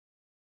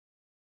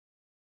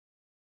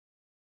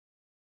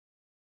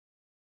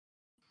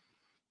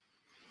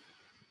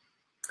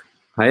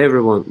Hi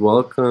everyone,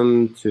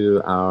 welcome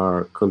to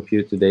our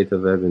Compute to Data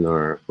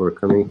webinar. We're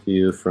coming to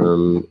you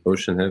from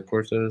Ocean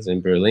headquarters in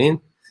Berlin.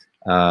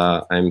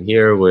 I'm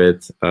here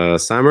with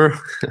Samer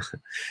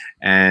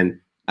and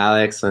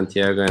Alex,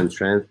 Santiago, and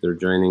Trent. They're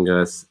joining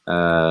us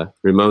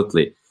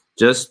remotely.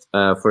 Just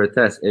for a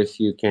test, if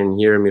you can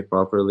hear me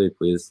properly,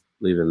 please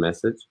leave a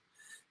message.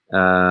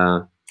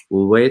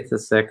 We'll wait a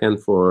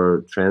second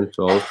for Trent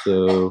to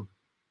also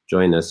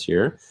join us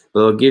here.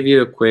 But I'll give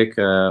you a quick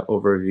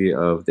overview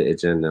of the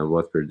agenda and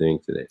what we're doing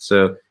today.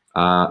 So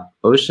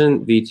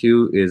Ocean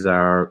V2 is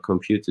our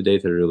compute to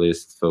data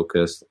release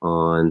focused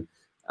on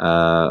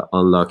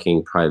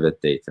unlocking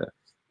private data.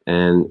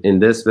 And in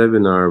this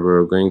webinar,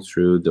 we're going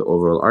through the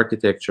overall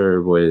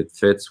architecture, where it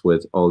fits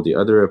with all the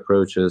other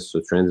approaches.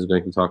 So Trent is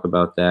going to talk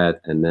about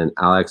that. And then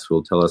Alex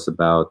will tell us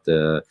about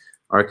the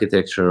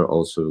architecture.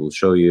 Also will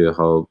show you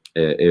how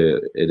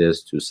it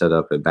is to set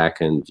up a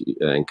backend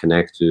and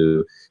connect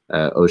to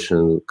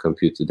Ocean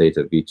Compute to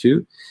Data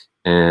V2.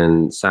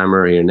 And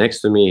Samer here next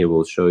to me, he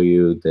will show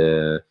you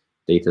the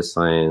data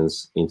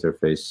science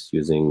interface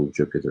using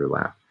Jupyter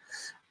Lab.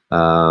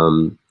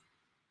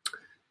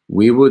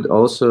 We would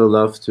also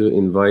love to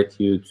invite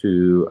you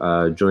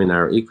to join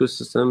our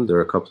ecosystem. There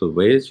are a couple of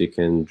ways. You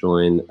can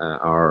join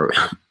our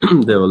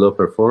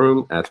developer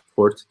forum at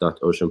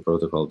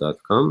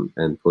port.oceanprotocol.com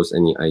and post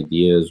any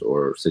ideas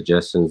or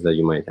suggestions that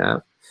you might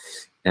have.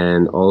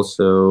 And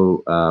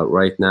also,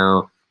 right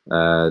now,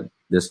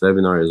 this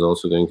webinar is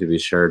also going to be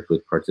shared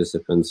with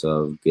participants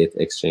of Git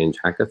Exchange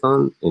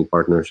Hackathon in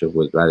partnership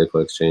with Radical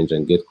Exchange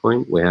and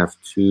Gitcoin. We have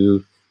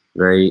two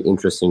very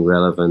interesting,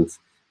 relevant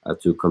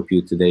to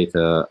compute to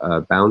data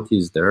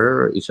bounties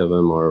there. Each of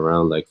them are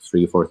around like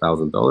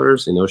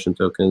 $3,000–4,000 in Ocean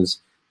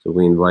tokens. So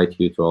we invite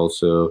you to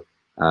also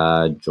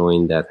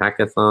join that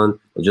hackathon.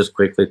 I'll just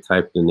quickly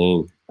type the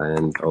name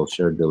and I'll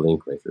share the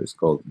link later. It's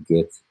called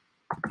Git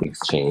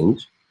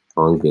Exchange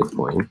on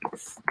Gitcoin.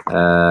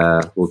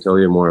 We'll tell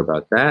you more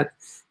about that.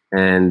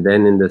 And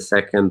then in the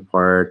second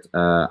part,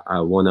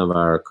 one of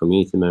our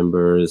community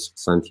members,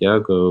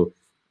 Santiago,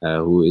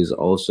 who is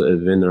also a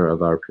winner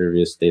of our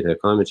previous Data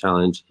Economy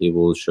Challenge, he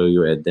will show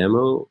you a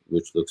demo,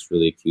 which looks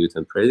really cute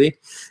and pretty,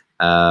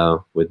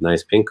 with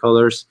nice pink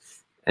colors.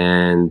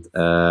 And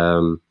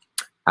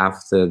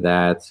after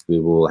that, we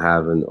will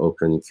have an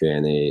open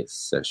Q&A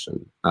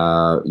session.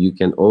 You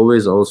can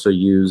always also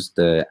use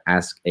the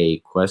Ask a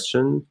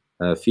Question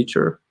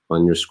feature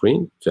on your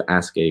screen to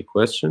ask a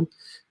question.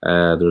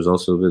 There's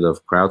also a bit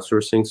of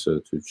crowdsourcing, so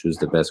to choose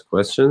the best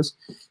questions.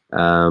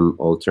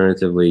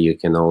 Alternatively, you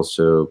can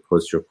also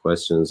post your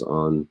questions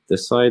on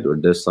this side or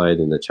this side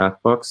in the chat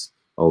box.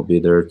 I'll be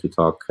there to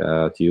talk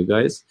to you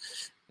guys.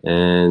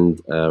 And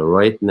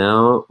right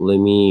now, let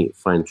me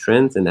find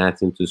Trent and add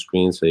him to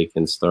screen so he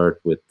can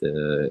start with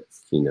the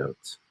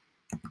keynote.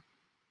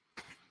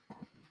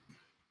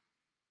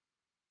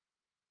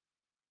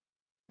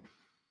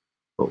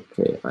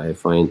 Okay, I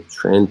find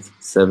Trent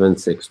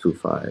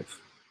 7625.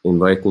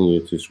 Inviting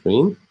you to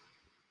screen.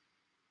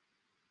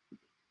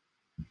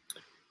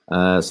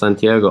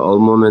 Santiago, I'll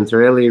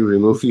momentarily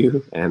remove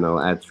you and I'll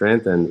add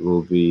Trent, and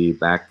we'll be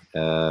back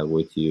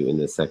with you in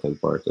the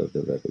second part of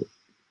the webinar.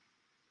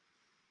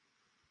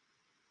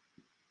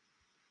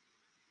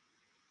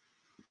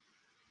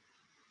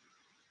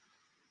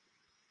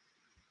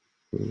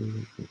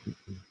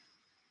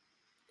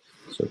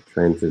 So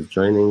Trent is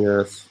joining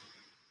us.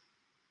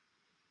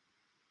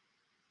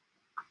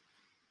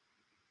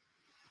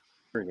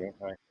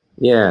 Hi.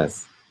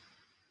 Yes.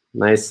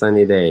 Nice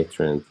sunny day,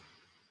 Trent.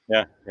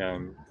 Yeah,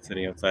 I'm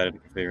sitting outside at the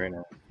cafe right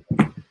now.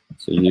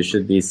 So you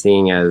should be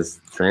seeing as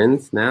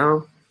Trent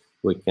now.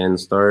 We can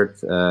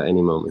start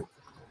any moment.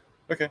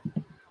 Okay.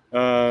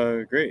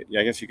 Great. Yeah,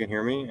 I guess you can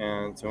hear me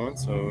and so on.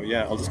 So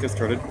yeah, I'll just get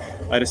started.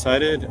 I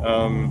decided,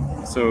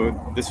 so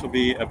this will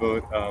be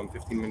about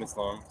 15 minutes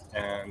long,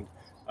 and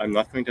I'm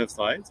not going to have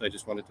slides. I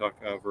just want to talk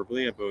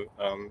verbally about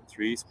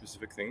three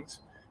specific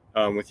things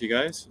with you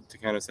guys to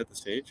kind of set the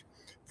stage.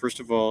 First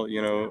of all,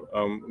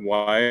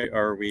 why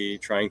are we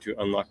trying to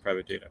unlock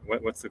private data?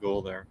 What's the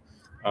goal there?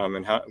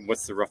 And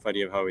what's the rough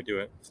idea of how we do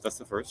it? So that's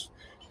the first.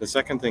 The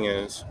second thing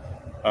is,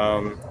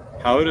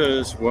 how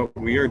does what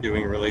we are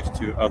doing relate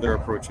to other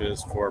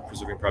approaches for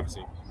preserving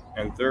privacy?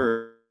 And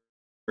third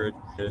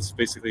is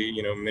basically,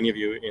 many of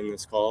you in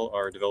this call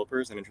are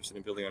developers and interested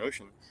in building on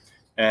Ocean.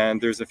 And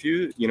there's a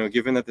few,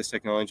 given that this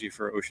technology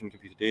for Ocean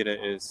computed data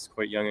is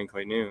quite young and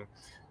quite new,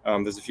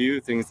 there's a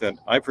few things that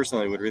I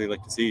personally would really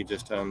like to see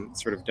just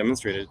sort of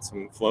demonstrated,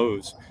 some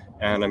flows.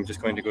 And I'm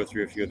just going to go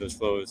through a few of those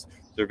flows.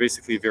 They're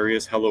basically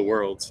various hello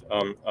worlds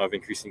of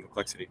increasing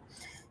complexity.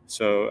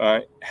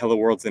 So hello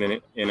worlds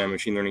in a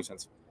machine learning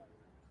sense.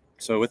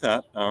 So with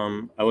that,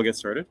 I will get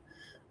started.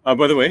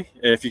 By the way,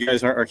 if you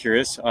guys are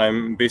curious,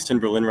 I'm based in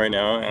Berlin right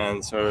now.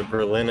 And so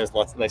Berlin is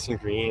nice and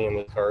green, and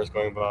the cars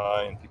going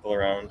by and people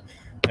around.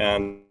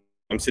 And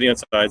I'm sitting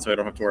outside, so I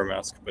don't have to wear a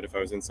mask. But if I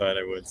was inside,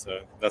 I would. So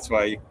that's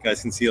why you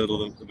guys can see a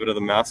bit of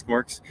the mask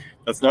marks.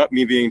 That's not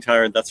me being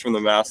tired. That's from the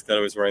mask that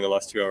I was wearing the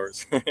last 2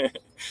 hours.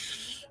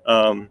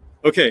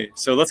 Okay,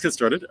 so let's get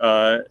started.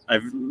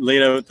 I've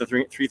laid out the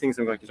three things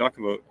I'm going to talk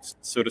about.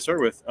 So to start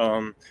with,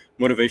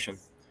 motivation.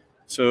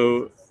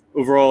 So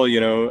overall,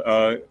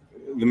 the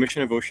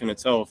mission of Ocean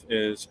itself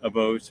is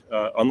about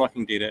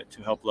unlocking data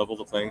to help level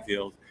the playing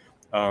field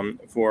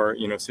for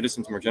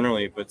citizens more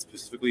generally, but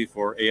specifically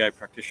for AI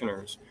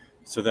practitioners,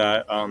 so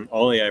that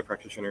all AI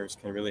practitioners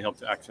can really help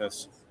to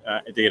access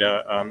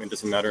data. It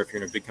doesn't matter if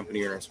you're in a big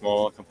company or in a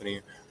small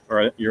company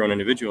or your own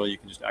individual, you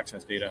can just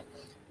access data.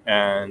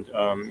 And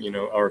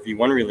our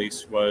V1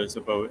 release was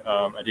about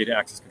a data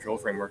access control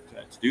framework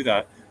to do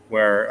that,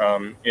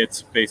 where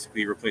it's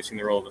basically replacing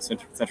the role of a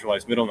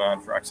centralized middleman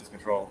for access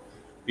control.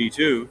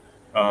 V2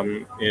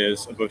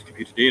 is about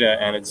computed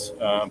data, and it's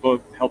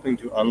about helping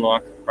to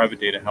unlock private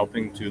data,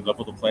 helping to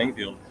level the playing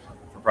field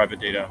for private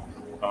data.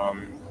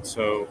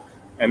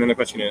 And then the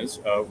question is,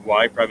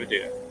 why private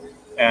data?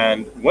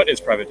 And what is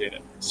private data?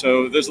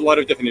 So there's a lot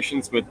of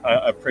definitions, but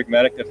a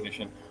pragmatic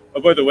definition. Oh,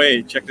 by the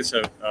way, check this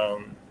out.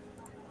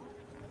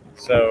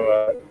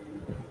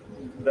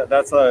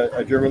 That's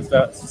a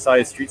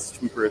German-sized street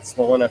sweeper. It's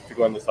small enough to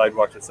go on the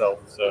sidewalk itself.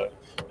 So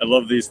I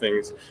love these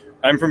things.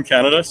 I'm from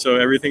Canada, so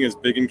everything is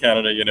big in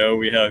Canada.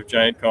 We have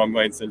giant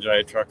combines and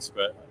giant trucks,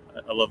 but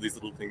I love these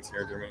little things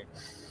here in Germany.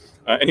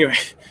 Anyway,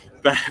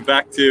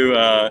 back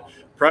to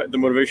the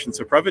motivation.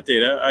 So private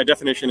data, a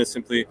definition is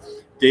simply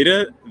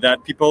data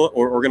that people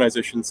or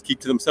organizations keep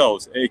to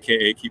themselves,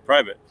 aka keep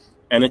private.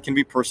 And it can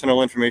be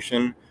personal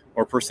information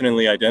or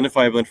personally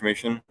identifiable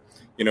information,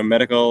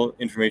 medical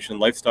information,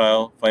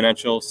 lifestyle,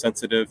 financial,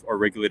 sensitive, or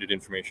regulated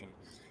information.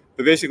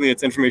 But basically,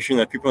 it's information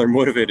that people are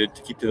motivated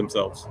to keep to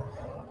themselves.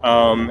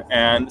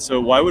 And so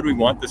why would we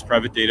want this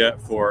private data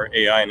for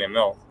AI and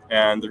ML?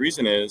 And the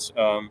reason is,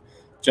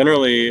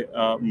 generally,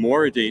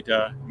 more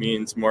data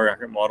means more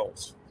accurate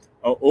models.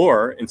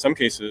 Or in some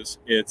cases,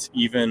 it's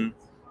even,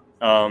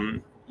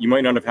 you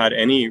might not have had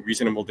any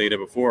reasonable data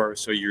before,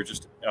 so you're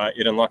just,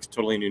 it unlocks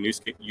totally new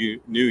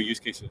use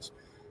cases.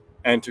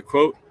 And to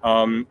quote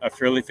a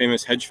fairly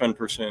famous hedge fund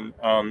person,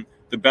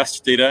 the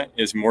best data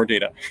is more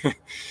data.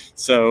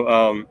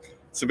 So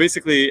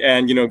basically,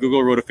 and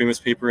Google wrote a famous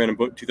paper in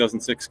about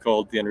 2006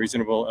 called "The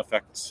Unreasonable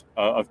Effects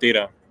of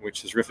Data,"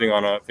 which is riffing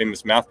on a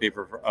famous math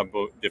paper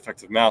about the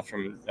effects of math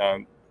from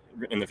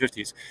in the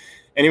 50s.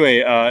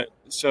 Anyway,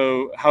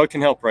 so how it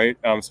can help, right?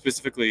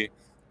 Specifically,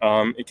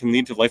 it can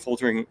lead to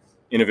life-altering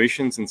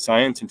innovations in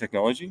science and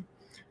technology.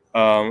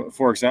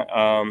 For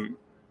example.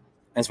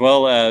 As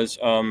well as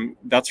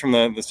that's from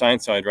the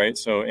science side, right?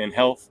 So in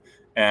health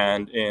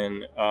and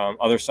in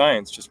other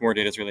science, just more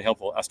data is really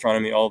helpful.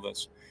 Astronomy, all of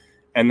this.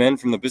 And then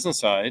from the business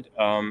side,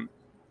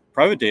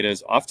 private data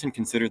is often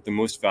considered the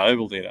most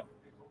valuable data,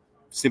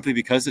 simply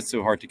because it's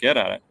so hard to get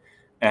at it.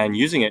 And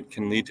using it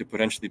can lead to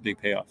potentially big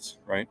payoffs,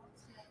 right?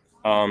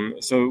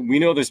 So we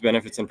know there's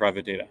benefits in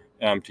private data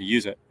to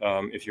use it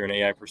if you're an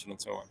AI person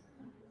and so on.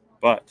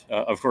 But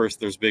of course,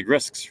 there's big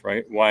risks,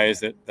 right? Why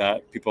is it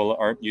that people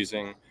aren't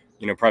using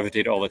private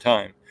data all the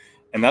time?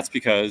 And that's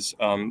because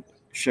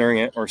sharing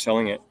it or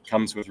selling it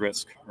comes with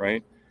risk,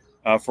 right?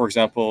 For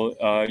example,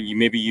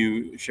 maybe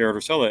you share it or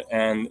sell it,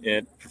 and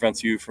it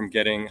prevents you from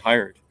getting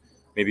hired,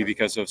 maybe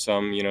because of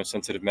some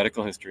sensitive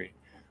medical history,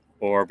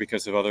 or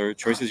because of other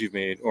choices you've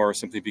made, or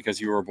simply because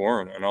you were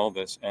born and all of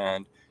this.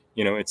 And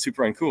it's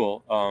super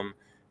uncool.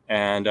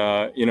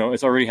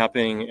 It's already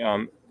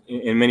happening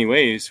in many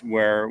ways,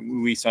 where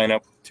we sign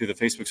up to the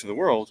Facebooks of the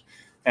world,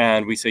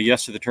 and we say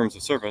yes to the terms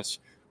of service.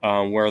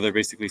 Where they're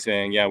basically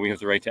saying, yeah, we have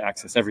the right to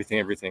access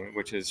everything,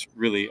 which is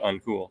really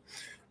uncool.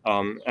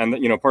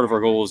 And part of our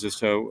goals is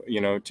to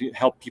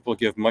help people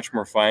give much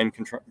more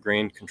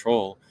fine-grained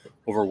control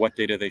over what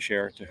data they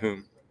share to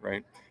whom,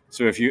 right?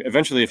 So if you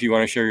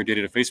want to share your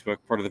data to Facebook,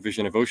 part of the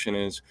vision of Ocean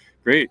is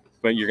great,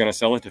 but you're going to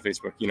sell it to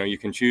Facebook. You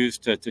can choose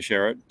to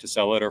share it, to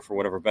sell it, or for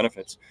whatever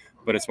benefits,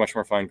 but it's much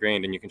more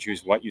fine-grained, and you can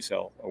choose what you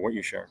sell or what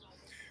you share.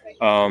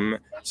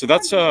 So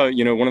that's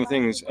one of the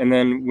things. And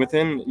then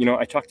within,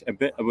 I talked a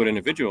bit about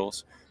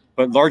individuals,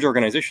 but large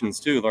organizations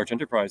too, large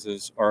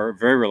enterprises are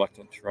very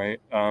reluctant,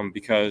 right?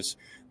 Because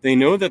they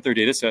know that their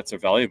data sets are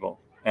valuable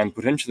and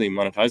potentially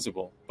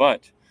monetizable,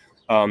 but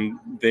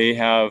they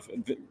have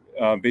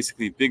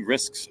basically big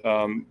risks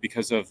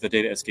because of the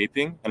data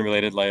escaping and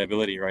related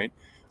liability, right?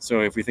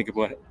 So if we think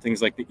about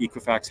things like the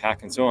Equifax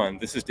hack and so on,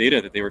 this is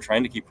data that they were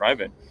trying to keep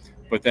private,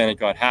 but then it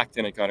got hacked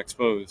and it got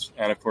exposed.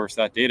 And of course,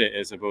 that data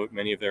is about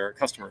many of their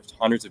customers,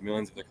 hundreds of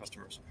millions of their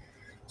customers.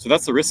 So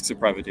that's the risks of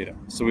private data.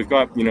 So we've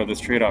got, this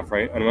trade-off,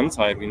 right? On one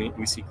side,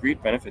 we see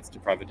great benefits to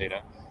private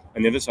data.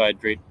 On the other side,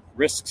 great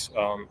risks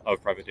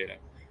of private data.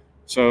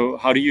 So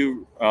how do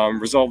you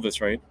resolve this,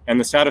 right? And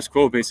the status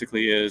quo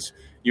basically is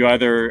you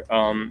either,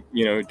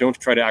 don't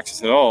try to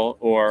access it at all,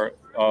 or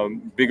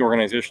big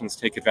organizations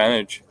take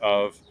advantage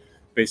of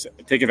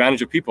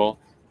people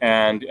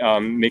and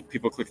make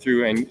people click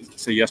through and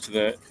say yes to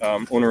the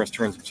onerous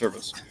terms of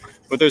service.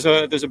 But there's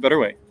a better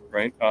way,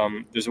 right?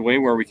 There's a way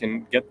where we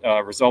can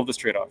resolve this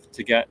trade-off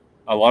to get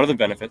a lot of the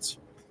benefits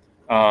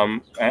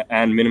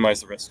and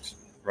minimize the risks,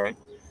 right?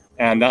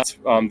 And that's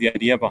the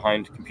idea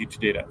behind compute to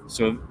data.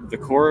 So the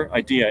core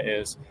idea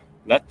is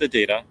let the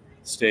data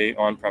stay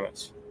on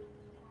premise,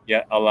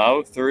 yet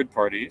allow third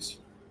parties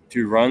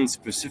to run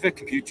specific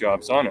compute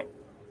jobs on it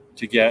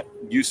to get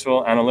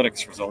useful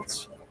analytics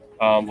results,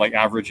 like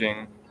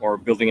averaging or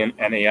building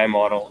an AI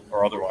model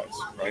or otherwise,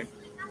 right?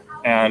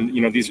 And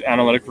these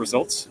analytic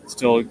results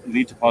still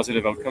lead to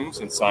positive outcomes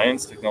in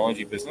science,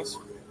 technology, business,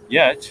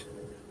 yet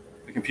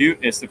the compute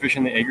is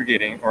sufficiently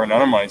aggregating or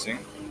anonymizing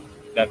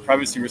that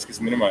privacy risk is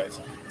minimized.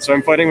 So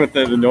I'm fighting with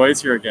the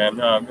noise here again.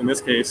 In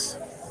this case,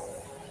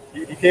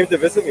 he came to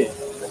visit me.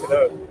 Check it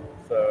out.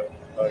 So,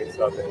 he's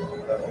stopping.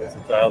 There's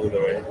a child in the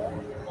way.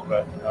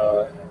 But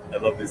I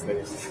love these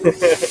things.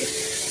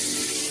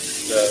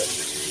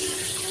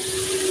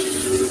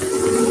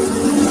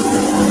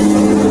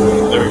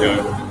 There we go.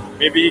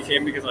 Maybe he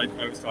came because I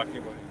was talking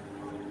about it.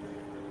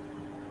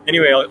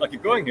 Anyway, I'll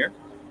keep going here.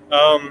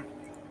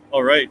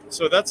 All right,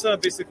 so that's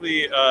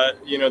basically,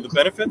 the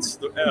benefits.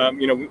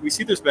 We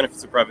see there's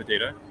benefits of private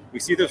data. We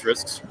see there's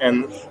risks.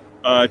 And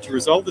to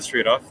resolve this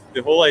trade-off,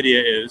 the whole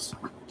idea is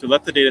to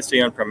let the data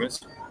stay on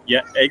premise,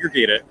 yet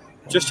aggregate it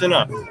just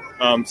enough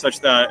such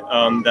that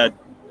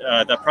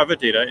that private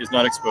data is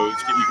not exposed.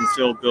 You can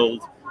still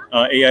build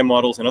AI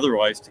models and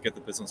otherwise to get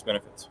the business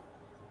benefits.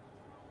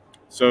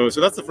 So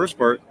that's the first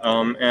part.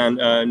 And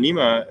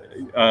NiMA,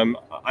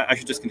 I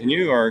should just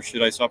continue, or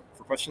should I stop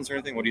for questions or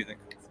anything? What do you think?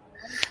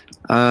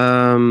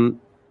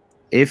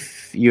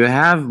 If you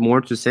have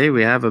more to say,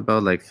 we have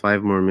about like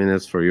 5 more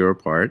minutes for your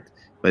part,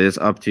 but it's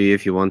up to you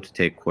if you want to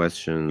take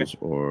questions,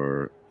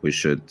 or we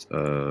should,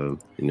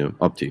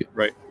 up to you.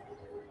 Right.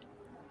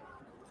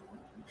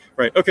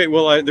 Right. Okay.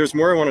 Well, there's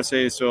more I want to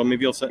say, so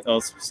maybe I'll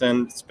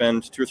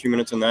spend 2 or 3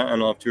 minutes on that,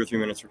 and I'll have 2 or 3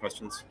 minutes for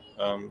questions.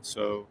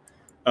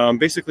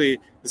 Basically,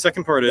 the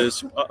second part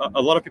is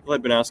a lot of people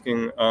have been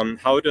asking,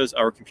 how does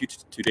our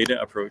compute to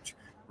data approach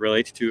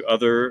relate to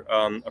other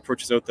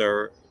approaches out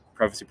there,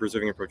 privacy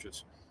preserving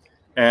approaches?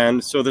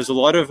 And so there's a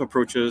lot of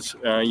approaches,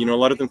 a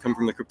lot of them come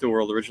from the crypto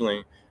world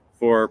originally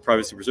for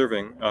privacy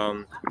preserving.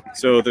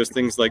 So there's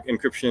things like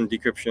encryption,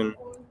 decryption,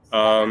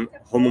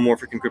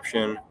 homomorphic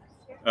encryption,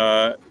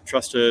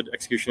 trusted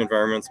execution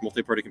environments,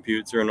 multi-party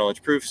compute, zero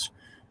knowledge proofs.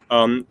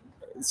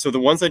 So the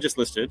ones I just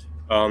listed,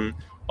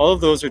 all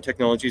of those are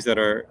technologies that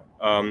are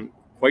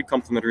quite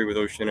complementary with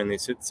Ocean, and they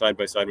sit side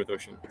by side with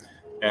Ocean.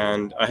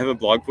 And I have a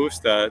blog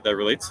post that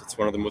relates. It's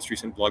one of the most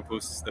recent blog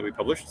posts that we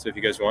published. So if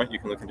you guys want, you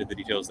can look into the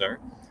details there.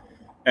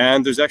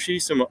 And there's actually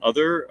some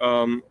other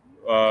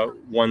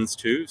ones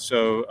too.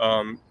 So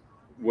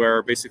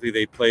where basically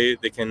they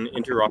can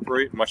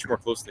interoperate much more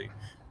closely.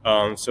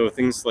 So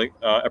things like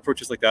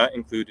approaches like that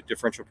include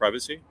differential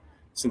privacy,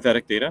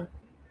 synthetic data,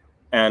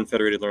 and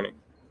federated learning.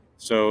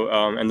 So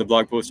and the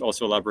blog post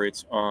also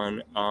elaborates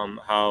on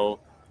how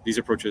these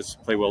approaches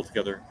play well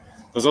together.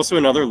 There's also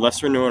another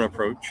lesser known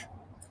approach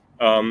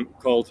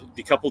called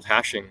decoupled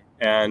hashing,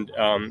 and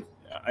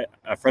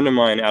a friend of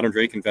mine, Adam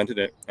Drake, invented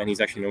it, and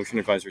he's actually an Ocean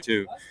advisor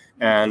too.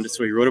 And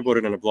so he wrote about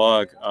it in a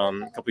blog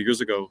a couple of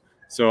years ago.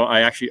 So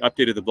I actually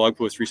updated the blog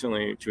post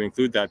recently to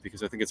include that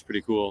because I think it's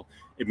pretty cool.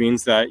 It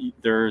means that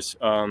there's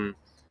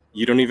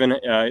you don't even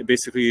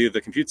basically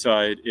the compute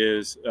side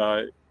is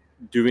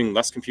doing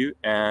less compute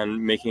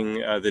and making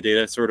the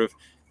data sort of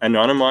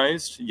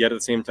anonymized, yet at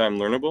the same time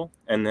learnable,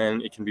 and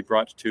then it can be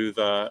brought to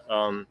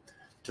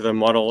the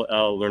model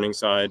learning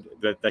side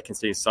that can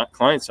stay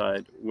client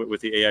side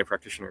with the AI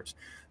practitioners.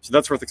 So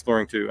that's worth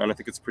exploring too, and I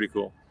think it's pretty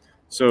cool.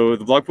 So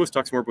the blog post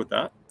talks more about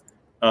that.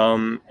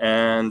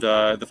 And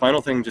the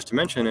final thing just to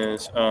mention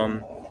is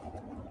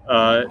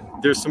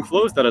there's some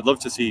flows that I'd love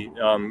to see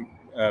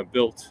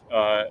built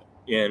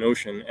in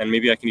Ocean, and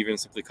maybe I can even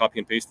simply copy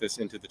and paste this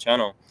into the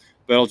channel,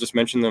 but I'll just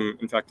mention them.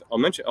 In fact,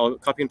 I'll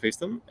copy and paste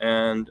them,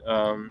 and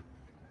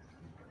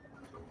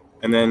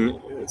then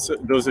so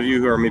those of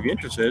you who are maybe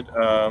interested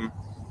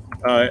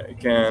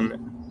can.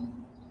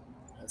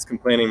 It's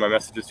complaining my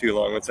message is too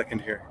long. 1 second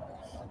here.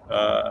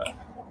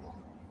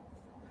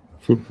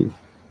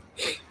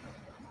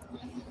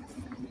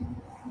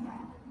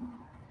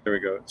 There we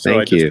go. So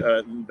Thank you.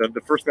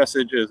 The first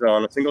message is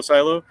on a single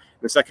silo.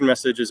 The second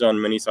message is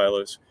on many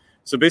silos.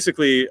 So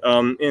basically,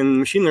 in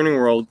machine learning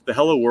world, the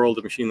hello world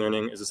of machine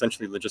learning is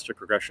essentially logistic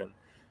regression.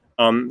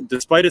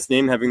 Despite its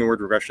name having the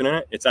word regression in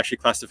it, it's actually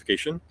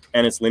classification,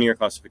 and it's linear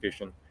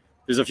classification.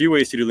 There's a few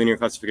ways to do linear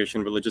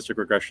classification, but logistic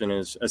regression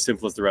is as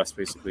simple as the rest,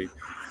 basically.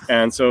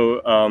 And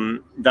so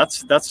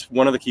that's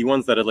one of the key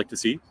ones that I'd like to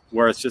see,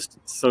 where it's just,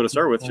 so to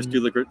start with, just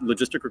do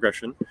logistic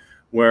regression,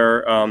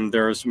 where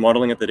there's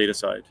modeling at the data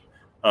side.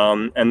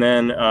 And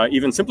then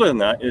even simpler than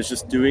that is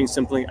just doing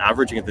simply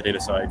averaging at the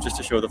data side, just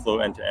to show the flow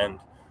end to end.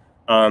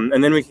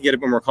 And then we can get a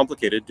bit more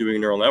complicated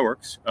doing neural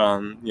networks.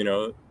 But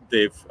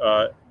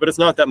it's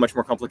not that much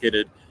more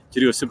complicated to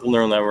do a simple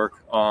neural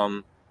network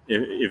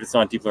if it's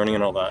not deep learning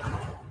and all that.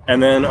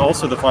 And then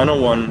also the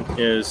final one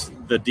is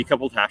the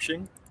decoupled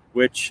hashing,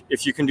 which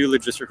if you can do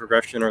logistic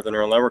regression or the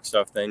neural network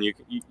stuff, then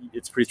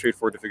it's pretty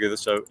straightforward to figure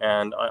this out.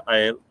 And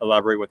I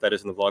elaborate what that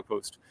is in the blog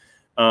post.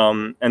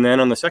 And then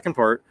on the second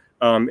part,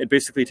 it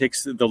basically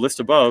takes the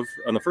list above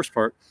on the first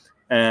part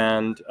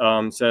and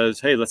says,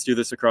 hey, let's do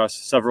this across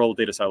several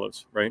data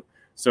silos, right?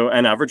 So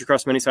an average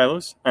across many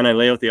silos, and I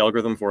lay out the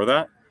algorithm for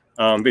that.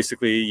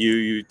 Basically,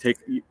 you take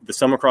the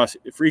sum across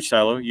for each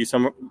silo. You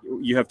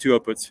have two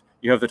outputs.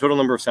 You have the total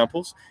number of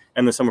samples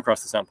and the sum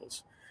across the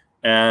samples.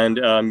 And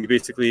you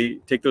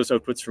basically take those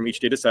outputs from each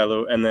data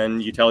silo, and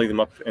then you tally them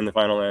up in the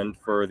final end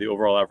for the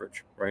overall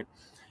average, right?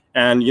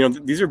 And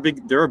these are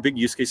big. There are big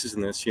use cases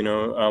in this.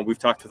 We've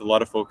talked with a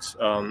lot of folks,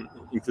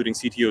 including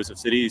CTOs of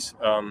cities,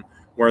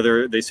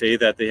 where they say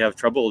that they have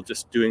trouble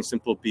just doing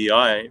simple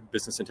BI,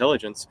 business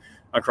intelligence,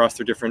 across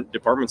their different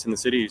departments in the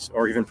cities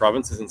or even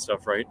provinces and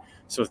stuff, right?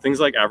 So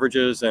things like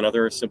averages and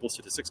other simple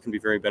statistics can be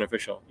very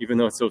beneficial, even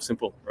though it's so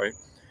simple, right?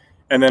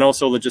 And then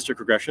also logistic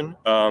regression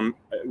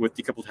with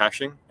decoupled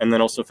hashing, and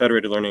then also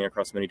federated learning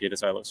across many data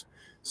silos.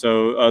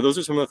 So those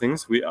are some of the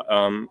things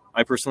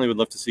I personally would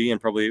love to see, and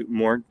probably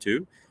more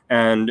too.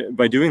 And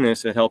by doing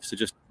this, it helps to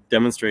just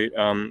demonstrate,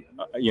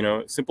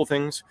 simple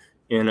things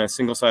in a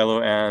single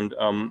silo and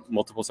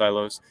multiple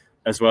silos,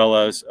 as well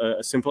as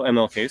a simple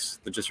ML case,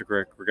 logistic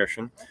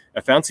regression,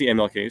 a fancy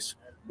ML case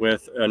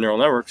with neural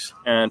networks,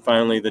 and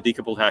finally the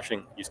decoupled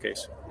hashing use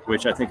case,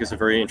 which I think is a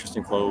very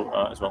interesting flow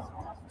as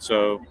well.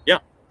 So yeah,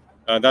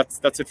 that's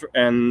it.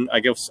 And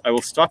I guess I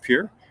will stop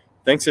here.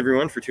 Thanks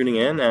everyone for tuning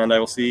in, and I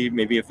will see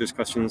maybe if there's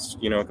questions,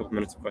 a couple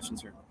minutes of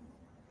questions here.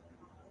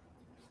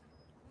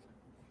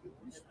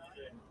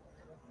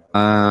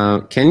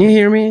 Can you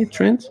hear me,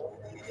 Trent?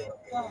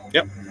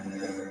 Yep.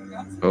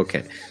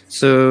 Okay,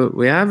 so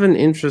we have an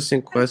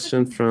interesting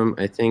question from,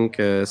 I think,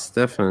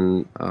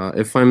 Stefan.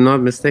 If I'm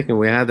not mistaken,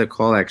 we had a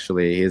call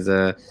actually. He's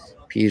a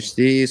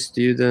PhD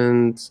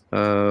student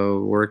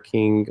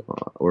working,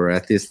 or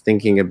at least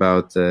thinking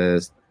about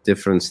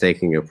different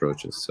staking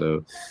approaches.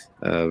 So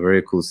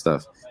very cool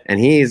stuff. And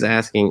he is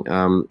asking,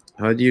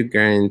 how do you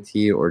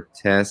guarantee or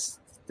test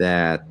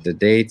that the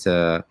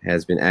data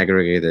has been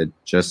aggregated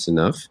just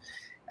enough,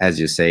 as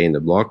you say in the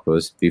blog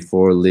post,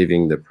 before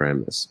leaving the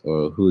premise?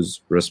 Or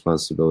whose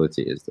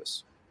responsibility is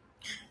this?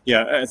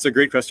 Yeah, it's a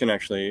great question,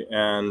 actually.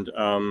 And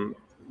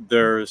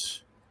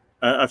there's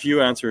a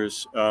few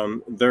answers.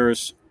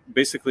 There's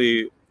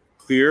basically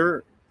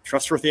clear,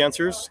 trustworthy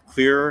answers,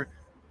 clear,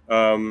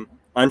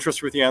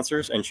 untrustworthy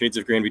answers, and shades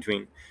of gray in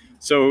between.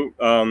 So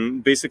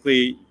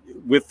basically,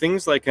 with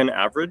things like an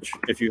average,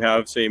 if you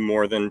have, say,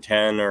 more than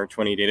 10 or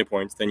 20 data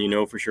points, then you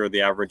know for sure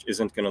the average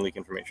isn't going to leak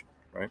information,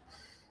 right?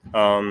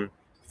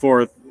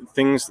 For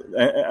things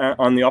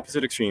on the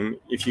opposite extreme,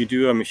 if you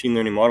do a machine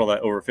learning model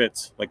that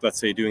overfits, like let's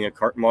say doing a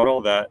cart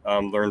model that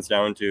learns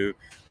down to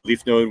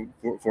leaf node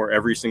for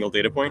every single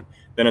data point,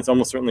 then it's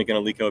almost certainly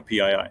going to leak out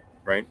PII,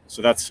 right?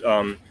 So that's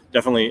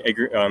definitely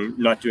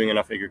not doing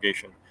enough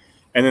aggregation.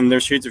 And then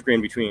there's shades of gray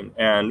in between.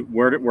 And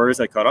where is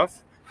that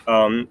cutoff?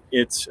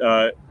 It's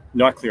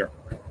not clear.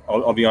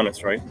 I'll be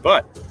honest, right?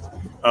 But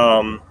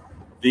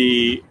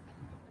the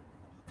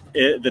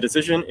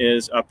decision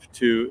is up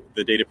to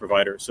the data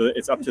provider. So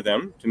it's up to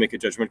them to make a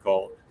judgment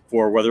call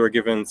for whether a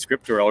given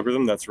script or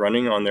algorithm that's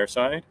running on their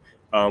side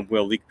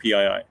will leak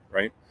PII,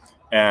 right?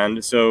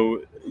 And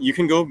so you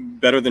can go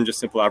better than just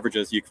simple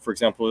averages. You, for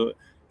example,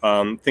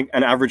 think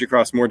an average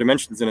across more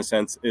dimensions, in a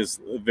sense, is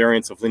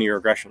variance of linear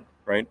regression,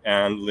 right?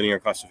 And linear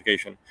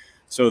classification.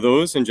 So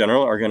those in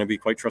general are going to be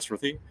quite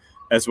trustworthy,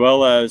 as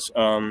well as,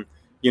 a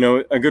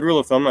good rule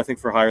of thumb, I think,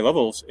 for higher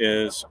levels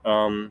is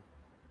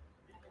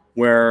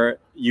where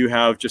you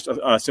have just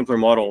a simpler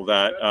model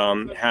that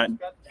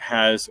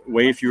has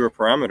way fewer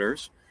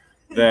parameters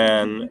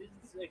than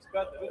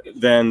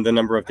the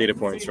number of data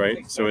points,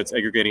 right? So it's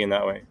aggregating in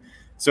that way.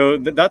 So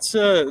that's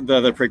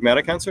the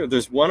pragmatic answer.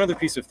 There's one other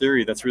piece of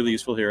theory that's really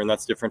useful here, and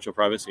that's differential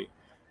privacy.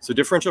 So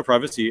differential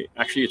privacy,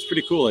 actually, it's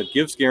pretty cool. It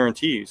gives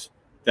guarantees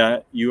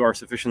that you are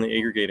sufficiently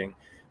aggregating.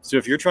 So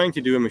if you're trying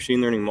to do a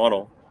machine learning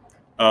model,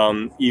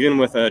 even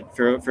with a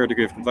fair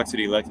degree of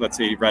complexity, like let's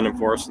say random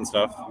forests and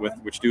stuff,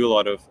 which do a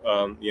lot of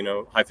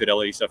high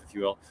fidelity stuff, if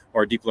you will,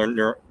 or deep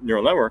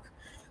neural network,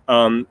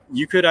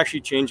 you could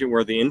actually change it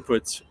where the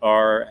inputs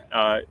are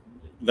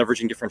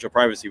leveraging differential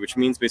privacy, which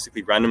means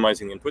basically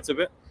randomizing the inputs a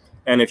bit.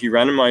 And if you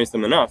randomize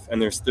them enough,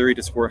 and there's theory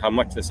to support how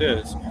much this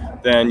is,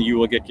 then you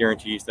will get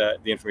guarantees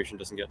that the information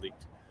doesn't get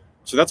leaked.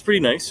 So that's pretty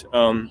nice.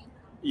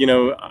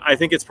 I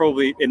think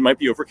it might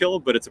be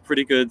overkill, but it's a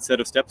pretty good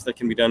set of steps that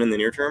can be done in the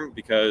near term,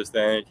 because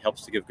then it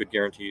helps to give good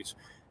guarantees.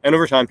 And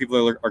over time, people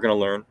are going to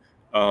learn.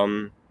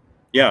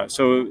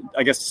 So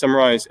I guess to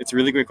summarize, it's a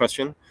really great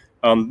question.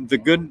 A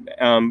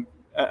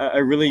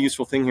really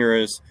useful thing here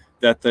is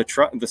that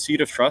the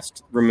seed of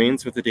trust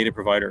remains with the data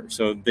provider.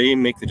 So they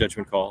make the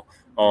judgment call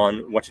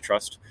on what to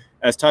trust.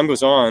 As time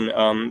goes on,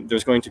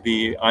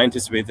 I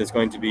anticipate there's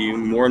going to be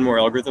more and more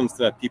algorithms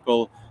that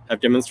people have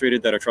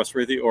demonstrated that are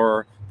trustworthy,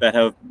 or that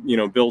have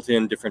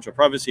built-in differential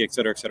privacy, et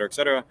cetera, et cetera, et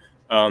cetera.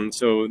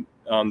 So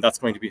that's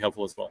going to be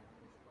helpful as well.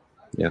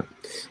 Yeah,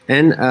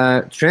 and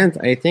Trent,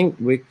 I think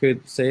we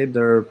could say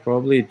there are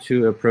probably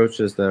two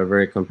approaches that are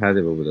very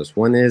compatible with us.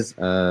 One is,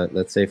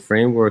 let's say,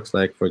 frameworks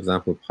like, for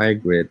example,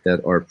 PyGrid,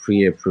 that are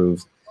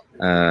pre-approved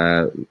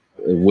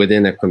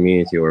within a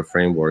community or a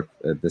framework.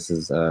 This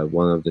is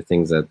one of the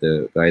things that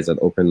the guys at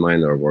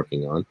OpenMind are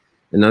working on.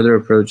 Another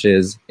approach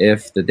is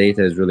if the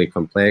data is really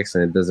complex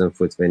and it doesn't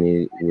fit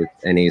with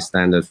any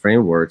standard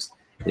frameworks,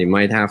 they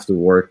might have to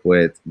work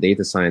with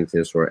data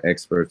scientists or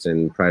experts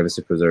in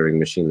privacy preserving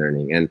machine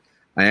learning. And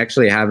I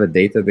actually have a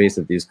database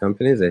of these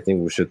companies. I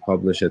think we should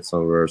publish it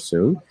somewhere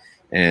soon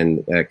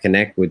and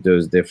connect with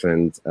those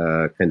different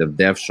kind of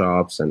dev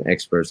shops and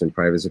experts in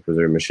privacy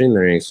preserving machine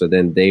learning. So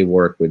then they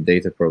work with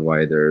data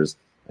providers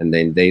and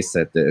then they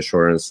set the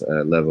assurance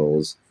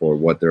levels for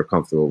what they're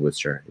comfortable with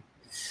sharing.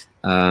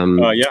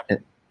 Yeah.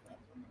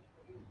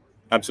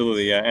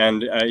 Absolutely, yeah,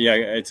 and yeah,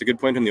 it's a good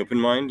point on the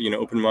OpenMind.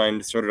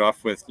 OpenMind started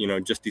off with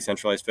just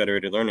decentralized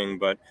federated learning,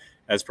 but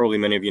as probably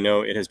many of you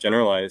know, it has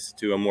generalized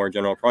to a more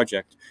general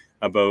project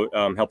about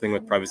helping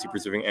with privacy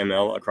preserving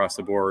ML across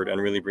the board and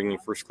really bringing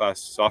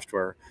first-class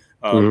software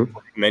for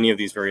many of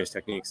these various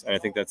techniques. And I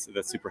think that's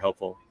super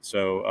helpful.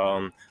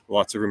 So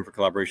lots of room for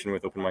collaboration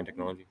with OpenMind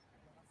technology.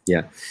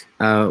 Yeah.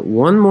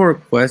 One more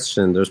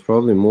question. There's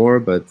probably more,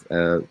 but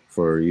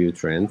for you,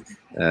 Trent,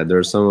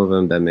 there's some of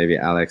them that maybe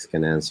Alex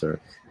can answer.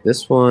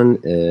 This one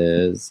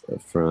is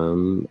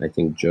from, I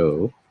think,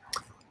 Joe.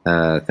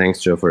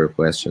 Thanks, Joe, for your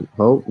question.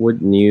 How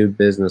would new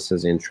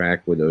businesses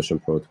interact with Ocean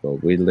Protocol?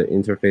 Will the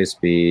interface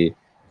be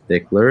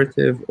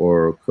declarative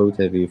or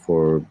code-heavy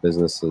for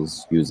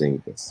businesses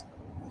using this?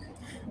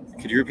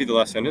 Could you repeat the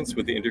last sentence?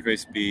 Would the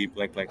interface be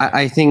blank, blank?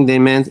 I think they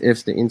meant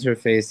if the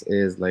interface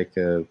is like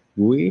a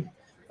GUI,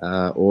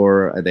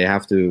 or they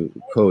have to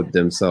code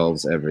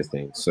themselves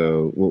everything.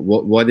 So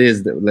what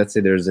is, let's say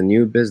there's a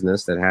new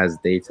business that has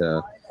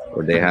data,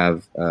 or they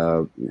have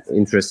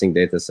interesting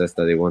data sets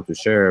that they want to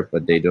share,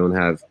 but they don't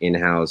have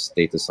in-house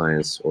data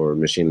science or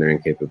machine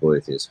learning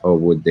capabilities. How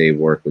would they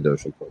work with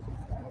Ocean Protocol?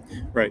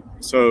 Right.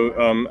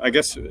 So I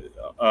guess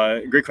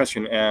great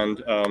question.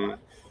 And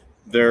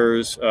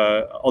there's,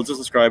 I'll just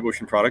describe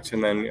Ocean products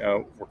and then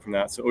work from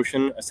that. So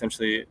Ocean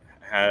essentially,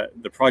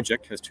 the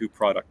project has two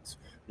products.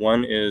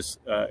 One is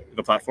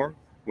the platform,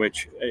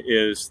 which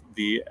is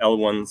the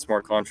L1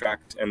 smart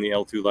contract and the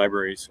L2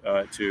 libraries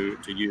to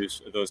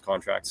use those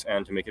contracts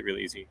and to make it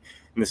really easy.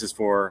 And this is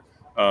for,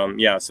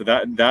 so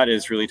that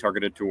is really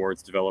targeted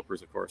towards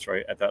developers, of course,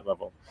 right, at that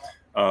level.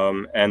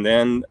 And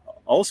then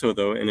also,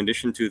 though, in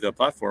addition to the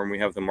platform, we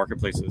have the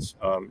marketplaces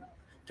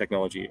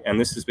technology. And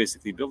this is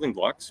basically building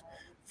blocks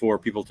for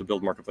people to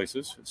build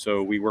marketplaces.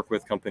 So we work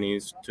with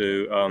companies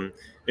to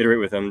iterate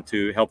with them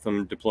to help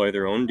them deploy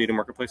their own data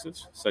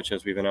marketplaces, such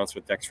as we've announced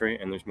with Dexray,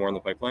 and there's more in the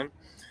pipeline.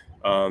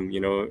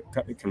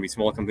 It can be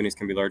small companies,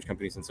 can be large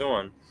companies, and so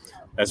on.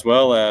 As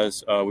well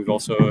as we've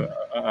also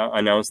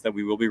announced that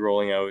we will be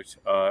rolling out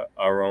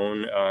our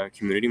own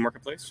community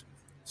marketplace,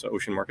 so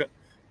Ocean Market.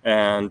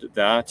 And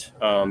that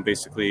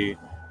basically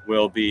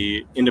will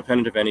be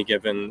independent of any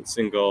given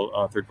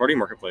single third-party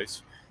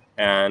marketplace.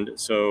 And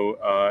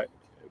so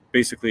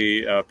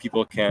basically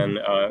people can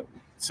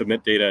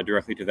submit data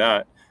directly to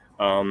that,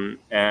 and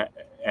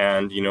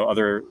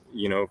other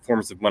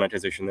forms of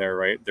monetization there,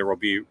 right? There will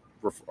be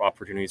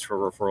opportunities for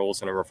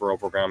referrals and a referral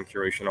program,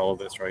 curation, all of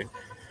this, right?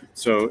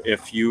 So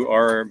if you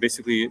are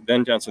basically,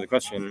 then to answer the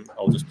question,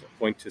 I'll just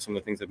point to some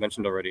of the things I've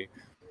mentioned already.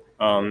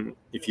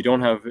 If you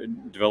don't have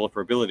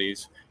developer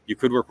abilities, you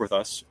could work with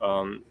us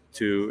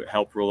to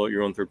help roll out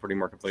your own third-party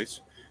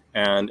marketplace.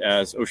 And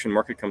as Ocean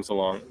Market comes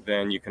along,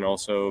 then you can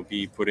also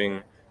be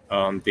putting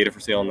data for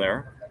sale in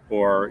there,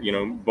 or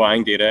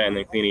buying data and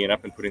then cleaning it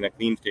up and putting that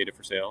cleaned data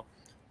for sale,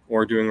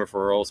 or doing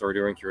referrals, or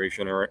doing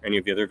curation, or any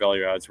of the other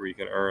value adds where you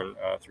can earn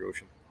through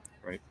Ocean,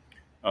 right?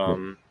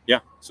 Yeah,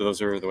 so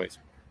those are the ways.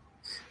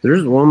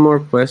 There's one more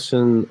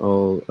question.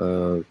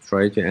 I'll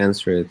try to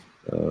answer it.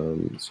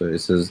 So it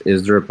says,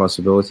 is there a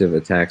possibility of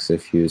attacks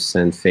if you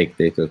send fake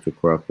data to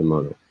corrupt the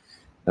model?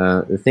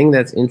 The thing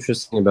that's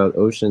interesting about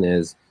Ocean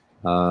is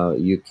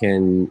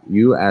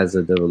you as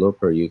a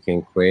developer, you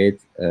can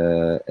create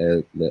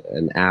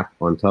an app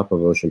on top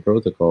of Ocean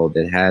Protocol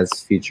that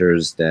has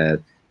features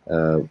that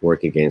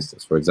work against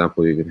us. For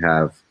example, you could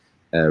have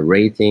a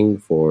rating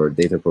for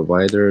data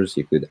providers.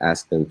 You could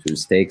ask them to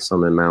stake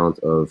some amount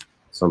of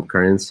some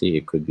currency.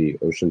 It could be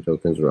Ocean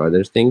tokens or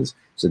other things.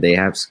 So they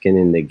have skin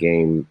in the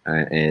game,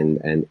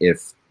 and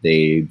if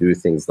they do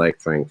things like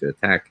trying to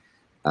attack,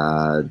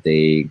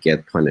 they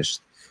get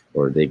punished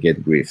or they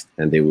get griefed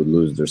and they would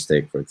lose their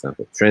stake, for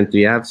example. Trent, do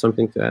you have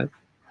something to add?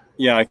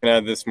 Yeah, I can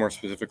add this more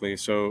specifically.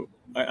 So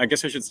I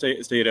guess I should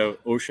state out,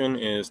 Ocean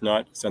is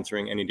not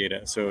censoring any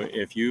data. So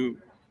if you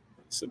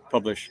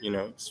publish,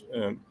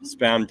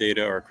 spam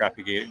data or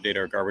crappy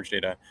data or garbage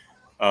data,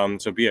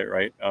 so be it,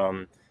 right?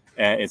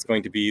 And it's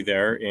going to be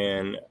there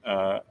in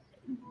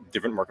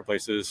different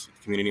marketplaces,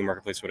 community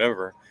marketplace,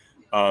 whatever.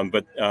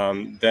 But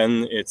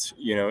then it's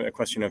a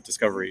question of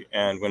discovery.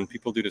 And when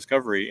people do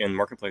discovery in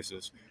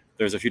marketplaces,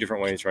 there's a few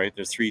different ways, right?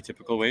 There's three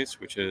typical ways,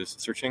 which is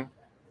searching,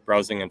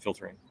 browsing, and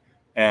filtering.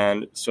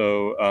 And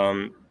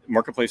so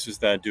marketplaces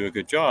that do a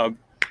good job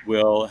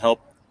will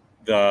help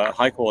the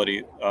high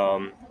quality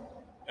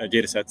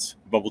data sets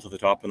bubble to the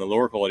top, and the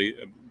lower quality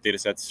data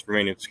sets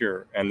remain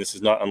obscure. And this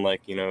is not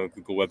unlike,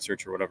 Google web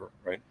search or whatever,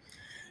 right?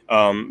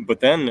 But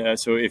then,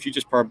 so if you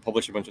just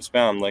publish a bunch of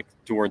spam, like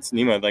towards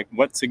NiMA, like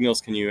what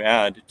signals can you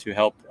add to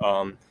help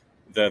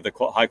the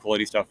high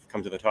quality stuff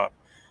come to the top?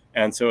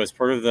 And so as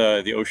part of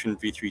the Ocean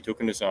v3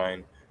 token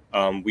design,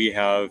 we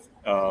have,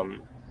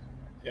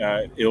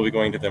 it'll be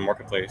going to the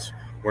marketplace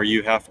where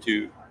you have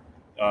to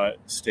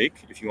stake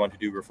if you want to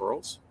do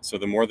referrals. So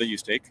the more that you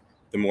stake,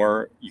 the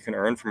more you can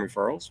earn from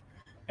referrals.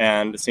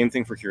 And the same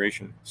thing for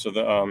curation. So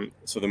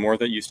the more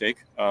that you stake,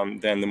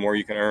 then the more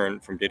you can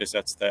earn from data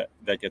sets that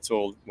get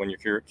sold when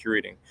you're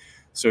curating.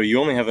 So you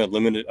only have a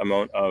limited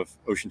amount of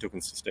Ocean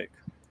tokens to stake.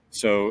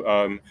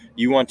 So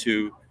you want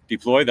to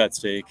deploy that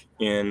stake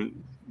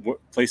in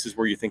places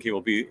where you think it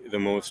will be the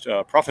most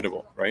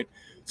profitable, right?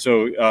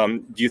 So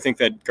do you think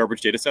that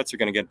garbage data sets are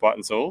going to get bought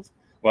and sold?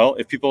 Well,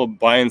 if people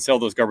buy and sell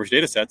those garbage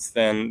data sets,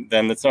 then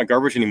it's not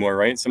garbage anymore,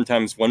 right?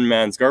 Sometimes one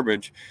man's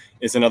garbage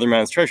is another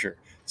man's treasure.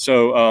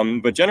 So,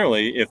 but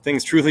generally, if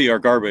things truly are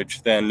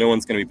garbage, then no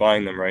one's going to be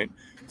buying them, right?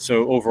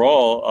 So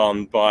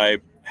overall, by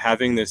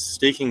having this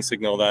staking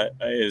signal that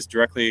is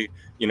directly,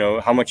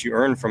 how much you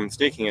earn from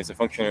staking is a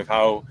function of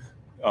how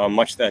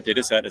much that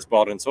data set is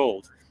bought and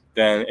sold,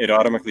 then it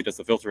automatically does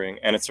the filtering.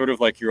 And it's sort of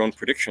like your own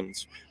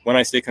predictions. When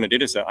I stake on a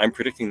data set, I'm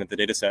predicting that the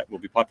data set will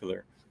be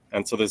popular.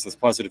 And so there's this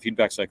positive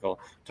feedback cycle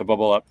to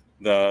bubble up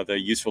the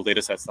useful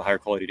data sets, the higher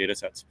quality data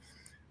sets.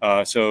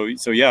 So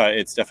yeah,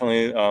 it's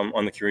definitely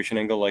on the curation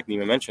angle, like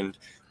NiMA mentioned,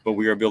 but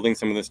we are building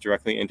some of this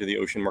directly into the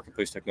Ocean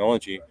marketplace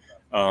technology,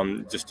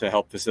 just to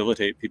help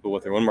facilitate people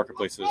with their own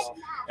marketplaces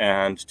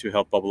and to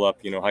help bubble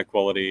up, high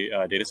quality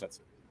data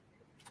sets.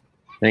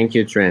 Thank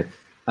you, Trent.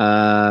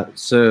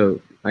 So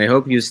I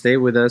hope you stay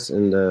with us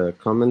in the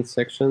comment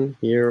section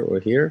here or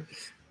here.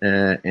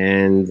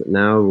 And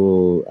now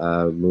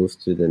we'll move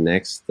to the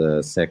next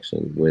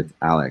section with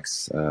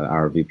Alex,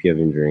 our VP of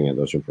Engineering at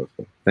Ocean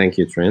Protocol. Thank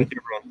you, Trent. Thank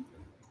you, everyone.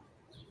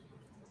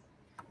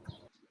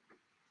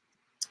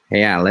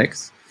 Hey,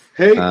 Alex.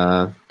 Hey.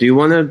 Do you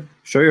want to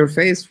show your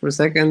face for a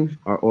second?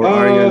 Or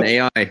are you an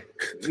AI?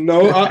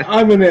 No,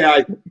 I'm an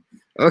AI.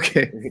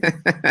 Okay.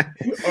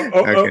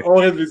 Okay.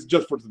 Or at least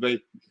just for today.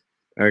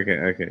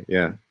 Okay,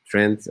 yeah.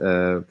 Trent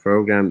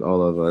programmed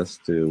all of us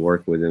to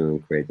work with him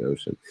and create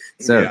Ocean.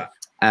 So, yeah.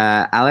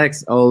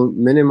 Alex, I'll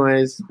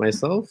minimize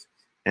myself,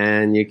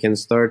 and you can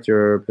start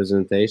your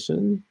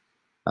presentation.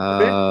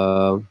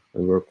 Okay.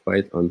 And we're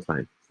quite on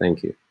time.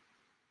 Thank you.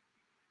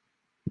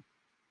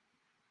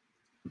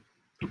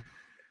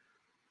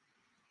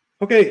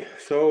 Okay,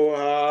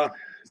 so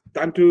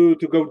time to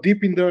go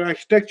deep in the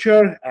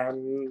architecture.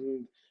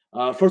 And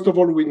first of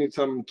all, we need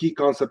some key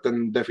concepts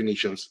and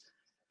definitions.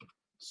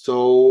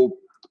 So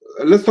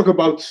let's talk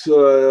about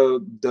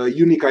the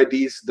unique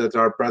IDs that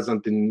are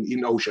present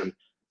in Ocean.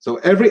 So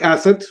every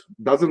asset,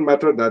 doesn't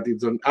matter that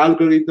it's an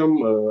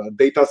algorithm, a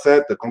data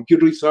set, a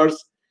compute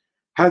resource,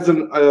 has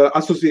an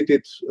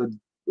associated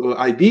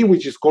ID,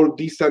 which is called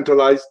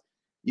decentralized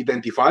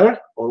identifier,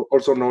 or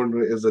also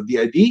known as a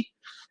DID,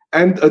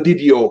 and a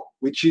DDO,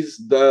 which is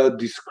the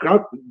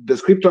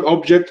descriptor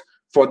object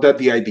for that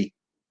DID.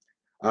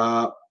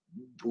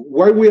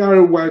 Why we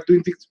are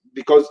doing this?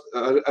 Because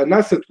an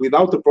asset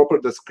without a proper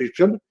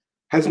description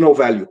has no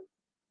value.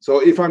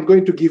 So if I'm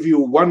going to give you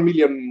 1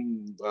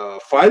 million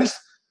files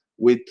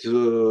with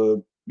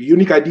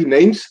unique ID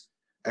names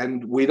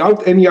and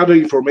without any other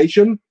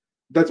information,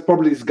 that's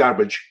probably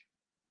garbage.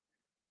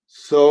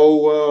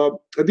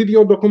 So a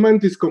DDO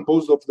document is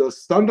composed of the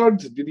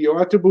standards, DDO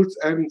attributes,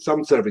 and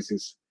some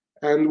services.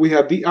 And we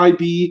have the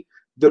ID,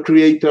 the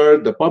creator,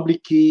 the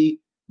public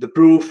key, the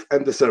proof,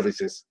 and the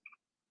services.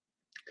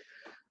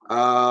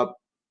 Talking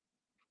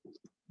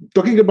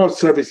about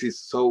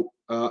services, so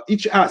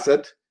each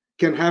asset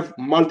can have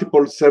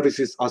multiple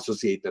services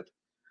associated.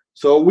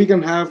 So we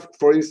can have,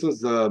 for instance,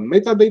 the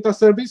metadata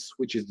service,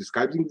 which is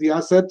describing the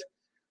asset,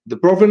 the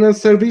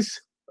provenance service,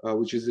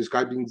 which is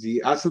describing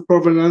the asset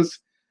provenance.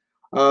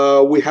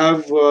 We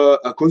have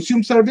a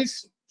consume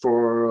service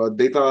for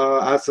data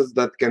assets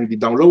that can be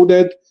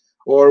downloaded,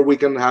 or we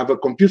can have a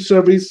compute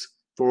service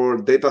for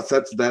data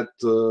sets that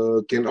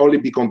can only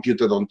be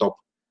computed on top.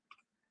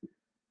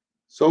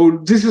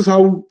 So this is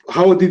how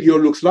a DDO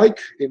looks like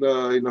in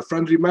a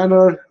friendly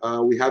manner.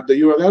 We have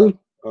the URL.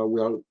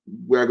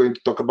 We are going to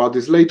talk about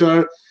this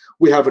later.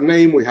 We have a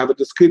name. We have a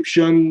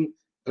description,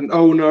 an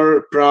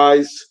owner,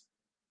 price,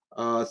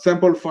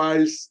 sample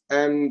files,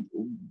 and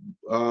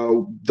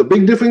the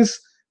big difference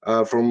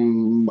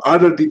from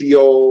other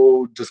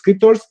DDO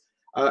descriptors,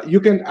 you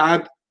can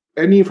add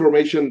any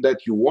information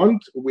that you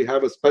want. We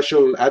have a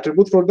special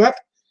attribute for that.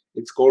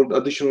 It's called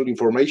additional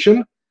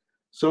information.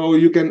 So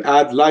you can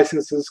add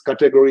licenses,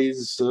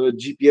 categories,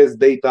 GPS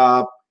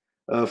data,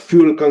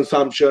 fuel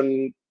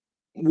consumption,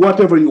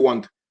 whatever you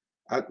want.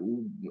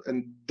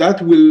 And that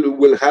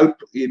will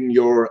help in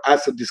your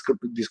asset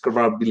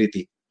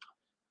discoverability.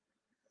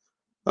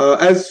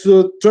 As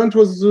Trent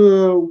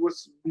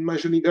was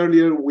mentioning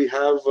earlier, we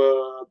have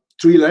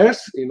 3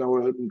 layers in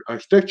our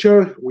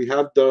architecture. We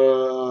have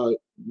the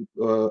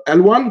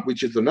L1,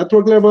 which is the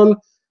network level,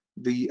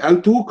 the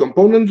L2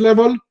 component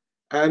level,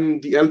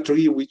 and the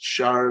L3, which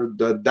are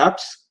the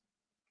dApps.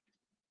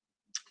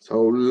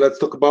 So let's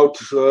talk about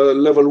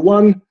level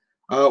 1.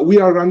 We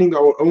are running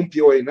our own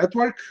POA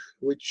network,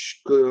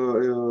 which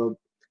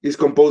is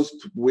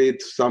composed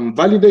with some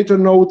validator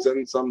nodes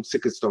and some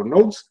secret store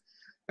nodes.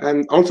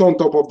 And also on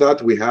top of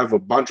that, we have a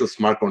bunch of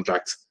smart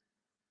contracts.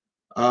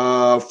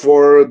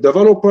 For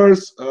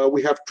developers,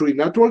 we have 3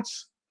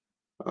 networks.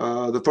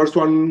 The first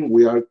one,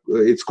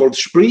 it's called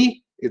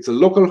Spree. It's a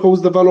local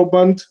host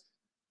development.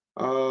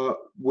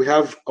 We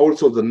have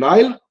also the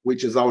Nile,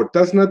 which is our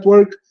test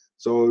network.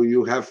 So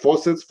you have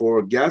faucets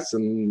for gas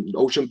and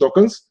ocean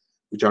tokens,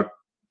 which are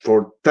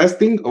for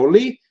testing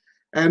only.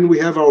 And we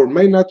have our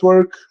main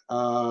network.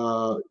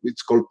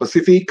 It's called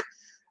Pacific.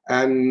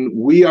 And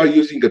we are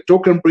using a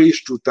token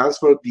bridge to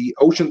transfer the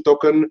ocean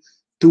token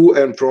to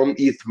and from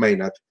ETH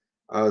mainnet.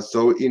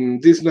 So in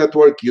this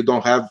network, you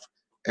don't have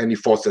any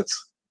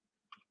faucets.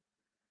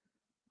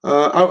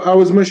 I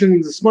was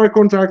mentioning the smart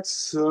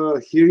contracts.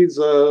 Here is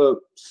a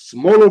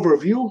small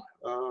overview,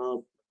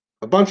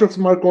 a bunch of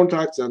smart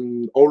contracts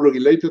and all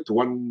related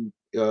to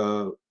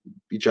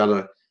each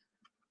other.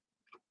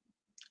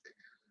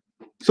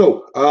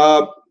 So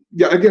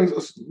yeah, again,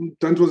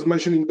 Trent was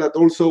mentioning that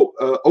also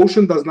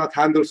Ocean does not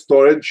handle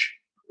storage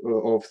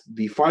of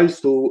the files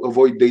to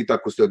avoid data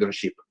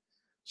custodianship.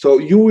 So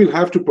you will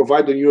have to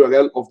provide the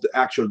URL of the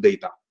actual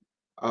data.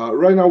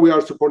 Right now we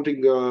are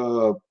supporting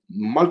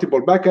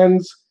multiple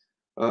backends,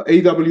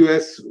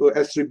 AWS,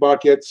 S3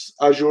 buckets,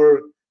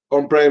 Azure,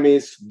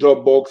 on-premise,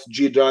 Dropbox,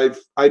 G Drive,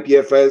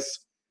 IPFS.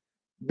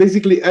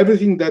 Basically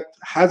everything that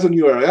has an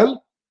URL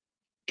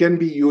can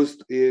be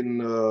used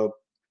in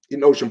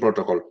Ocean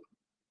protocol.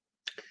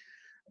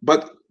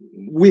 But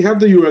we have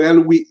the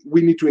URL,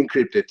 we need to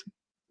encrypt it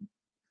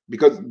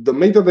because the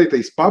metadata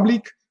is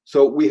public,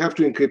 so we have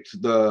to encrypt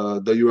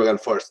the URL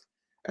first.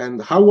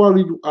 And how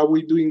are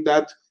we doing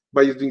that?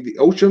 By using the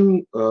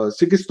Ocean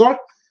secret store,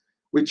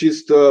 which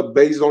is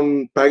based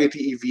on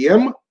parity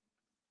EVM.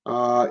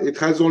 It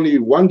has only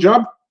one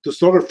job, to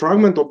store a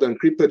fragment of the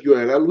encrypted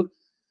URL,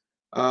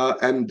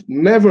 and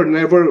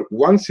never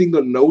one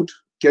single node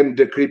can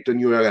decrypt an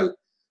URL.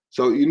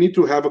 So you need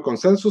to have a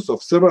consensus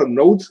of several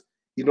nodes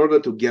in order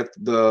to get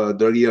the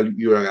real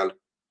URL.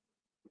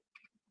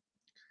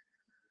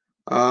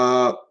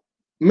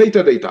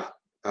 Metadata.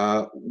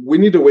 We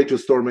need a way to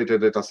store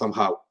metadata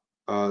somehow.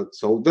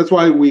 So that's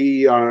why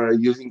we are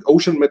using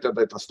Ocean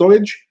metadata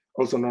storage,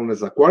 also known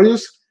as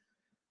Aquarius.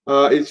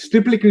 It's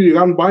typically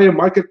run by a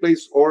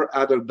marketplace or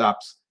other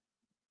dApps.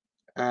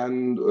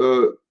 And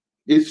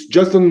it's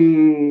just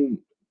an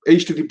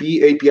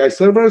HTTP API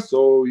server,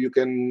 so you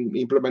can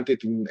implement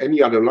it in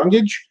any other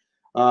language.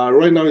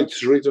 Right now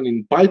it's written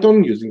in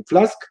Python using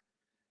Flask.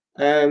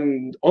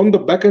 And on the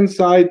backend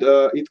side,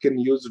 it can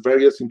use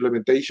various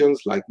implementations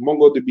like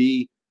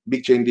MongoDB,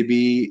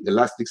 BigchainDB,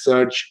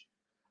 Elasticsearch.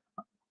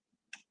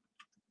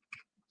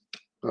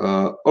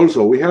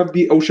 Also, we have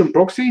the Ocean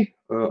proxy,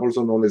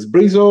 also known as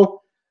Brizo.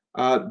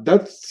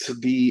 That's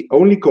the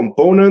only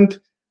component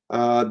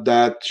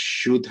that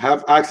should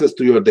have access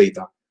to your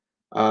data.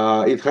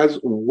 It has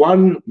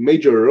one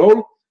major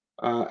role,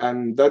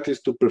 and that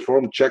is to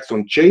perform checks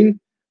on chain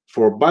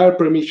for buyer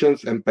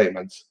permissions and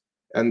payments.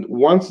 And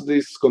once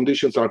these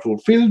conditions are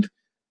fulfilled,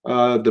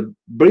 the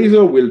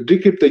Brizo will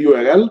decrypt the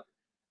URL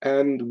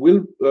and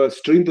will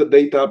stream the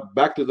data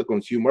back to the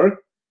consumer.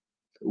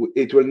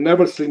 It will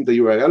never stream the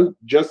URL,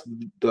 just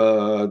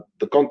the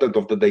content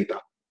of the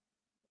data.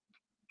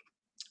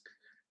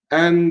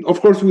 And of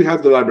course, we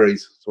have the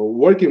libraries. So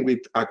working with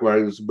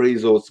Aquarius,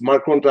 Brizo,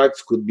 smart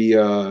contracts could be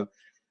a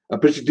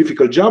pretty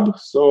difficult job.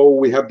 So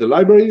we have the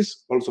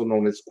libraries, also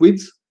known as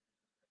squids.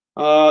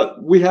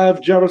 We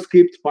have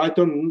JavaScript,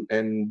 Python,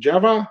 and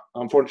Java.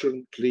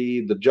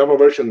 Unfortunately, the Java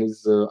version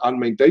is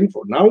unmaintained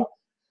for now.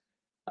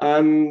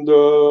 And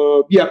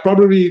yeah,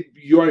 probably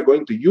you are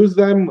going to use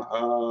them.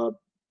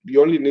 You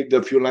only need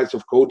a few lines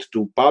of code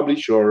to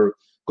publish or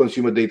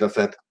consume a data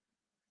set.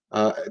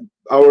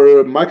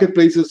 Our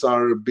marketplaces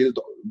are built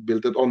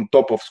on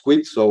top of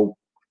Squid, so,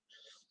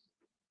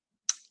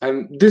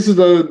 and this is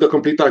the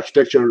complete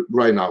architecture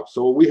right now.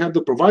 So we have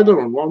the provider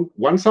on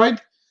one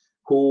side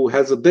who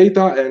has the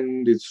data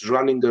and it's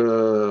running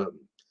the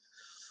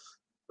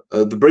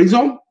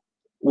Brizo.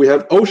 We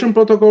have Ocean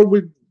protocol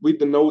with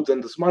the nodes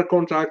and the smart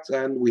contracts,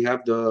 and we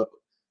have the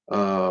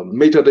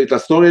metadata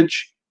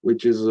storage,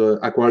 which is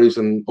Aquarius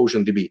and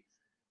OceanDB.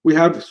 We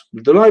have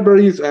the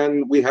libraries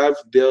and we have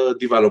the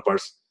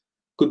developers.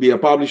 Could be a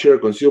publisher,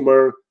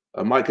 consumer,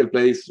 a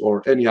marketplace,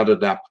 or any other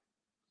dApp.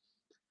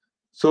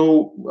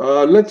 So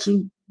let's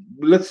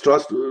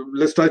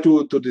try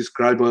to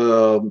describe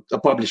a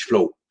publish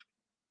flow.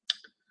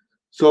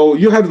 So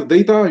you have the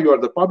data, you are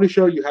the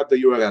publisher, you have the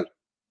URL,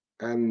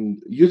 and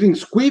using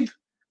Squid,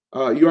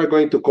 you are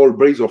going to call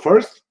Brizo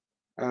first,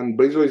 and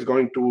Brizo is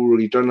going to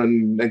return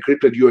an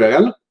encrypted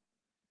URL.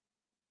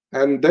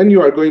 And then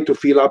you are going to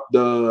fill up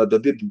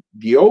the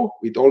DO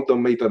with all the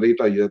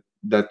metadata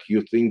that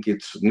you think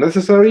it's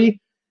necessary.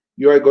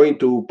 you are going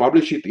to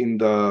publish it in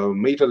the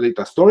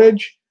metadata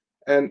storage,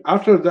 and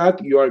after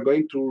that, you are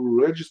going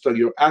to register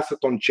your asset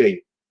on chain.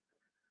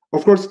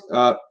 Of course,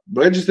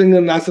 registering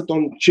an asset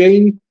on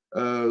chain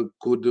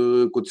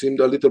could seem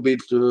a little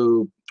bit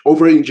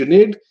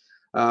over-engineered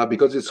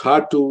because it's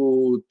hard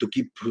to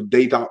keep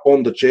data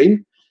on the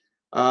chain.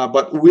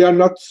 But we are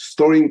not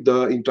storing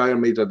the entire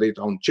metadata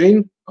on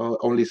chain,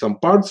 only some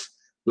parts,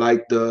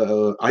 like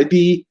the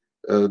ID,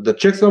 the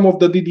checksum of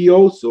the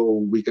DDO,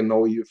 so we can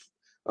know if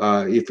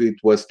it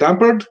was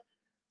tampered,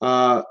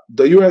 the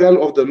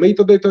URL of the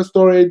metadata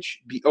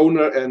storage, the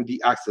owner, and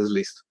the access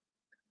list.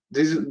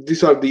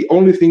 These are the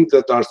only things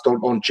that are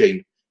stored on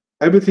chain.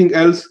 Everything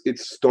else,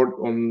 it's stored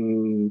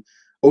on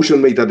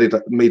Ocean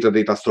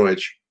metadata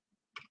storage.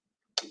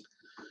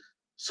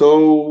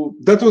 So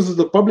that was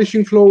the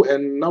publishing flow,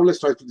 and now let's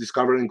try to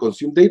discover and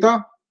consume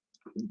data.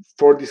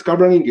 For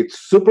discovering,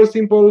 it's super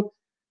simple.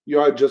 You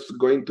are just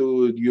going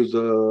to use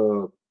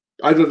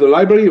either the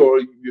library, or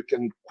you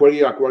can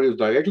query Aquarius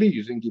directly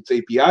using its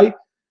API,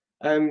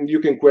 and you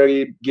can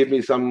query, give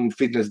me some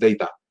fitness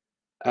data,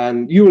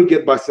 and you will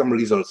get back some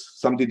results,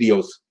 some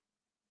DDOs.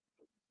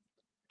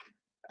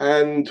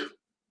 And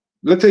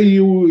let's say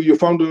you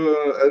found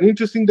an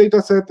interesting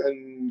data set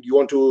and you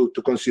want to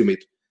consume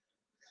it.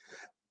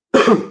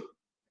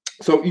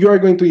 So you are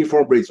going to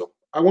inform Brazo.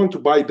 I want to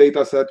buy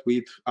data set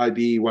with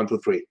ID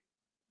 123.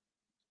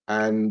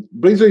 And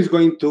Brazo is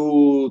going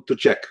to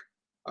check.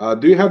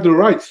 Do you have the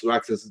rights to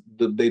access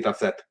the data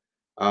set?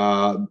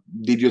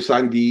 Did you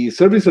sign the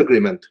service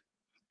agreement?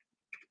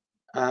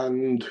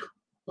 And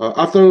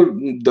after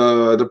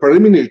the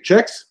preliminary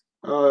checks,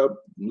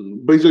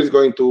 Brazo is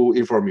going to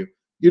inform you.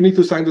 You need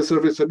to sign the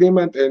service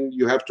agreement and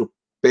you have to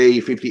pay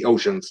 50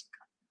 oceans.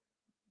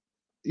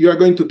 You are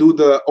going to do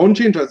the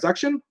on-chain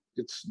transaction.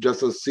 It's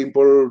just a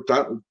simple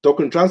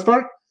token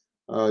transfer.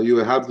 You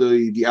have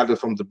the address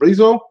from the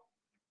Brazo,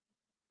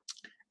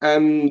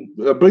 and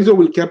Brazo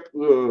will keep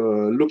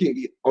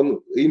looking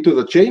into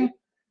the chain,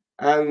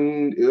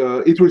 and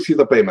it will see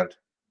the payment.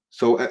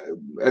 So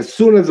as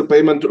soon as the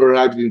payment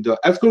arrives in the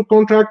Asghari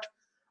contract,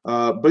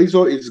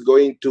 Brazo is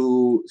going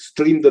to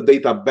stream the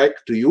data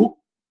back to you,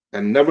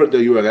 and never the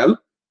URL.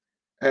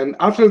 And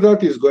after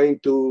that, is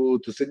going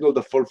to signal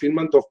the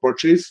fulfillment of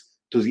purchase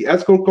to the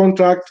Asghari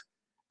contract.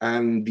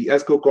 And the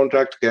Asghari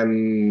contract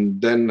can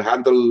then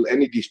handle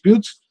any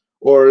disputes,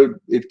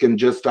 or it can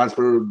just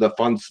transfer the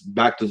funds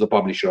back to the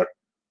publisher.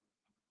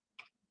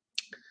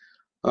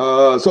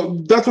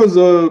 So that was,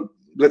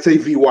 let's say,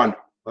 V1,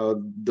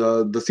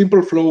 the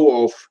simple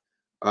flow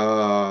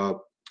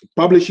of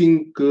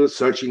publishing,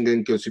 searching,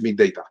 and consuming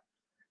data.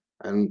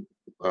 And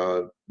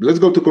let's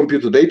go to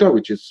compute the data,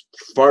 which is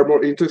far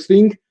more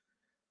interesting.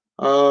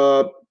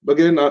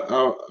 Again,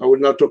 I will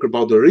not talk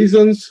about the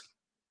reasons.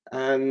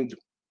 And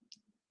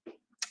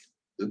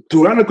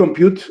to run a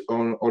compute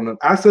on an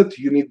asset,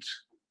 you need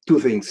two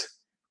things.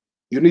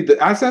 You need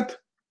the asset,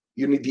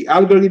 you need the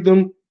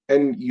algorithm,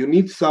 and you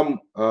need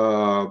some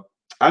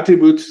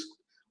attributes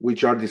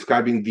which are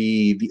describing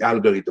the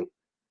algorithm.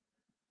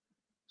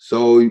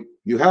 So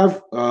you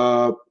have,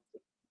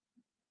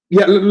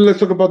 let's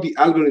talk about the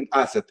algorithm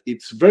asset.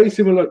 It's very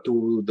similar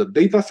to the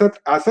dataset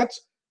assets.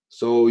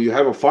 So you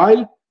have a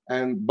file,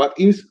 but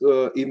in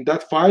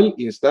that file,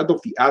 instead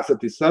of the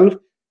asset itself,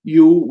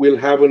 you will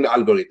have an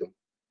algorithm.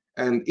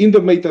 And in the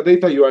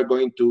metadata, you are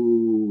going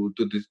to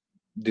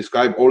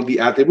describe all the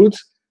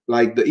attributes,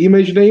 like the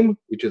image name,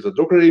 which is a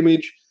Docker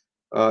image,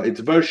 its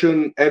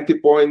version, entry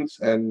points,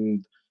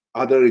 and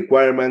other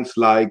requirements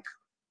like,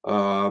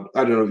 I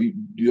don't know,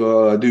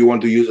 do you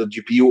want to use a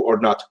GPU or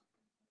not?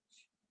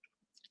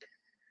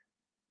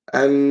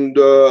 And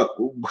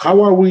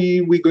how are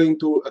we going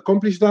to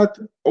accomplish that?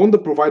 On the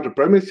provider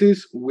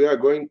premises, we are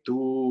going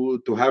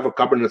to have a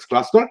Kubernetes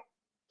cluster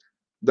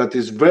that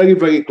is very,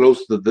 very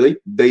close to the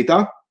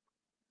data.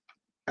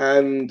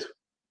 And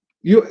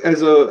you,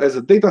 as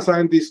a data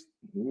scientist,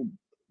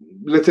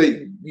 let's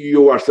say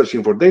you are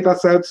searching for data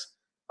sets,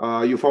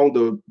 you found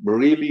a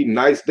really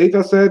nice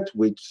data set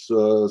with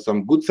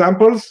some good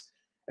samples,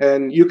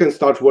 and you can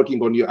start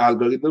working on your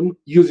algorithm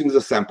using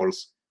the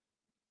samples.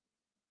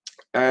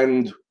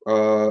 And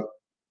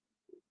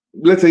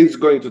let's say it's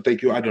going to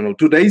take you, I don't know,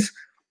 2 days,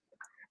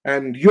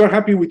 and you're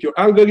happy with your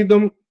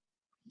algorithm,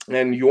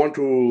 and you want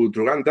to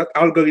run that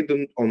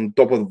algorithm on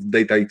top of the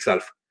data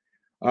itself.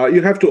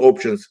 You have two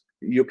options.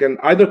 You can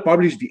either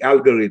publish the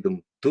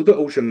algorithm to the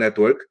Ocean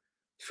network,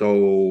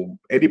 so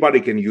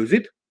anybody can use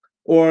it,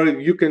 or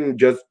you can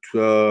just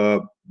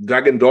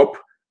drag and drop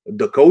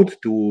the code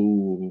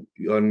to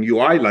an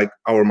UI like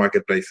our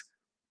marketplace.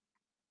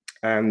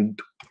 And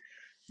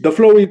the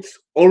flow is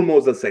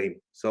almost the same.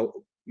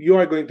 So you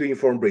are going to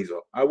inform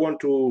Brazo. I want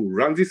to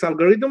run this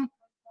algorithm.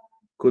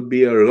 Could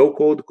be a raw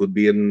code, could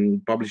be a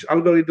published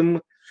algorithm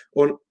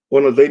on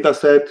a data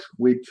set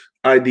with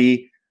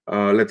ID,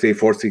 let's say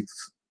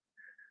 46.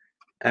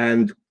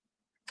 And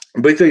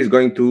Brazo is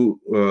going to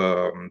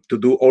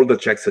do all the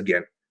checks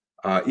again.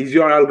 Is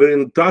your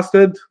algorithm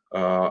trusted?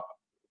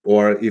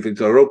 or if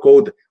it's a raw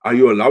code, are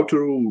you allowed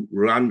to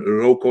run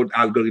raw code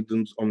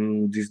algorithms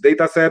on this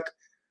data set?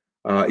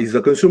 Is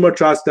the consumer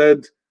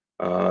trusted?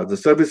 The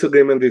service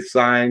agreement is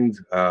signed?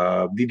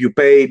 Did you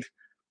pay?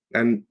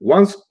 And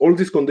once all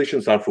these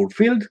conditions are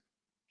fulfilled,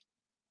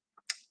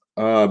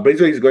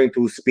 Blazor is going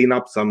to spin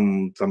up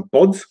some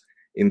pods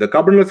in the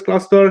Kubernetes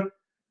cluster.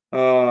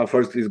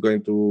 First, is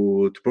going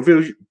to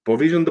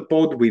provision the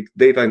pod with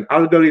data and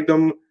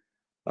algorithm,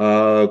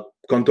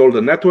 control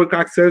the network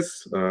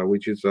access,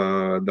 which is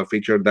the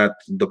feature that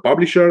the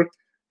publisher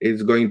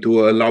is going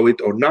to allow it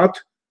or not.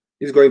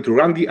 Is going to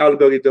run the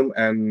algorithm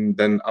and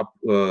then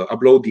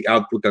upload the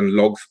output and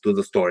logs to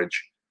the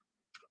storage.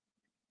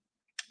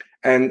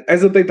 And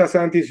as a data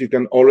scientist, you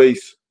can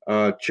always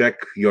check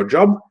your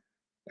job,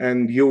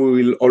 and you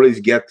will always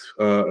get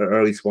a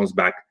response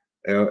back.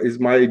 Is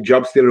my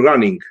job still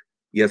running?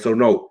 Yes or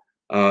no?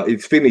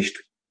 It's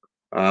finished.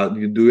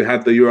 Do you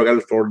have the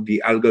URL for the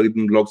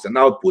algorithm logs and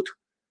output?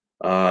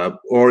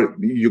 Or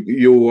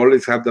you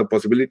always have the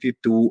possibility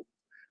to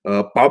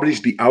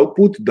publish the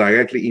output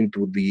directly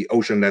into the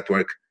Ocean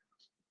network.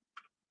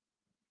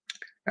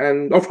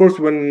 And of course,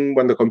 when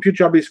the compute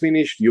job is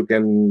finished, you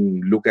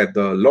can look at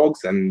the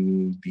logs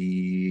and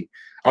the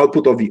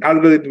output of the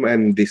algorithm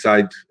and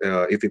decide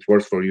if it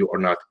works for you or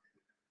not.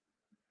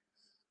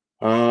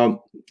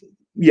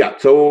 Yeah,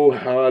 so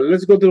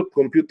let's go to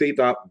compute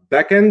data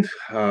backend.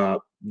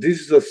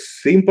 This is a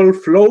simple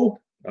flow.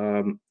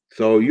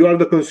 So you are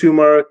the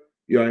consumer.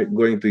 You are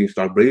going to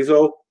install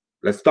Blazor.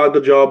 Let's start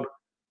the job.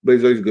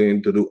 Blazor is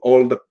going to do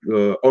all the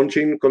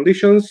on-chain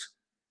conditions,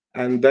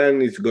 and then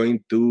it's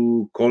going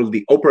to call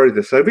the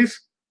operator service.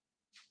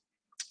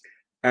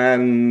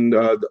 And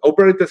the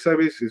operator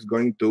service is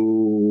going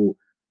to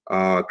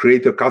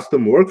create a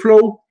custom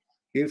workflow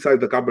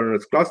inside the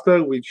Kubernetes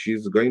cluster, which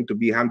is going to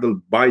be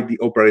handled by the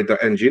operator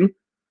engine.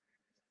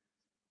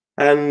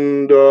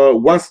 And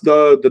once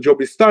the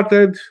job is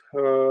started,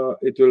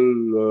 it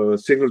will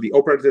signal the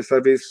operator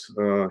service,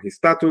 his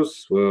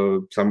status,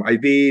 some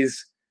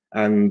IDs,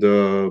 and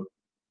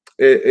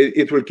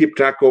it will keep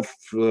track of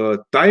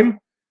time,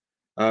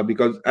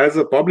 because as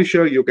a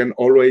publisher, you can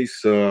always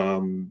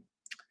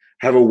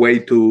have a way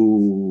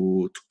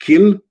to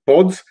kill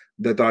pods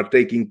that are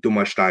taking too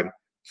much time.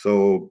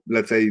 So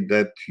let's say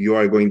that you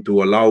are going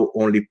to allow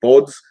only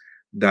pods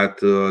that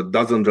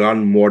doesn't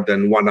run more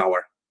than 1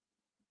 hour.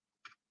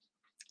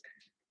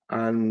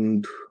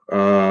 And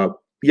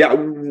yeah,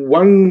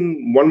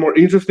 one more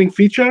interesting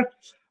feature,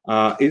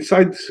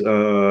 inside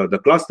the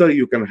cluster,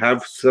 you can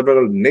have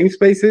several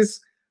namespaces,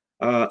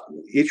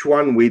 each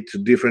one with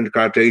different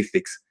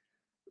characteristics.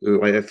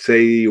 Let's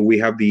say we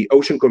have the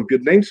Ocean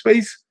Compute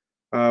namespace,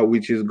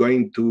 which is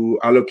going to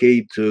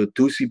allocate 2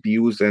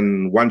 CPUs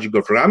and 1 gig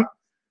of RAM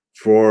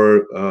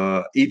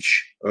for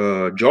each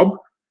job.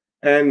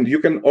 And you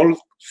can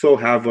also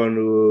have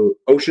an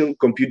Ocean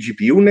Compute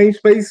GPU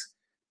namespace,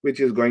 which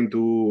is going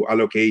to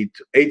allocate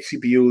 8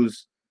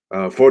 CPUs,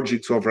 4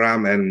 gigs of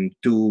RAM, and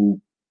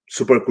 2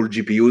 super cool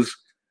GPUs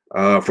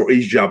for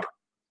each job.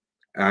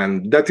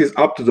 And that is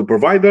up to the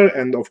provider.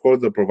 And of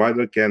course, the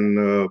provider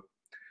can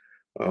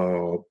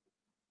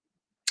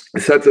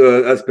set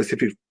a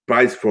specific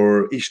price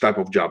for each type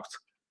of jobs.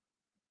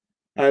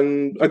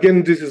 And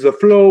again, this is a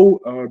flow.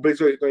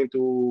 Blazor is going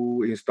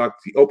to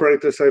instruct the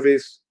operator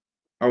service.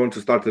 I want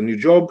to start a new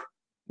job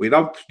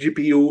without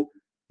GPU.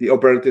 The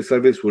operator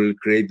service will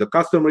create the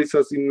custom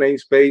resource in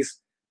namespace,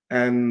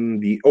 and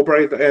the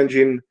operator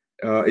engine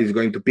is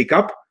going to pick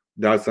up.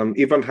 There are some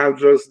event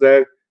handlers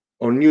there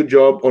on new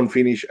job, on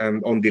finish,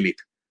 and on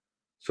delete.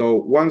 So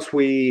once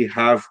we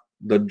have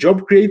the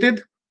job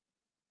created,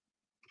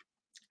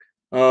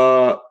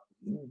 there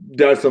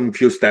are some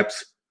few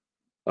steps.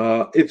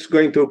 It's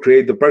going to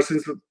create the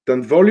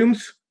persistent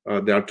volumes.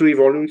 There are 3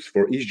 volumes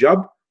for each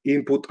job: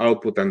 input,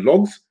 output, and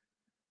logs.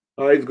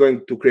 It's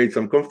going to create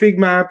some config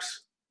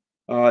maps.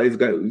 It's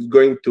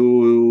going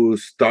to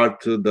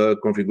start the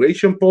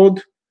configuration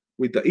pod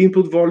with the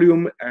input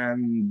volume,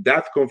 and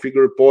that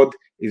configure pod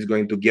is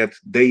going to get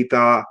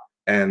data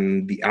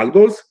and the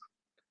algos.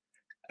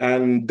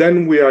 And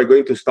then we are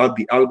going to start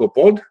the algo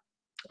pod,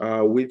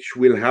 which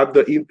will have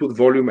the input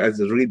volume as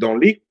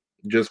read-only,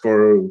 just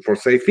for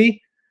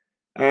safety.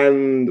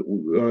 And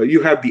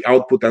you have the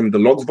output and the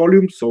logs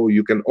volume, so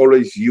you can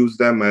always use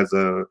them as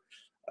a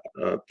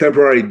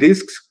temporary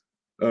disks.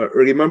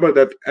 Remember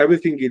that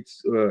everything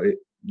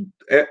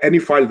any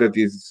file that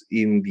is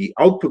in the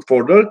output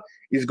folder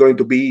is going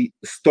to be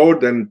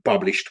stored and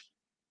published.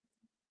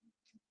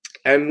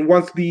 And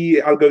once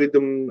the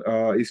algorithm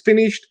is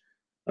finished,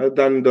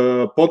 then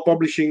the pod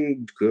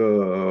publishing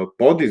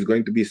pod is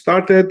going to be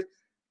started,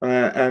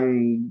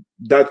 and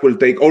that will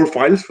take all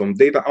files from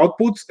data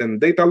outputs and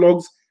data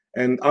logs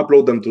and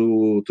upload them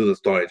to the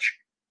storage.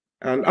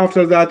 And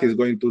after that, is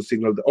going to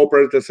signal the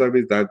operator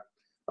service that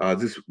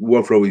this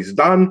workflow is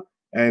done,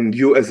 and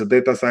you as a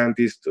data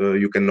scientist,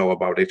 you can know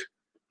about it.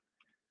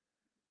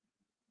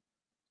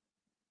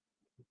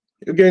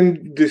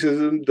 Again, this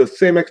is the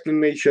same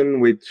explanation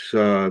with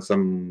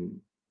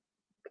some,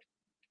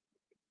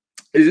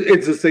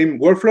 it's the same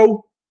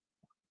workflow.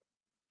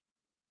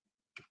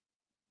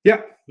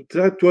 Yeah,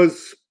 that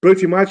was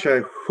pretty much.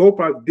 I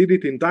hope I did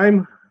it in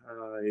time.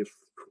 If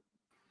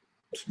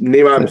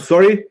NiMA, I'm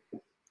sorry.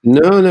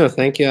 No,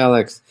 thank you,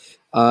 Alex.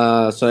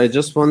 So I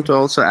just want to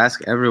also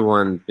ask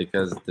everyone,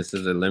 because this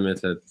is a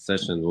limited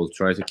session, we'll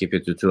try to keep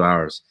it to 2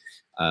 hours,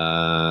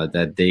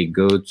 that they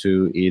go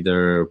to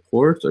either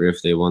port, or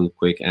if they want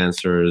quick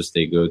answers,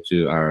 they go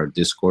to our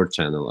Discord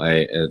channel.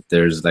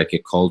 There's like a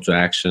call to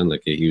action,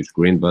 like a huge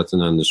green button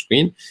on the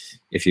screen.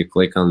 If you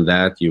click on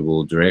that, you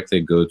will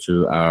directly go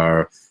to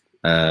our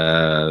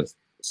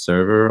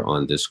server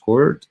on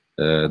Discord.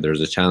 There's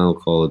a channel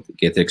called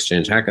Get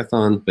Exchange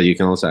Hackathon, but you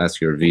can also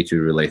ask your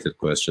V2 related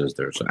questions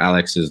there. So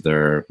Alex is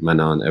there,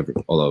 Manon,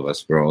 all of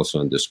us, we're also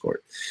on Discord.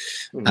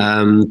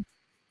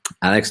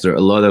 Alex, there are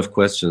a lot of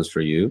questions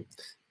for you.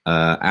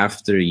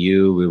 After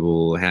you, we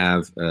will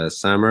have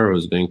Samar,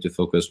 who's going to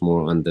focus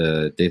more on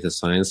the data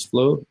science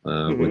flow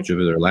with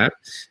Jupyter Lab.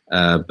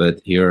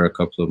 But here are a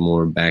couple of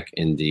more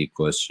back-endy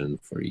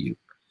questions for you.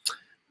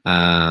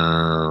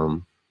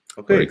 For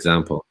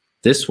example,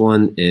 this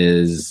one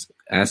is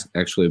asked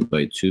actually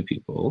by 2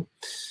 people.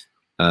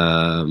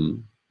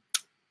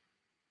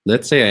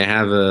 Let's say I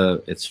have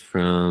it's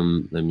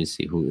from, let me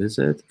see, who is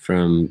it?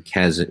 From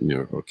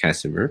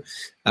Casimir.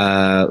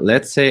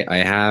 Let's say I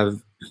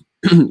have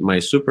my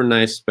super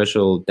nice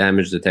special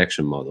damage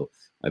detection model.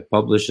 I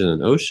publish it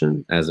in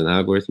Ocean as an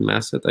algorithm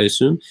asset, I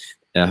assume.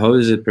 How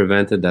is it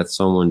prevented that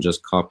someone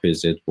just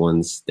copies it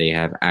once they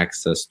have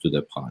access to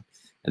the pod?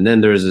 And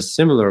then there's a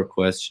similar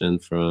question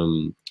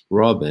from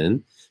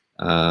Robin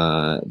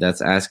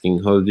that's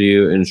asking, how do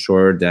you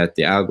ensure that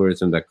the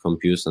algorithm that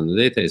computes on the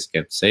data is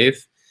kept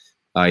safe?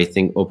 I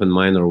think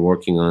OpenMind are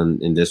working on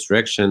in this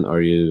direction. Are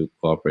you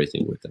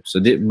cooperating with them? So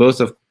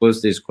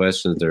both these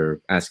questions, they're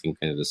asking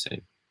kind of the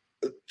same.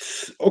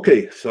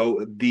 Okay,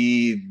 so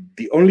the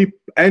only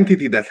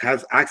entity that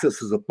has access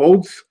to the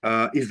pods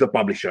is the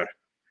publisher.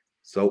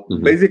 So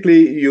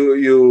basically,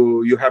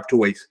 you have 2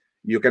 ways.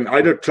 You can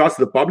either trust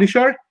the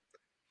publisher,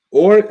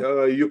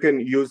 or you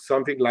can use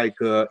something like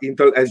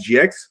Intel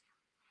SGX,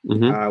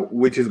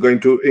 which is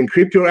going to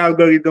encrypt your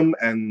algorithm,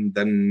 and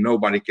then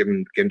nobody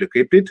can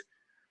decrypt it.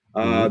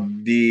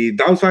 The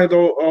downside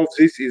of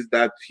this is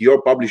that your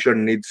publisher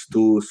needs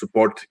to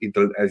support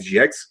Intel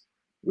SGX,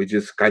 which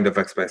is kind of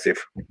expensive.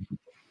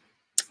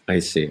 I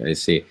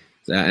see.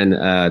 And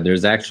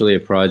there's actually a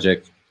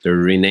project, they're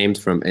renamed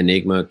from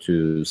Enigma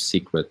to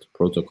Secret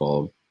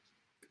Protocol.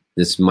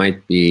 This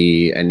might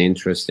be an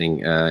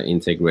interesting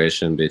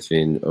integration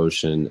between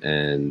Ocean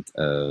and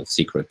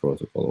Secret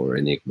Protocol or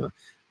Enigma.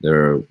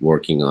 They're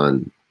working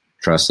on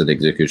trusted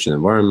execution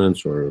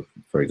environments, or,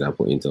 for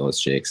example, Intel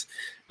SGX.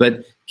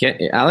 But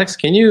Alex,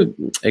 can you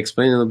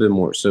explain a little bit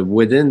more? So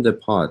within the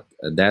pod,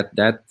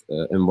 that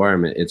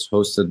environment, it's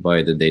hosted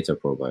by the data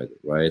provider,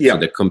 right? Yeah. So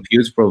the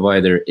compute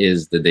provider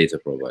is the data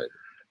provider.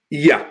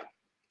 Yeah.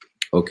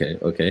 Okay.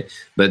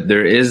 But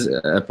there is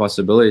a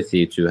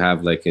possibility to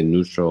have like a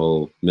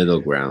neutral middle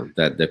ground,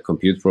 that the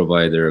compute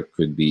provider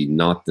could be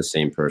not the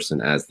same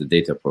person as the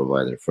data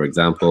provider. For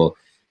example,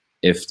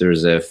 if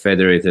there's a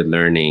federated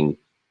learning,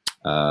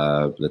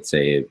 let's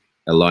say,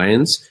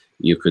 alliance,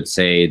 you could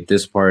say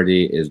this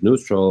party is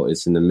neutral,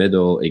 it's in the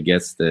middle, it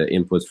gets the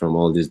input from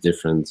all these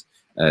different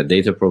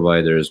data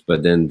providers,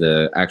 but then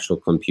the actual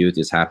compute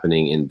is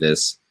happening in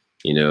this,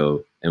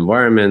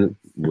 environment,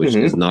 which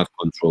is not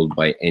controlled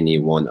by any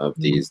one of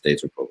these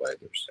data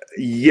providers.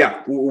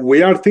 Yeah,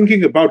 we are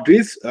thinking about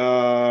this.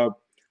 The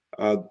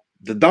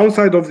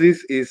downside of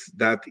this is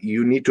that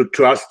you need to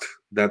trust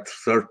that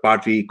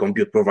third-party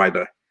compute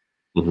provider.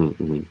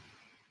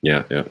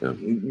 Yeah.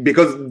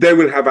 Because they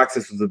will have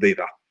access to the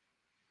data.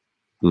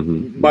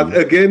 But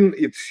again,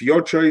 it's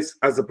your choice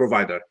as a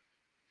provider.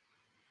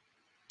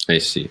 I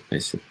see.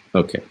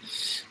 Okay.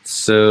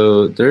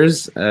 So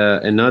there's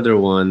another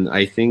one.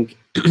 I think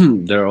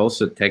there are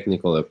also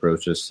technical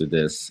approaches to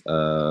this.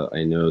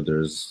 I know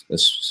there's a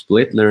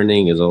split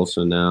learning is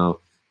also now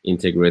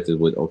integrated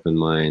with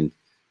OpenMind.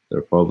 There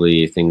are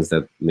probably things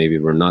that maybe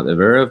we're not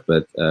aware of,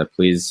 but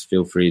please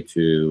feel free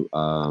to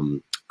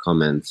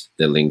comment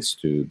the links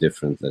to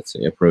different, let's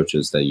say,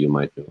 approaches that you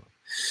might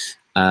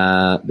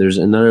know. There's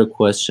another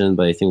question,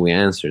 but I think we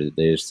answered it.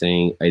 They're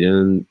saying, I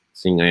don't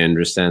think I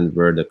understand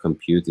where the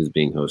compute is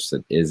being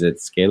hosted. Is it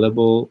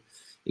scalable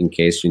in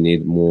case you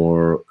need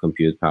more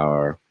compute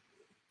power?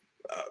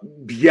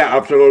 Yeah,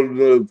 after all,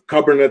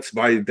 Kubernetes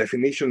by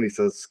definition is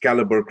a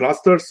scalable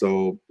cluster,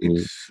 so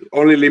it's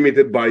only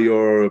limited by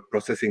your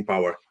processing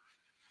power.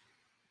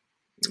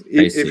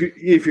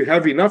 If you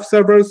have enough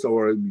servers,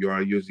 or you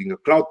are using a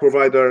cloud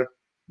provider,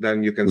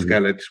 then you can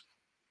scale it.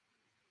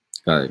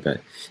 Got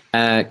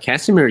it.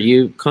 Casimir,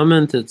 you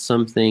commented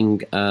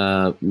something.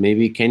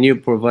 Maybe can you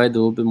provide a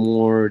little bit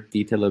more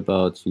detail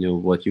about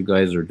what you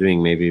guys are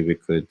doing? Maybe we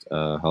could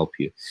help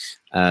you.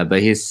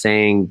 But he's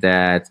saying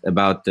that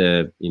about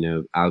the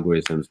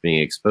algorithms being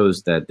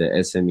exposed, that the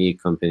SME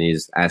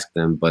companies ask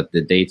them, but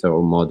the data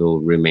or model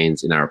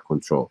remains in our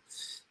control.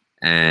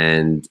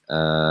 And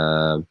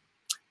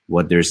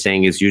what they're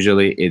saying is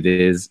usually it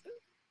is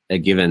a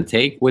give and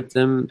take with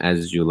them,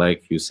 as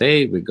you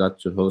say. We got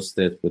to host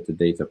it with the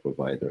data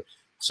provider.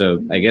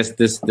 So I guess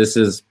this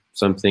is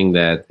something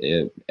that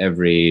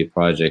every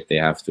project, they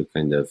have to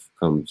kind of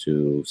come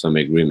to some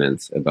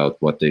agreements about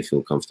what they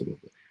feel comfortable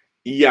with.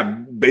 Yeah,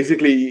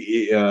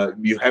 basically,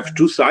 you have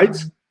two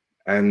sides,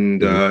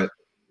 and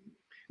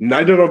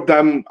neither of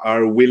them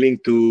are willing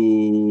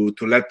to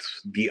let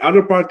the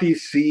other party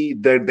see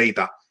their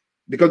data,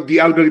 because the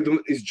algorithm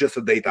is just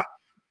a data.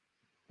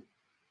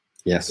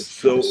 Yes.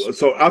 So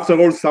after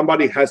all,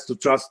 somebody has to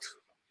trust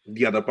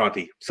the other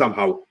party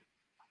somehow.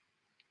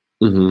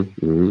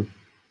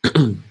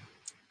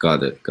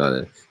 Got it.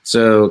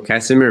 So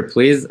Casimir,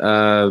 please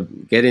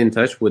get in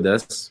touch with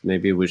us.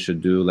 Maybe we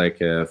should do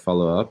like a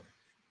follow-up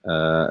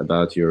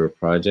about your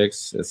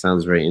projects. It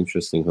sounds very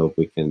interesting. Hope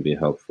we can be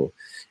helpful.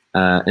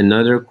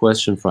 Another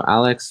question for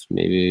Alex.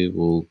 Maybe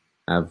we'll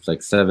have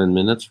like 7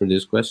 minutes for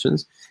these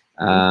questions.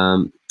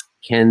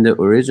 Can the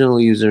original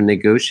user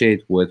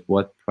negotiate with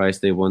what price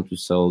they want to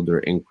sell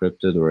their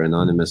encrypted or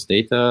anonymous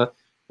data,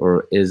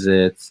 or is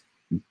it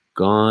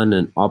gone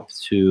and up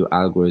to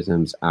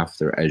algorithms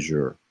after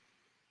Azure?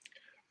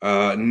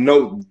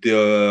 No,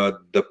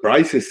 the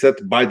price is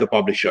set by the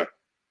publisher.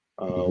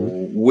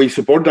 We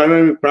support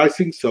dynamic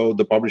pricing, so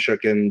the publisher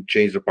can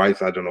change the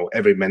price, I don't know,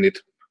 every minute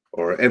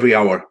or every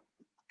hour.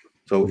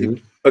 So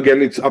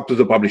again, it's up to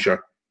the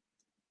publisher.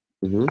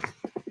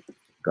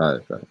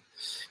 Got it.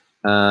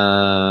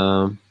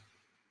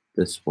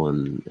 This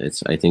one,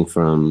 it's I think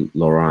from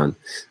Laurent.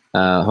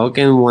 How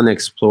can one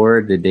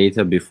explore the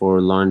data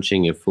before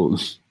launching a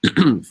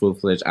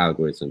full-fledged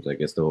algorithms? I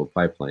guess the whole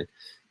pipeline.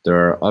 There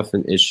are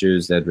often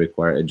issues that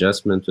require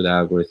adjustment to the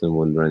algorithm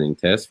when running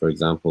tests. For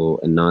example,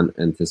 a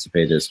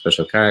non-anticipated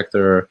special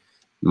character,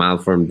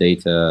 malformed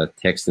data,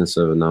 text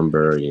instead of a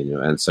number,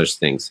 and such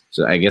things.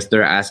 So I guess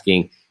they're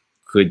asking,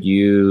 could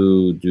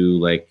you do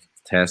like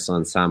tests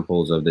on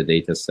samples of the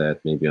data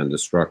set, maybe on the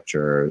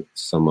structure,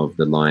 some of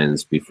the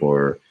lines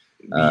before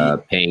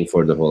paying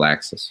for the whole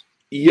access?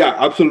 Yeah,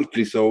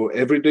 absolutely. So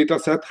every data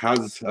set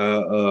has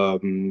a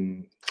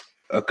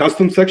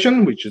custom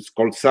section, which is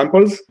called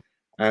samples,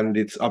 and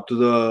it's up to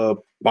the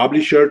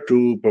publisher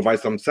to provide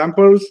some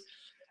samples.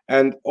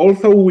 And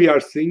also we are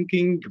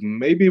thinking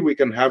maybe we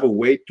can have a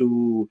way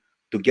to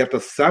get a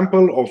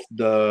sample of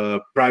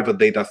the private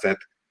data set.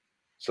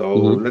 So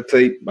let's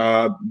say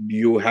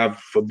you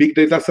have a big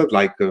data set,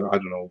 like, I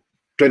don't know,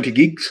 20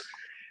 gigs,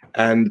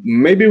 and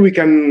maybe we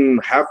can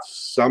have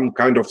some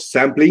kind of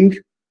sampling,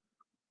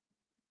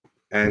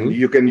 and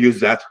you can use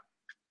that.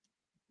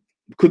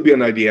 Could be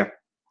an idea.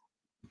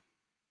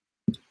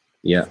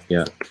 Yeah.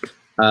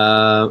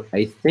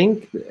 I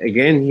think,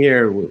 again,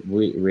 here,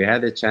 we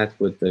had a chat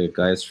with the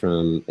guys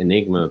from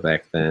NiMA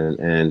back then,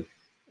 and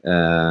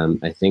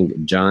I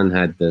think John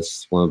had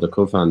this, one of the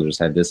co-founders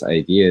had this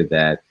idea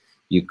that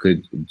you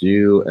could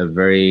do a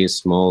very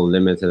small,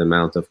 limited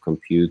amount of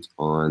compute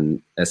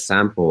on a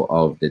sample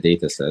of the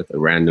data set, a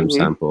random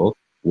sample,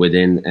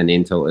 within an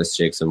Intel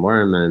SGX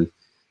environment,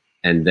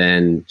 and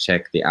then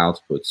check the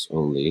outputs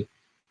only.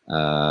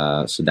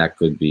 So that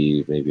could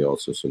be maybe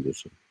also a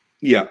solution.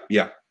 Yeah.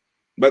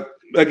 But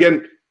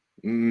again,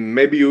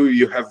 maybe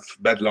you have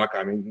bad luck.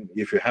 I mean,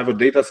 if you have a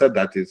data set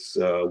that is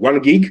 1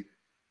 gig,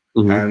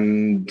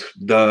 and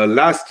the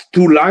last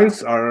 2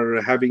 lines are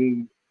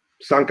having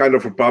some kind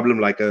of a problem,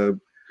 like I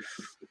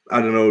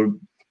don't know,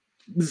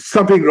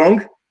 something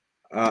wrong,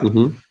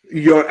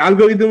 your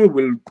algorithm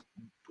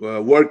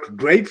will work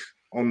great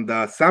on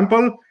the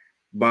sample,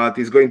 but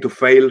it's going to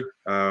fail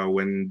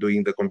when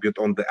doing the compute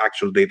on the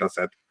actual data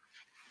set.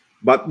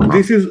 But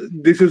this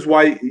is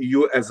why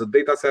you, as a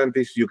data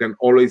scientist, you can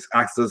always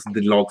access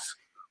the logs.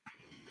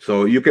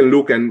 So you can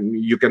look and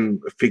you can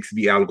fix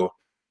the algo.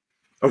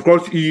 Of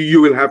course,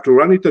 you will have to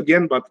run it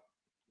again, but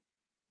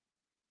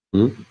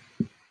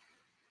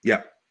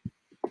yeah.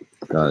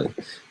 Got it.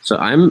 So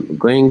I'm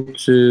going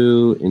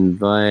to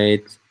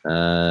invite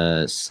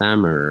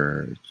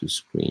Samer to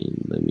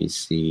screen. Let me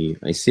see.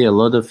 I see a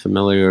lot of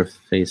familiar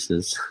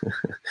faces.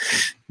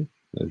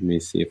 Let me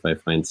see if I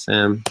find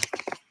Sam.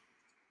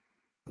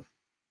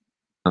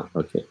 Oh,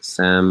 okay,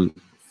 Sam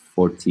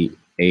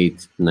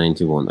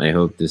 4891. I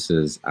hope this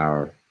is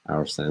our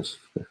Sam.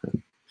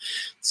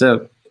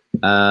 So,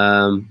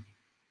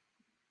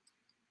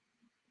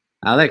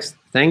 Alex,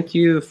 thank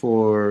you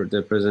for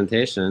the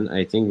presentation.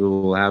 I think we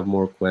will have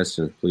more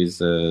questions. Please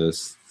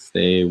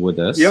stay with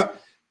us. Yeah.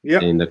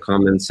 In the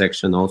comment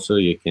section also,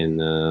 you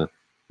can,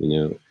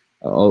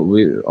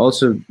 we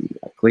also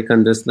click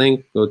on this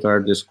link, go to our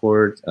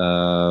Discord.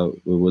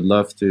 We would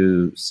love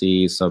to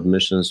see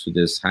submissions to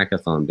this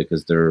hackathon,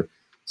 because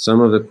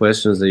some of the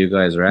questions that you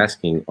guys are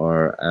asking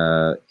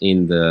are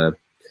in the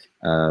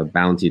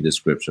bounty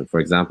description. For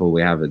example,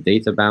 we have a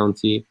data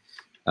bounty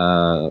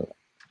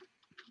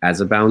as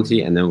a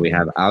bounty, and then we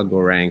have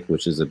AlgoRank,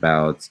 which is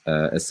about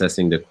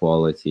assessing the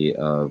quality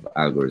of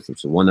algorithms.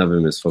 So one of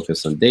them is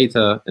focused on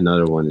data,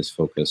 another one is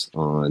focused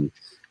on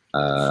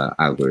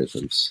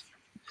algorithms.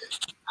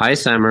 Hi,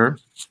 Samer.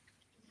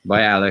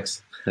 Bye,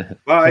 Alex.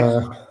 Bye.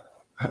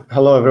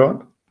 Hello,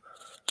 everyone.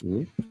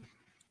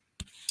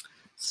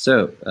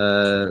 So,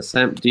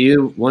 Sam, do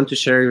you want to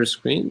share your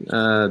screen?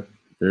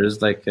 There is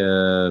like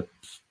a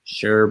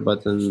share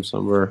button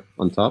somewhere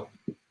on top.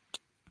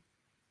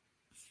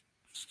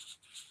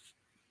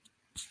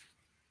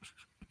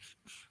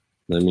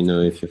 Let me know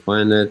if you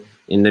find it.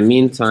 In the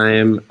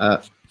meantime,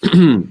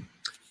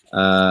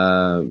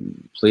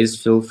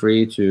 please feel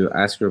free to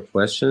ask your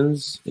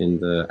questions in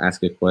the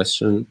Ask a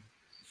Question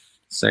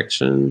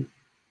section,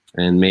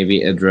 and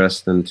maybe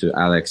address them to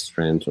Alex,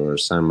 Trent, or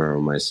Summer, or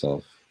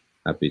myself.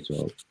 Happy to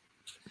help.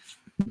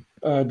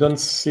 I don't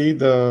see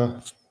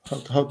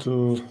how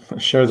to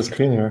share the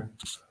screen here.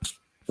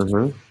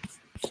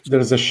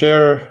 There's a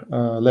share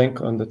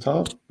link on the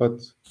top, but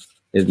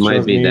it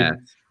might be that.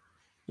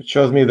 It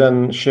shows me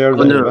then share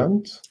the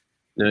event.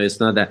 No,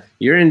 it's not that.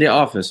 You're in the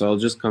office, so I'll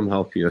just come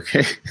help you,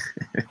 okay?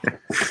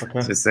 Okay.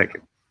 Just a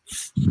second.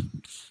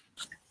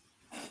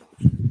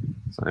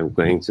 So I'm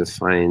going to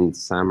find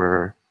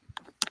Summer.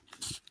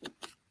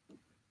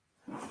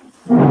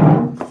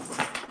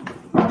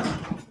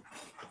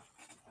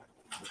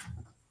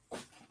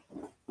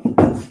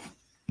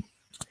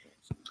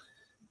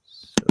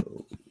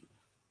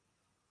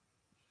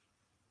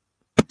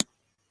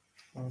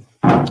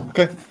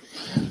 Okay.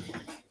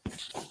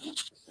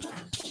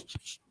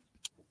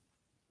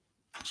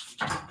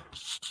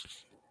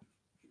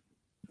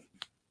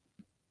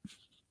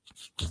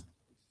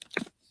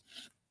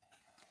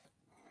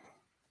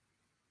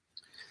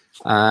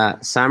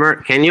 Samar,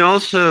 can you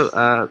also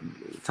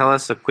tell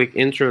us a quick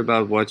intro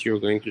about what you're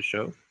going to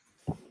show?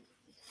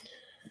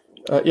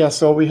 Yeah,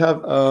 so we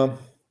have a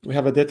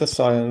data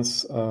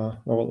science, a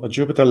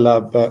Jupyter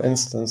Lab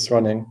instance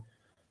running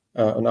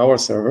on our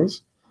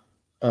servers,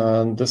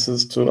 and this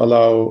is to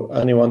allow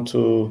anyone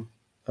to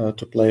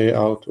play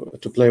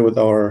with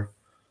our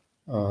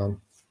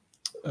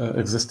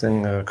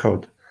existing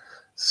code.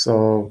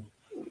 So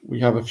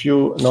we have a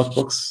few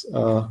notebooks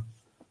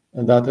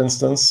in that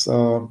instance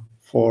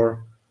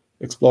for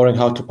exploring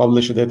how to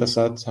publish a data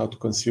set, how to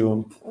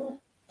consume,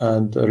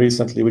 and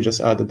recently we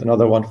just added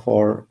another one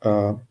for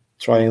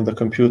trying the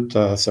compute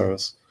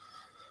service.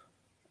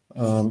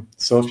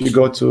 So if you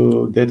go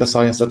to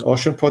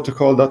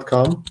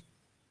datascience.oceanprotocol.com,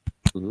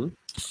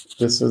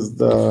 this is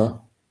the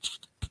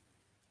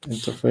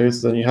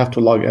interface. Then you have to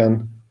log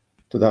in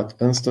to that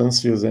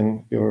instance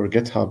using your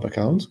GitHub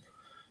account.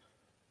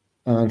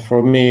 And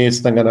for me,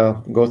 it's not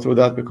gonna go through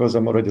that because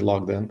I'm already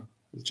logged in.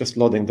 It's just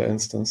loading the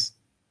instance.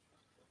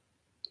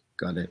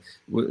 Got it.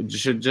 We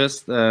should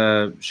just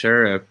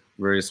share a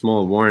very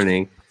small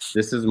warning.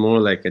 This is more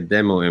like a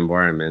demo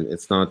environment.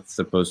 It's not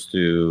supposed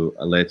to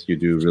let you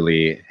do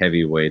really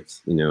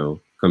heavyweight,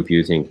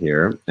 computing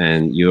here,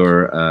 and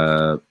your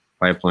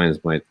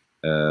pipelines might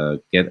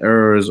get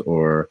errors,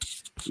 or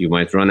you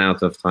might run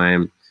out of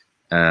time.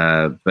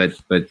 But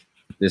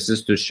this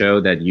is to show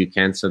that you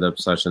can set up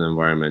such an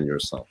environment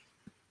yourself.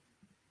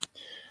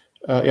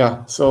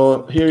 Yeah.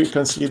 So here you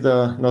can see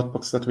the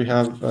notebooks that we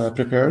have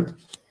prepared.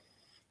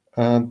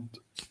 And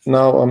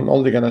now I'm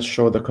only going to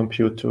show the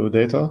compute to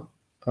data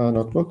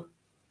notebook.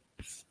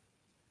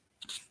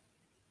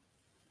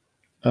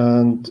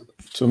 And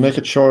to make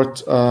it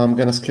short, I'm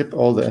going to skip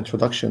all the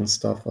introduction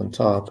stuff on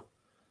top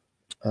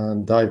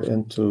and dive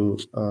into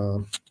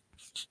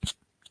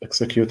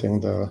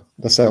executing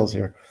the cells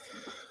here.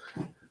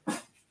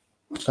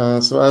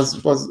 So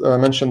as was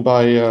mentioned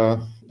by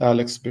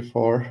Alex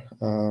before,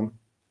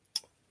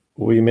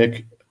 we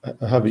make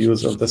heavy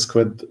use of the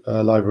Squid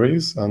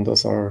libraries, and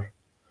those are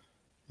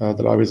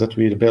the libraries that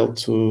we built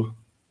to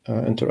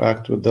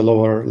interact with the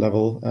lower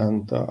level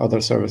and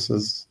other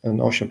services in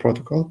Ocean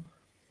Protocol.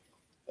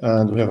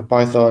 And we have a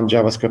Python,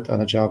 JavaScript,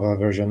 and a Java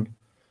version.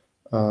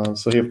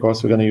 So here, of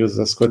course, we're going to use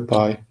the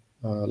SquidPy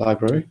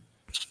library.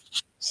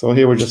 So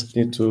here we just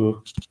need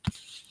to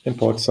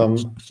import some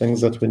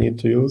things that we need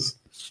to use.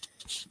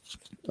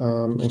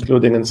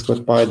 Including in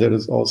SquidPy, there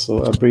is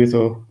also a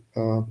Breatho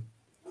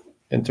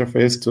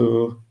interface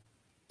to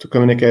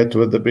communicate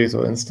with the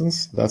Breatho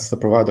instance. That's the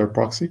provider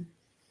proxy.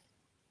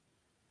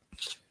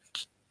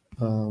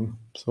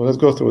 So let's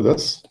go through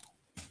this.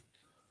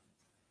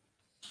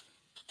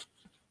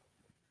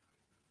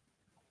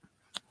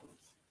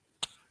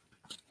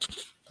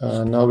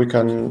 Now we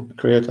can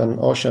create an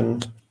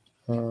Ocean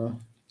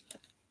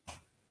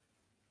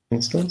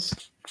instance.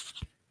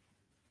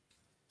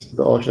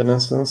 The Ocean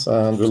instance,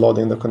 and we're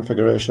loading the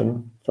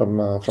configuration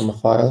from a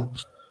file.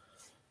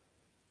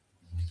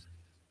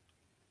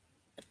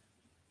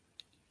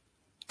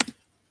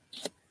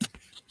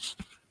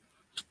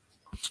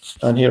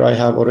 And here I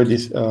have already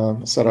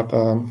set up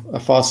a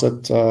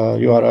faucet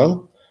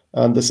URL,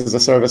 and this is a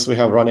service we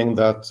have running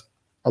that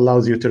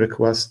allows you to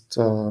request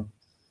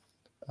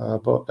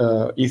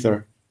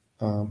Ether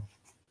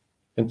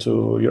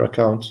into your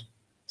account,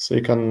 so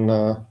you can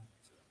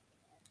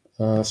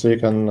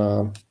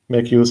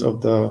make use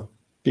of the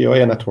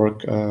POA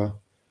network, the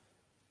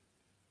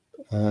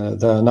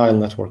Nile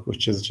network,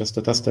 which is just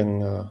a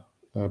testing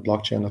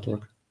blockchain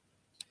network.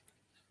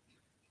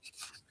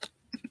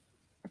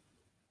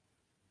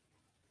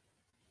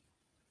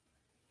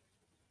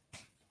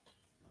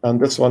 And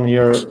this one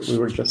here, we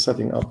were just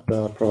setting up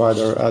the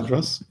provider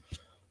address.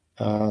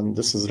 And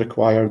this is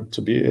required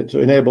to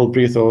enable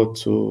Breatho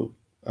to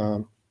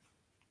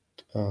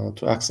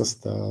access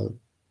the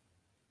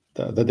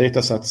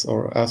data sets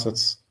or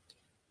assets.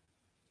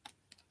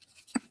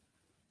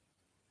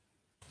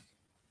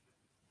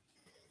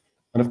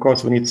 And of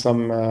course, we need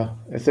some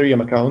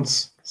Ethereum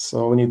accounts.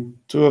 So we need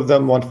 2 of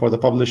them, one for the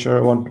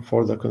publisher, one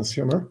for the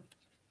consumer.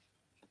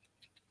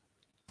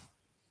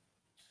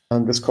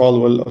 And this call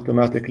will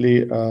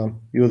automatically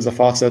use a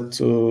faucet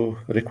to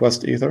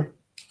request Ether.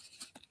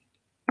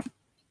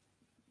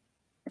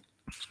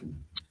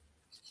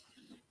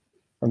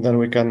 And then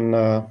we can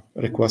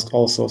request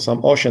also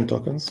some Ocean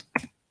tokens.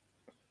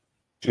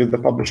 Actually, the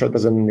publisher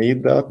doesn't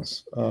need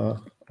that.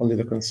 Only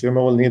the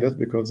consumer will need it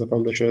because the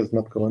publisher is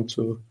not going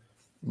to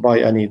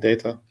buy any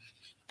data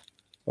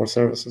or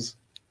services.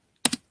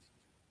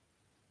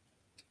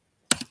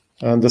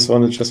 And this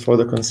one is just for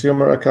the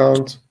consumer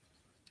account.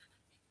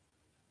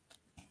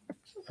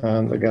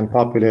 And again,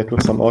 populate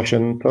with some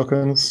Ocean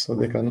tokens so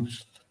they can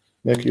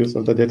make use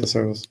of the data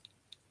service.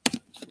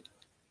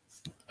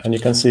 And you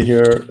can see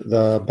here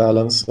the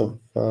balance of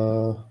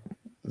the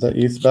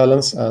ETH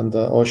balance and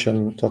the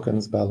Ocean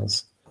tokens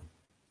balance.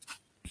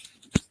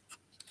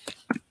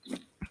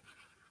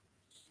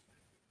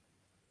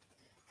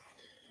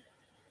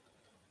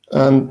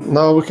 And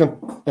now we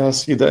can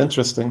see the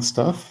interesting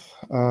stuff.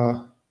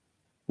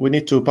 We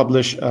need to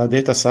publish a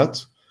data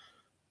set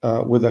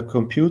with a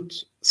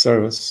compute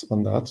service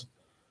on that.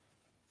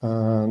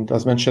 And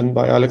as mentioned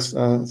by Alex,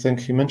 I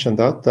think he mentioned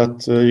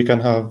that you can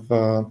have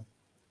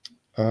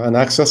an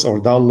access or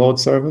download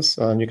service,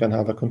 and you can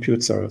have a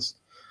compute service.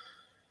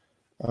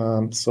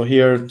 So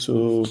here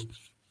to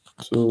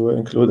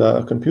include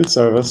a compute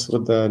service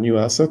with the new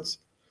assets,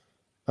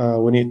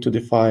 we need to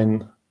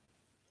define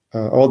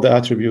all the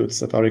attributes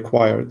that are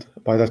required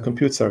by that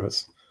compute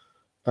service.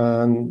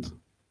 And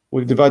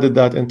we've divided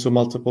that into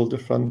multiple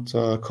different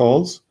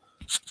calls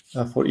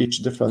for each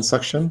different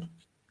section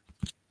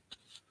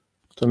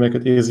to make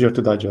it easier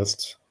to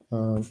digest.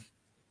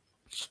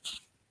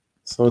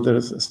 So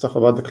there's stuff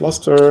about the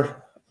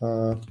cluster,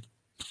 the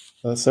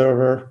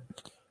server,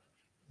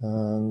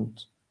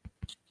 and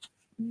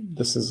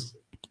this is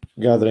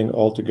gathering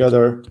all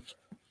together,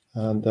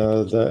 and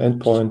the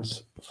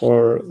endpoint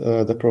for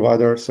the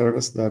provider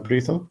service, the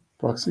Breatho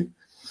proxy.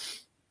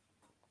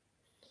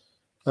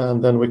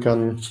 And then we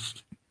can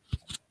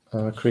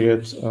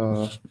create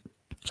a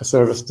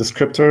service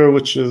descriptor,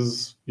 which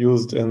is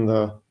used in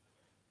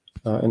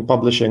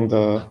publishing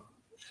the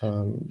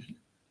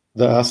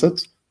asset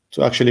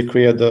to actually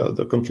create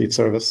the complete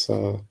service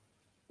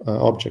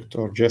object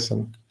or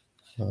JSON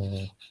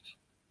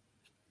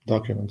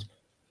document.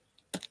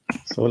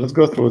 So let's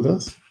go through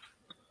this.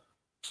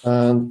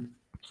 And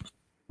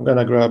I'm going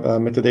to grab a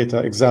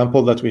metadata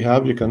example that we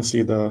have. You can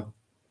see the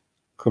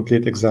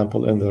complete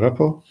example in the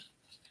repo.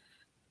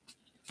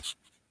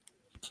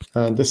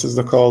 And this is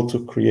the call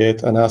to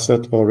create an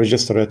asset or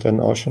register it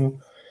in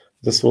Ocean.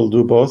 This will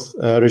do both,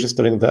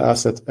 registering the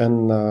asset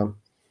in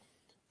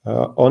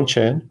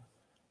on-chain,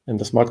 in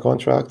the smart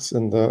contracts,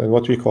 in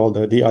what we call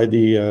the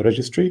DID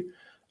registry,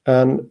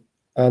 and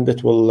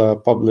it will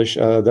publish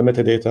the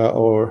metadata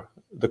or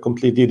the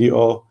complete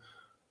DDO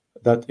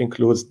that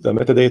includes the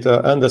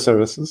metadata and the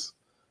services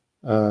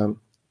in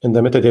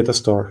the metadata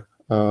store,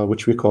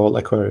 which we call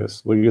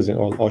Aquarius. We're using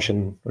all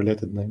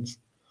Ocean-related names.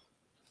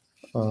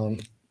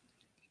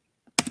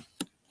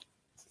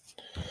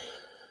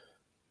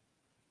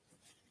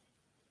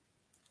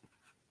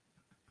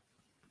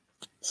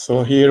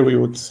 So here we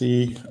would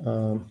see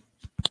the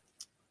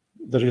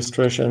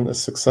registration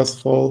is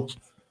successful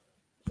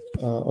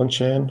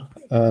on-chain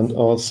and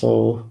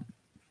also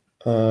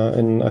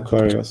in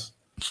Aquarius.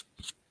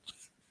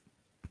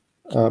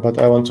 But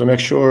I want to make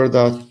sure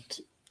that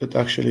it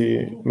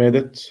actually made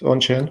it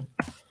on-chain.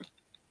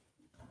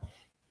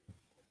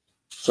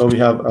 So we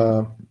have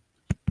a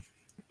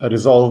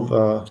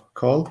resolve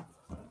call.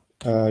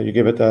 You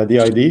give it a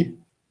DID,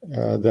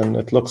 then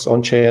it looks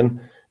on-chain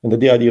in the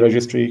DID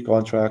registry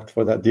contract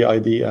for that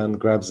DID and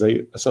grabs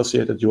the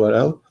associated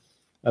URL.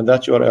 And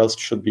that URL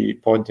should be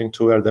pointing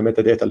to where the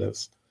metadata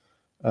lives.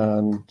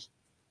 And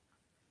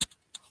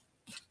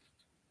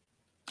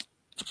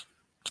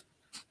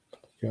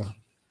yeah.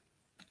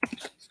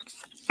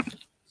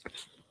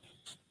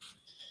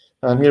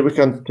 And here we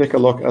can take a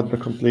look at the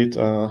complete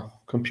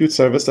compute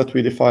service that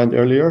we defined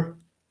earlier.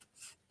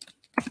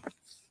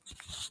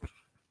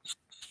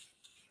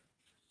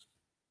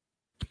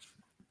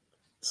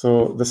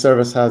 So the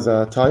service has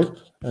a type.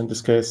 In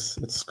this case,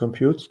 it's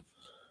compute.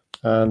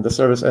 And the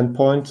service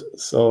endpoint.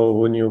 So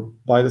when you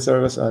buy the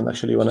service and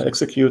actually want to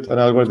execute an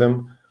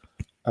algorithm,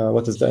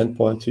 what is the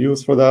endpoint to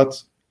use for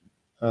that?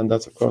 And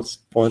that's, of course,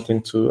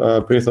 pointing to a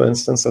Breatho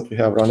instance that we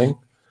have running.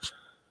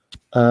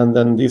 And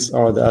then these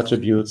are the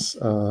attributes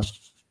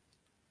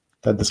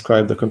that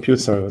describe the compute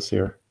service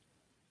here.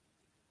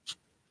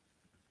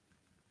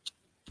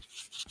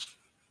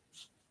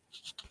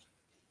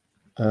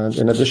 And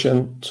in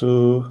addition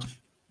to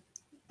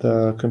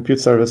the compute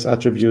service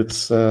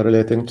attributes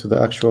relating to the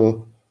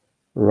actual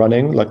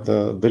running, like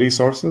the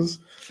resources.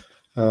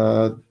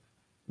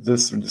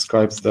 This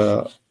describes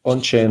the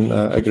on-chain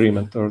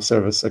agreement or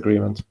service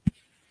agreement.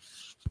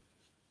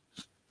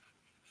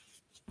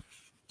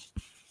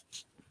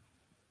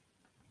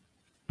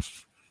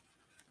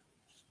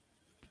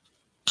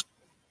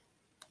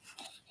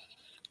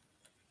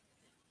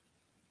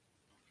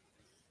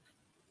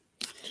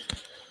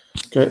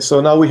 Okay,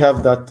 so now we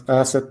have that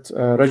asset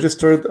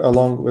registered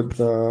along with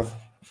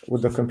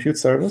the compute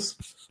service,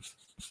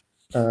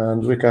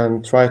 and we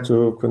can try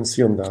to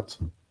consume that.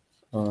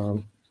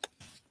 So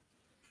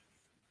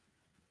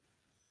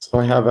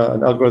I have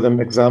an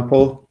algorithm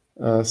example,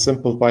 a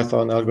simple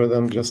Python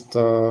algorithm, just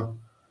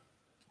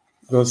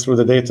goes through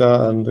the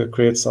data and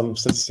creates some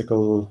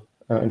statistical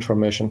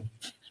information.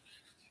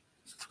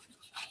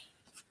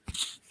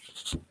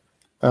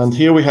 And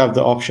here we have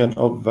the option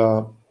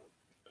of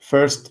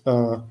first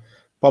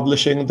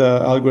publishing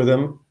the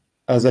algorithm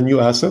as a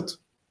new asset,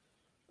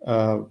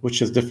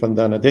 which is different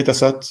than a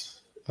dataset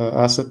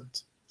asset.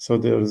 So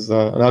there's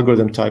an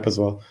algorithm type as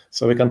well.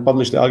 So we can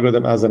publish the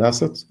algorithm as an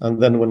asset,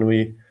 and then when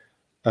we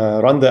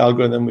run the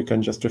algorithm, we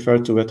can just refer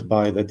to it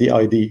by the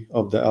DID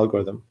of the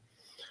algorithm.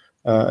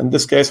 In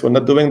this case, we're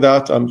not doing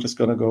that. I'm just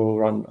going to go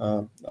run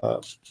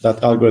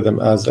that algorithm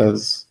as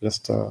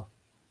just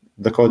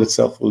the code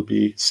itself will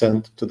be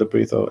sent to the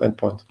Breatho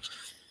endpoint.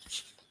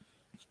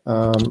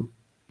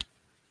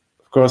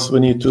 Of course, we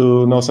need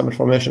to know some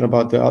information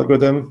about the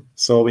algorithm,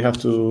 so we have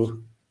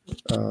to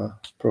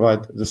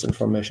provide this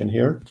information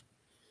here.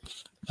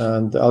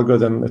 And the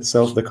algorithm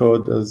itself, the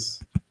code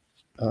is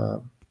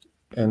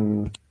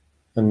in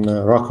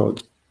raw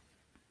code.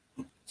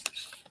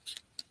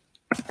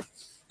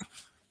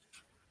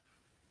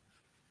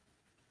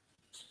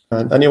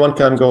 And anyone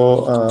can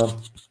go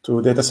to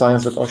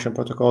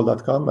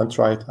datascience.oceanprotocol.com and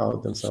try it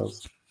out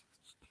themselves.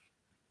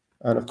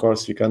 And of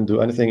course, you can do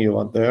anything you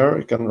want there.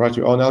 You can write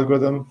your own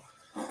algorithm,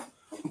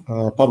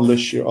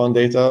 publish your own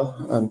data,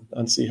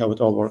 and see how it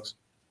all works.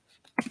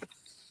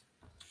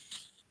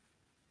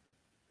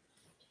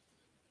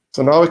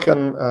 So now we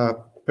can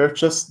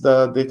purchase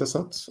the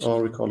dataset,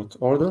 or we call it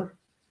order.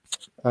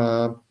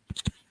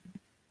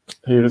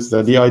 Here is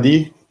the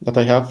DID that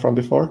I have from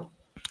before.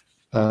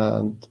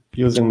 And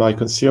using my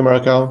consumer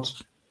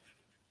account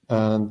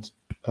and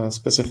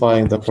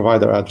specifying the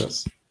provider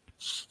address.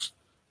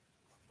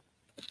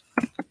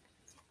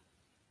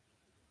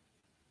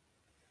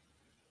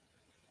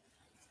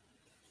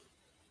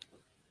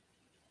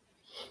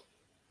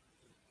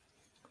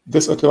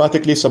 This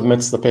automatically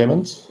submits the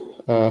payment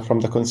from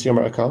the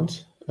consumer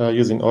account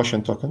using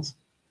Ocean tokens.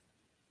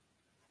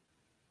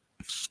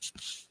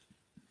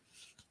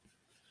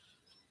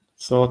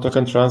 So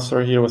token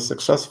transfer here was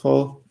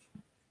successful.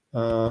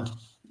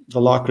 The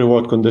lock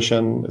reward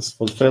condition is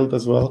fulfilled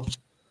as well.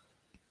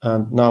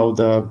 And now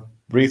the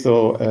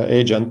Breatho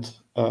agent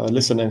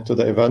listening to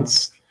the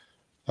events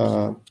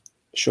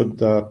should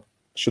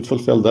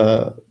fulfill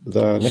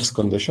the next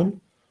condition.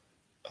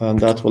 And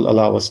that will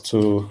allow us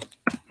to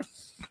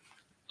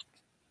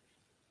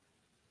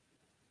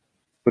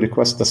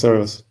request the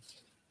service.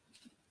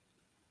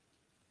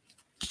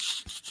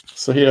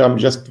 So here I'm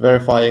just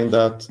verifying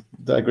that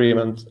the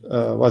agreement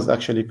was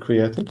actually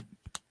created.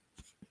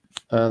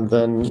 And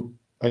then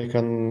I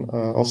can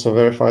also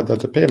verify that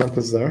the payment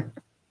is there.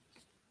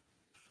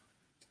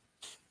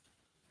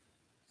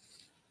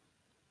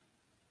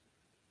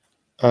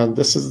 And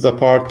this is the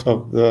part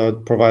of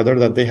the provider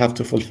that they have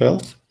to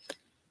fulfill.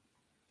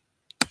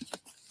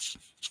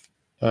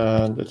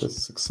 And it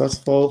is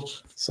successful.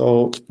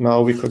 So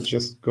now we could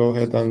just go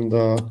ahead and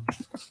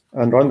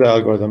run the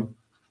algorithm.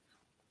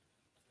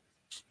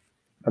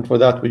 And for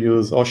that, we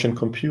use Ocean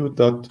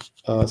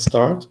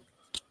compute.start,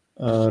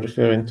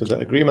 referring to the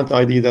agreement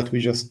ID that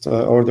we just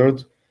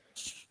ordered.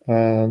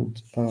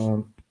 And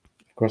of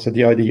course, the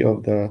DID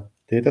of the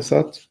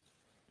dataset.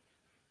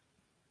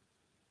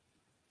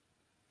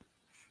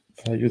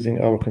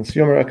 Using our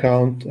consumer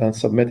account and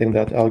submitting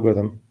that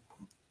algorithm.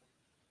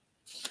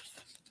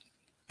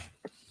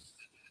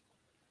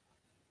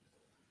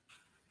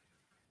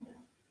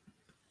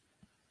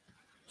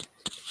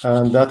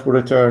 And that will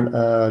return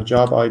a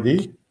job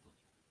ID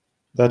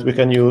that we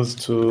can use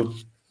to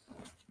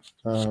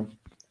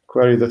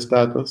query the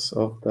status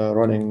of the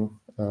running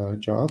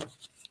job.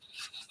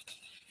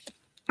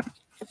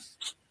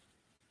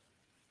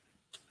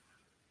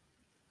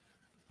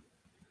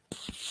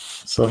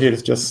 So here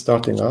it's just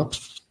starting up,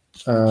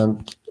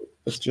 and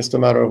it's just a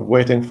matter of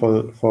waiting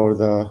for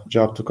the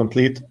job to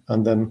complete,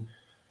 and then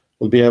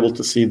we'll be able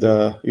to see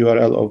the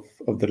URL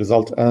of the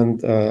result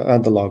and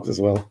the logs as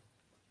well.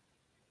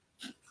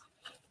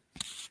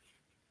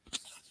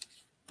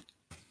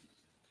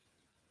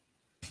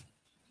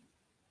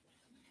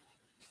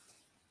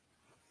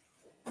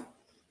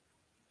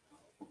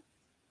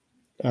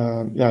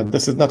 Yeah,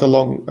 this is not a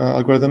long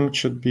algorithm. It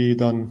should be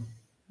done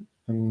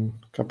in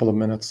a couple of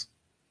minutes.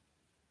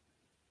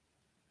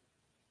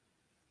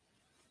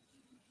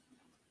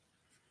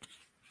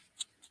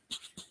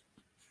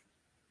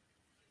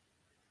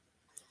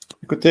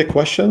 could take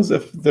questions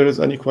if there is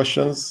any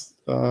questions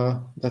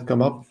that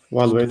come up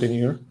while waiting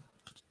here.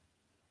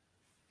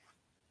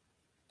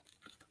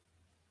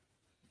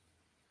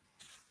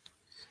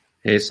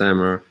 Hey,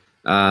 Samar.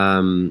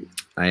 I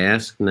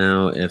ask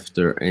now if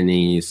there are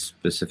any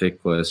specific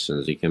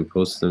questions. You can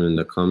post them in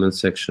the comment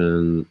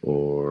section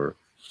or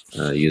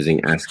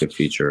using Ask a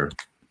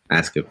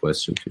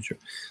Question feature.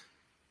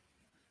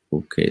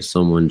 Okay,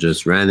 someone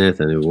just ran it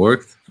and it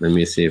worked. Let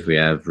me see if we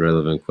have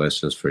relevant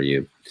questions for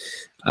you.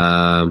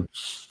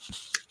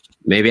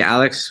 Maybe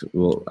Alex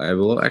I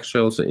will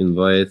actually also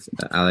invite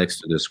Alex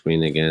to the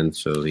screen again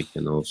so he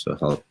can also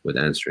help with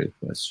answering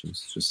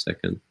questions. Just a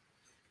second.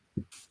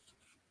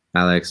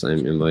 Alex,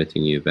 I'm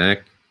inviting you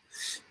back.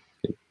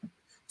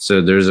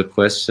 So there's a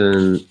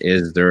question,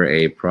 is there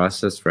a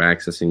process for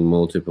accessing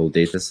multiple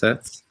data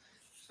sets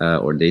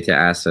or data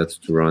assets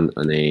to run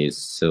on a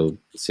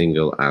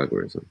single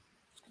algorithm?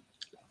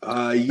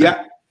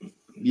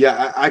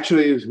 Yeah, I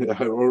actually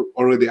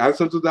already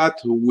answered to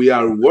that. We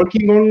are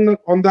working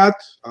on that.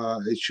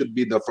 It should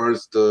be the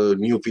first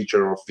new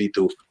feature of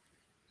V2.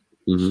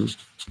 Mm-hmm.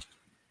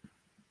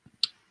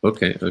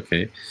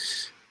 Okay.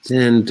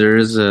 Then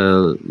there's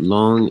a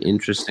long,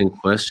 interesting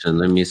question.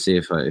 Let me see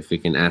if we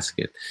can ask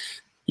it.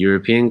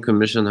 European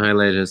Commission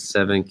highlighted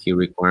 7 key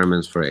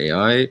requirements for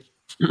AI.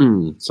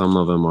 Some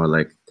of them are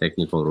like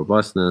technical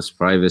robustness,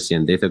 privacy,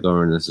 and data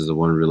governance is the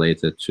one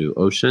related to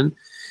Ocean.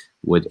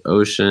 With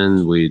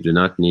Ocean, we do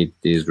not need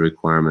these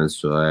requirements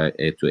to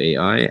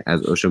AI,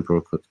 as Ocean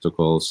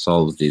Protocol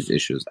solves these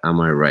issues. Am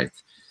I right?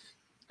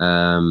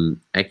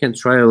 I can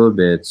try a little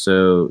bit.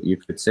 So you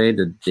could say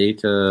that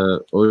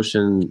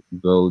Ocean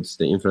builds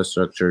the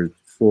infrastructure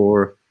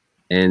for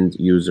end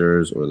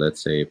users, or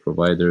let's say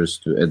providers,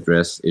 to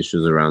address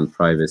issues around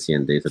privacy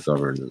and data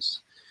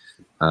governance.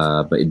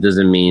 But it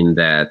doesn't mean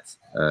that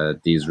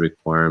these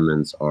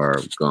requirements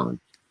are gone.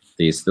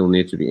 They still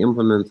need to be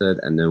implemented,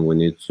 and then we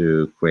need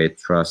to create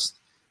trust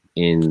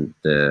in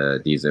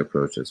these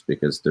approaches,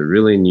 because they're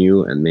really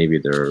new, and maybe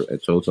there are a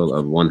total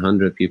of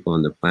 100 people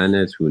on the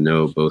planet who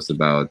know both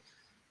about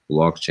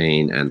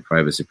blockchain and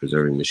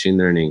privacy-preserving machine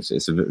learning. So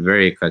it's a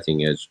very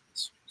cutting-edge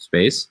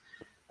space.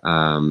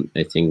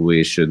 I think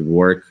we should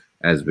work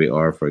as we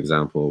are, for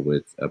example,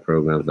 with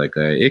programs like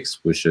IX.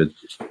 We should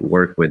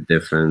work with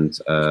different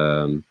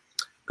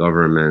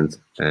government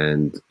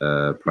and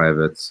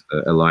private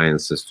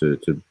alliances to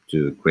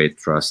create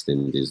trust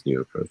in these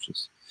new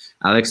approaches.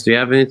 Alex, do you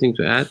have anything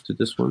to add to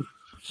this one?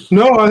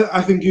 No,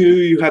 I think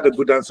you had a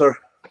good answer.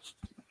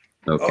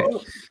 Okay.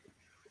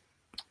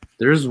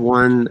 There's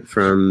one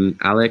from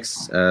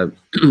Alex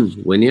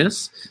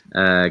Winius.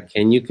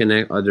 Can you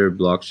connect other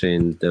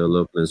blockchain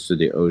developments to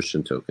the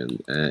Ocean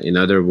token? In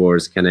other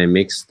words, can I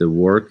mix the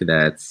work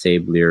that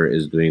Sablier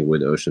is doing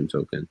with Ocean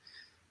token?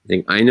 I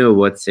think I know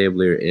what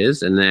Sablier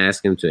is, and I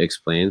asked him to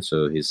explain.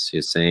 So he's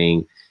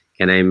saying,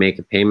 can I make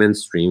a payment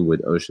stream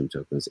with Ocean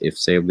tokens? If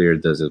Sablier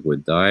does it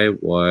with DAI,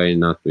 why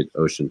not with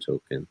Ocean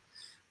token?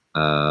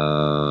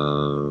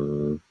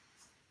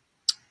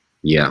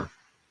 Yeah.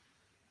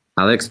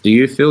 Alex, do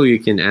you feel you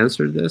can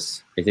answer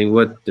this? I think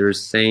what they're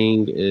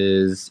saying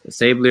is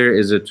Sablier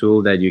is a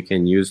tool that you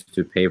can use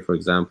to pay, for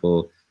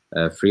example,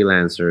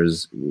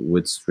 freelancers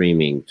with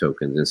streaming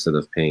tokens instead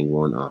of paying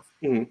one off.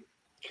 Mm-hmm.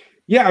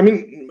 Yeah, I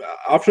mean,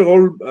 after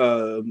all,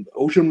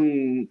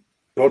 Ocean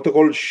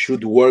Protocol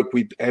should work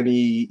with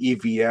any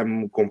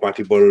EVM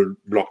compatible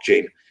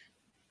blockchain.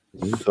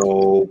 Mm-hmm.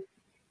 So,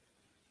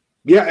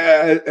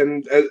 yeah,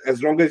 and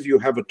as long as you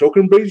have a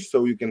token bridge,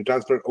 so you can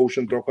transfer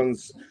Ocean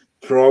tokens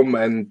from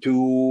and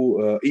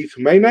to ETH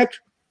mainnet,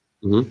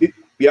 mm-hmm.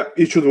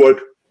 It should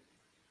work.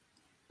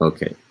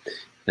 Okay.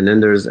 And then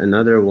there's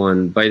another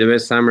one. By the way,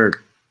 Samar,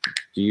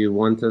 do you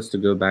want us to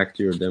go back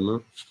to your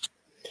demo?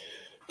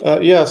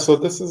 Yeah, so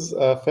this is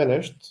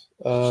finished.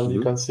 Mm-hmm.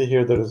 You can see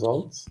here the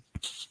results.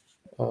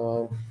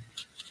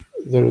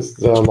 There is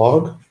the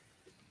log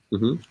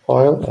mm-hmm.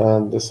 file,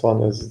 and this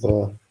one is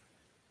the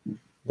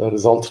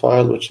result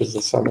file, which is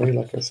the summary,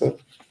 like I said.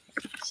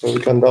 So you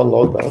can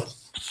download that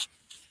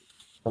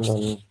and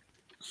then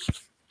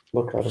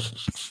look at it.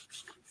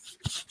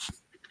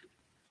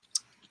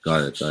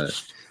 Got it.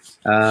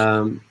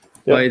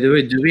 By the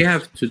way, do we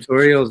have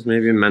tutorials?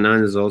 Maybe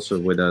Manan is also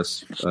with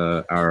us,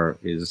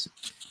 is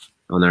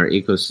on our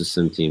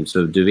ecosystem team.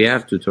 So do we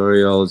have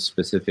tutorials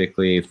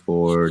specifically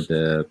for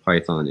the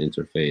Python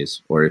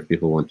interface, or if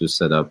people want to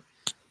set up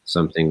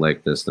something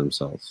like this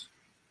themselves?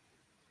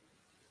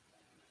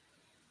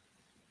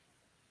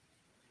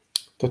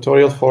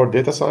 Tutorial for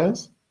data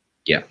science?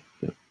 Yeah.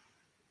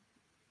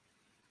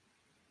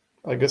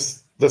 I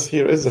guess this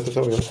here is the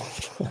tutorial.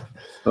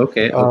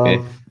 Okay.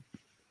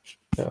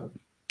 Yeah.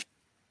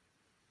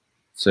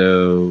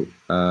 So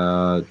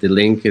the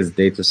link is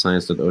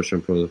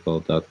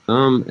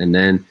datascience.oceanprotocol.com, and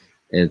then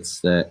it's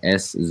the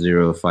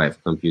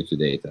S05, compute to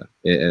data.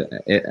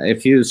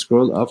 If you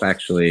scroll up,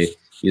 actually,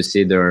 you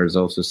see there's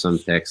also some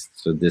text.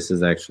 So this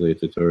is actually a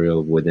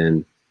tutorial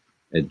within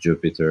a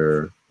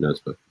Jupyter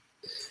notebook.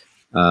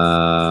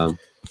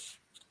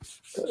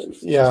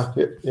 Yeah.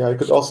 You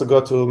could also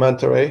go to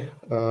monterey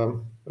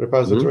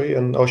repository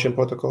in Ocean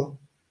Protocol.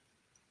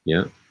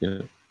 Yeah.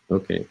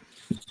 Okay.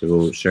 So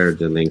we'll share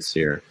the links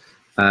here.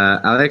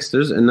 Alex,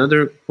 there's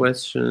another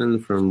question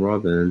from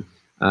Robin.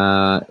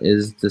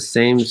 Is the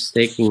same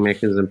staking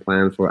mechanism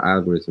planned for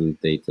algorithm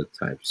data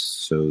types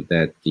so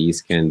that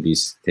these can be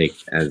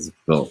staked as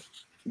well?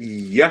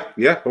 Yeah,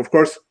 of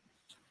course.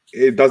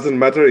 It doesn't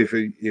matter if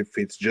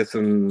it's just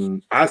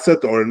an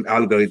asset or an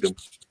algorithm.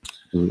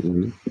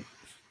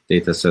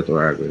 Data set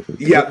or algorithm.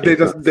 Yeah, okay.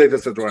 data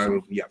set or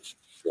algorithm. Yeah.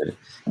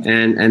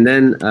 And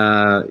then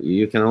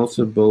you can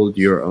also build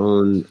your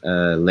own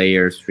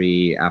layer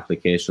 3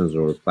 applications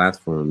or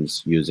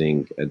platforms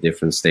using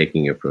different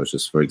staking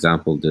approaches. For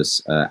example,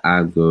 this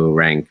Algo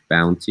Rank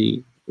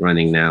Bounty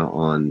running now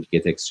on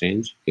Git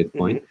Exchange,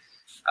 Gitcoin.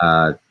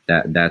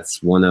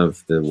 That's one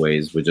of the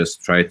ways. We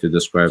just try to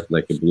describe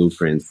like a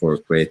blueprint for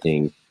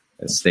creating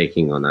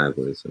staking on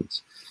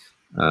algorithms.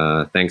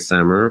 Thanks,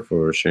 Samer,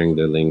 for sharing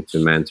the link to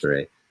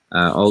monterey.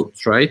 I'll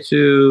try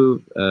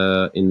to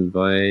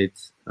invite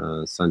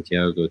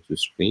Santiago to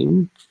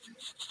screen.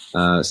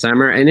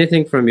 Samer,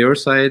 anything from your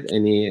side?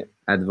 Any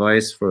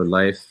advice for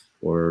life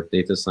or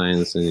data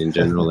science and in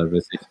general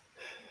everything?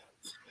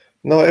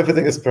 No,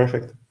 everything is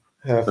perfect.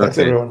 Thanks,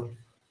 everyone.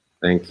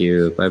 Thank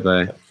you.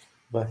 Bye-bye.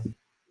 Bye.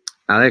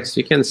 Alex,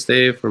 you can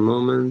stay for a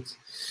moment.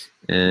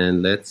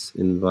 And let's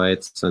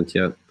invite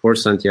Santiago. Poor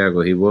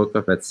Santiago, he woke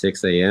up at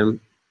 6 a.m.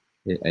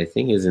 I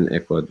think he's in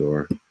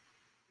Ecuador.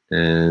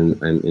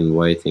 And I'm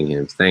inviting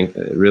him.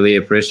 Really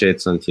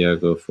appreciate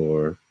Santiago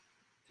for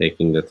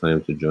taking the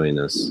time to join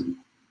us.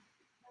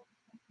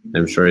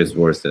 I'm sure it's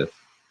worth it.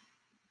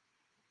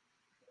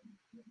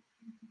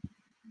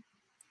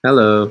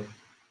 Hello.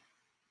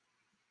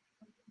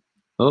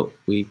 Oh,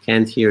 we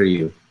can't hear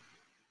you.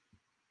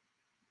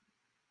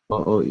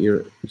 Oh,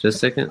 you're just a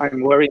second.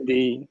 I'm wearing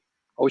the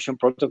Ocean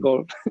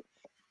Protocol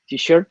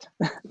t-shirt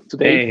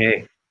today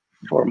Hey.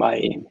 for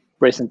my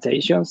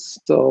presentations.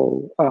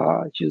 So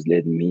just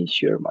let me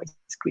share my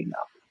screen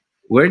now.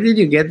 Where did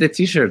you get the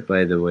t-shirt,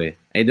 by the way?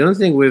 I don't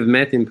think we've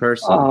met in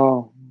person.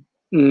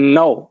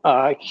 No,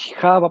 I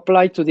have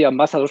applied to the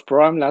Ambassadors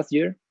Program last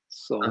year.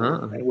 So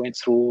I went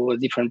through a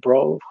different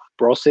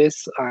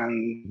process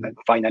and I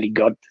finally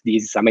got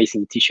this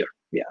amazing t-shirt.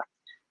 Yeah.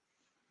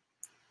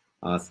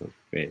 Awesome.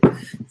 Great.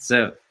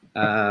 So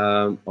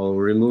I'll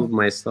remove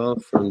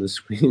myself from the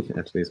screen,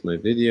 at least my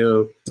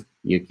video.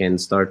 You can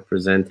start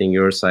presenting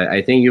your side.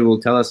 I think you will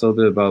tell us a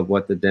little bit about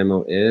what the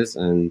demo is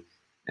and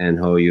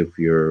how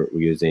you're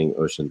using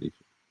OceanDB.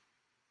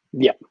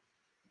 Yeah.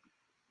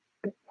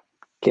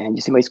 Can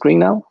you see my screen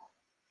now?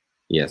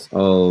 Yes,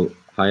 I'll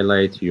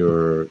highlight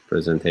your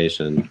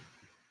presentation.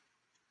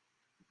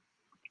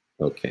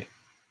 Okay.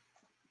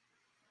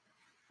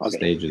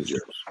 Stage is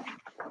yours.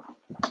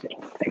 Okay,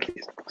 thank you.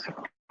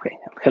 Okay.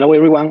 Hello,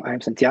 everyone.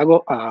 I'm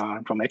Santiago.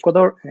 I'm from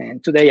Ecuador,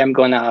 and today I'm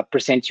gonna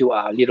present you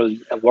a little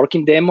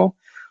working demo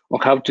on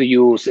how to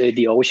use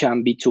the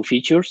Ocean B2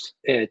 features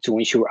to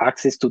ensure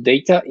access to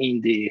data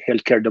in the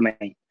healthcare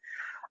domain.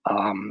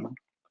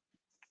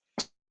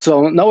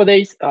 So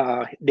nowadays,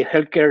 the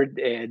healthcare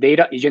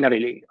data is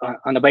generally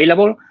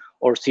unavailable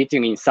or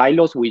sitting in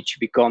silos, which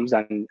becomes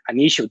an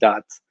issue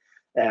that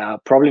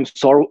problem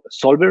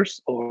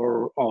solvers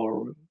or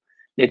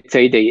let's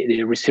say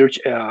the research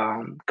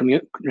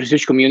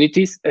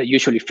communities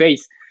usually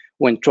face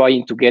when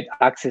trying to get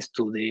access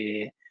to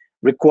the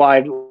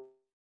required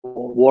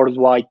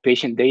worldwide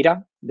patient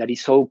data that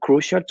is so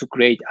crucial to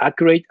create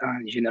accurate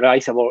and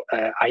generalizable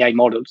AI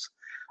models.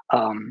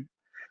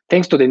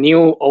 Thanks to the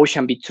new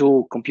Ocean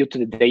B2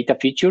 computed data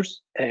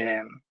features,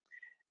 the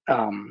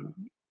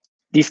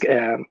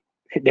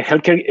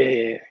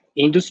healthcare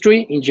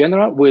industry in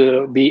general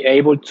will be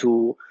able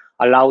to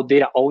allow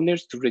data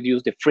owners to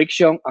reduce the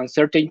friction,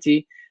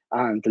 uncertainty,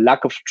 and the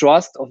lack of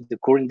trust of the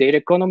current data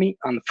economy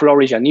and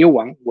flourish a new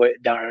one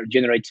that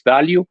generates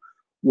value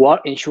while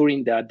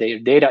ensuring that their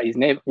data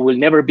will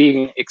never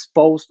be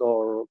exposed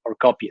or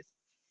copied.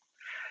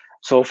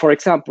 So, for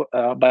example,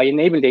 by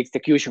enabling the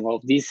execution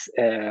of these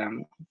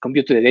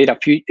computed data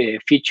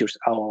features,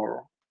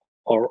 or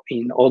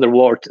in other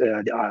words,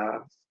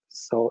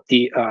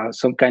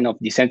 some kind of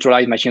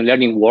decentralized machine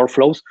learning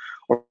workflows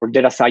or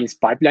data science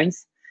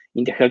pipelines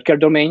in the healthcare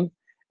domain,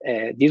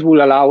 this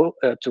will allow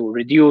to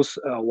reduce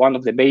one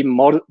of the main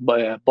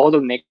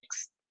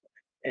bottlenecks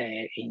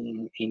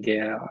in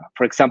the,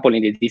 for example,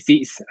 in the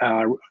disease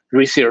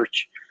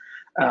research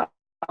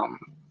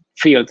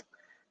field.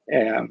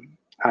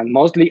 And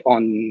mostly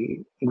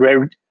on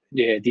rare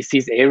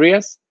disease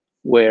areas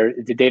where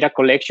the data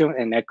collection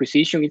and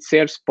acquisition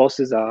itself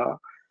poses a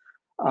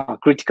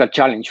critical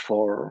challenge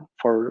for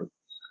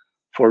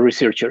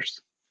researchers.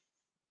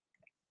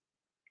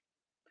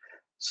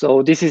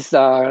 So this is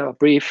a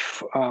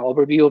brief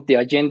overview of the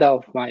agenda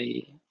of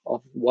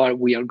what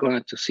we are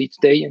going to see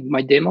today in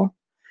my demo.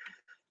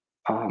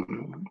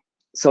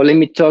 So let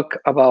me talk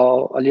a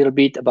little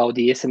bit about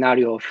the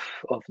scenario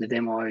of the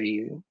demo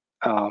I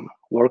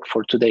work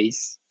for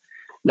today's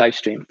live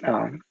stream.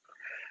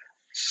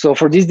 So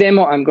for this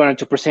demo, I'm going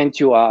to present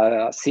you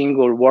a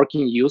single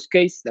working use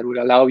case that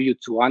will allow you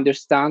to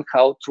understand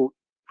how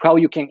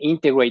you can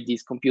integrate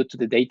these compute to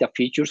the data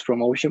features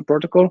from Ocean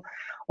Protocol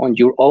on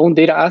your own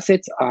data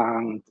assets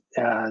and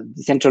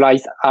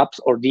decentralized apps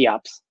or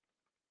DApps.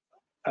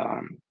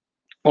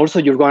 Also,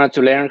 you're going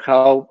to learn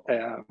how.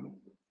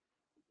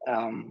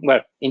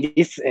 Well, in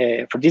this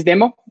for this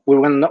demo,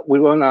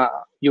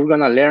 you're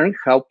gonna learn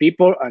how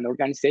people and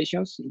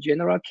organizations in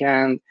general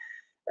can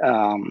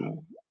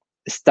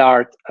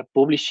start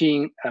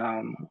publishing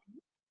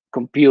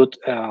compute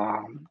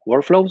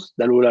workflows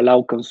that will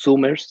allow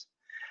consumers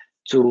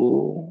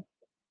to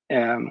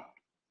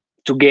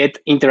get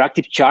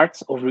interactive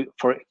charts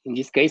for in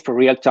this case for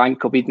real-time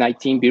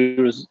COVID-19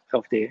 virus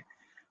of the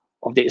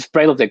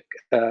spread of the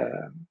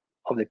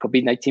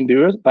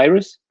COVID-19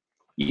 virus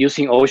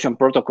using Ocean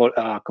Protocol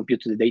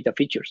compute to the data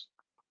features.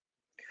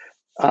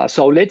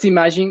 So let's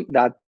imagine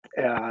that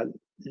a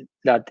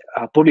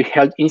public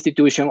health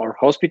institution or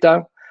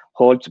hospital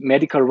holds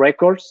medical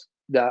records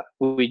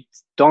with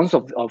tons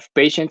of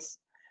patients'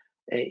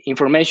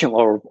 information,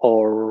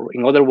 or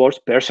in other words,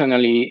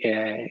 personally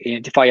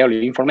identifiable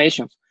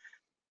information,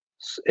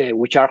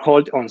 which are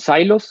held on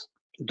silos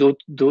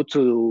due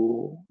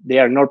to they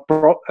are not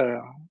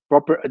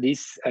proper.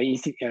 These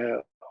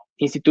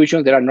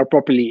institutions that are not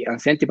properly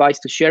incentivized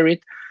to share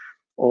it,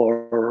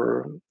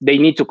 or they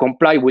need to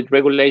comply with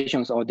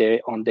regulations on their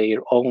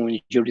own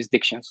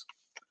jurisdictions.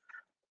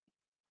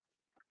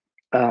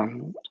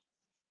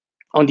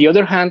 On the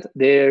other hand,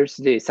 there's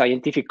the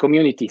scientific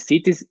community,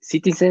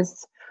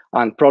 citizens,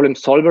 and problem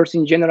solvers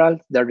in general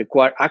that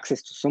require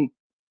access to some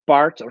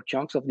parts or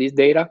chunks of this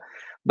data,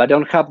 but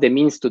don't have the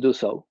means to do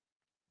so.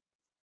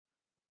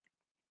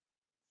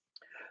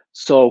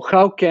 So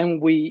how can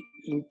we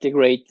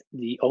integrate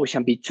the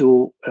Ocean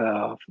V2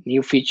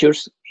 new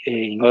features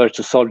in order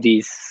to solve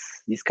these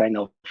kind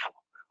of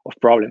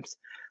problems?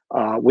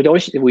 With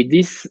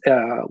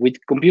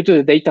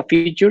computer data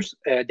features,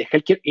 the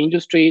healthcare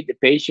industry, the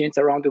patients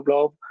around the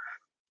globe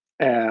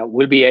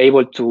will be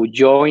able to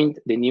join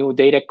the new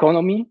data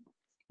economy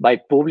by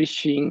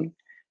publishing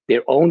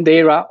their own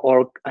data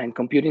and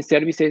computing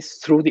services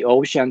through the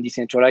Ocean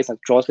decentralized and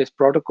trustless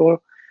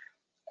protocol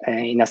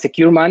in a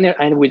secure manner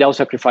and without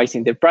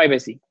sacrificing their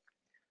privacy.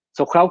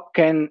 So how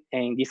can,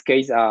 in this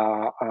case,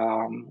 a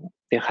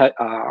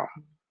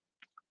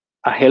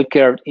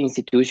healthcare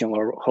institution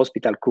or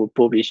hospital could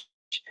publish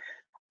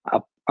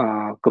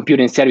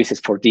computing services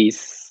for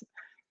this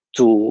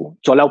to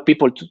allow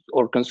people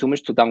or consumers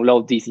to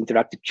download these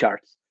interactive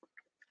charts?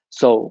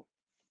 So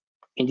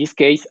in this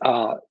case,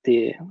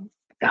 the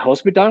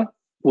hospital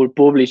will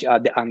publish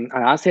an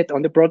asset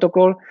on the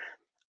protocol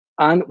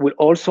and will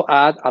also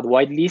add a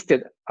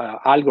whitelisted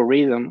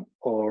algorithm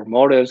or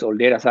models or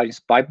data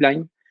science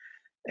pipeline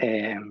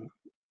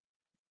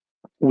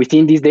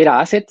within these data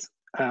assets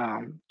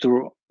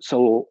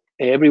so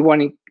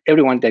everyone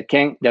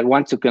that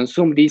wants to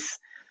consume this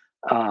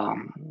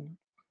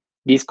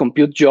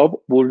compute job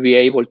will be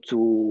able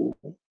to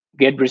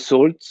get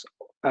results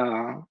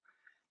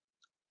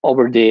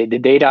over the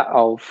data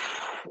of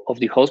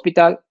the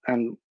hospital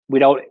and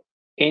without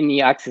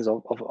any access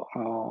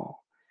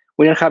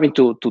without having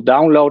to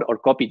download or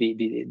copy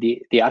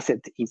the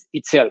asset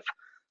itself.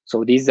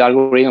 So this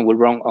algorithm will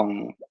run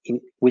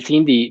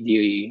within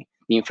the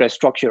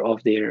infrastructure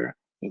of their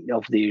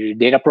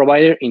data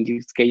provider. In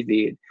this case,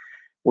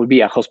 will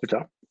be a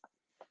hospital.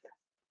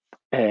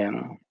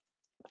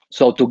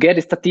 So to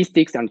get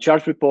statistics and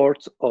chart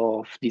reports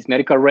of these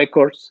medical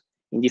records,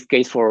 in this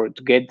case, to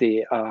get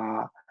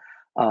an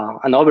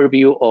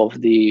overview of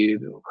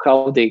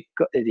how the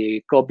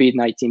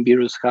COVID-19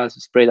 virus has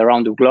spread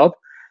around the globe,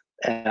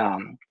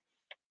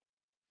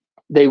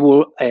 they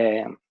will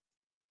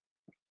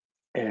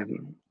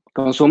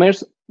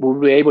consumers will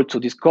be able to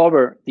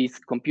discover these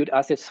compute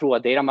assets through a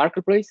data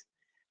marketplace.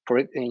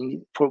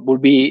 Will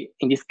be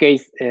in this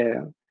case,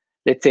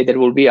 let's say there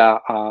will be a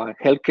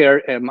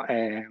healthcare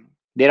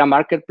data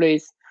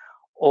marketplace,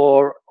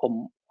 or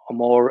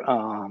more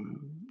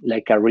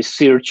like a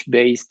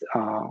research-based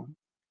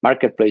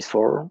marketplace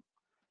for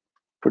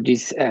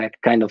this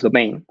kind of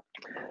domain.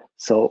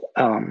 So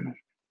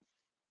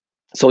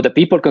so the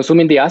people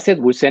consuming the asset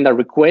will send a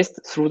request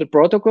through the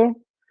protocol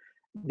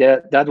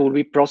that will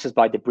be processed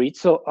by the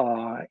Britso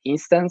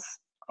instance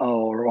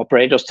or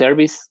operator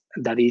service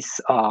that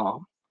is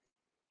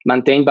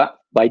maintained by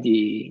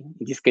in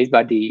this case,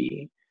 by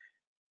the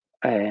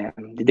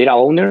data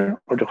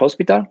owner or the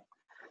hospital.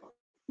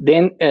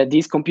 Then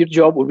this compute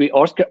job will be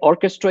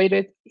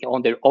orchestrated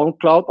on their own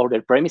cloud or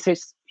their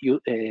premises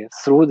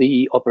through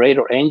the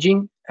operator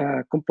engine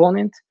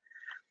component.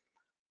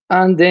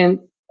 And then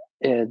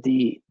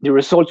the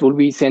results will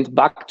be sent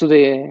back to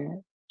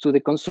the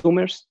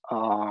consumers.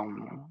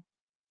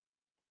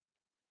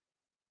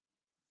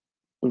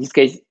 In this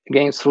case,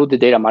 again, through the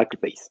data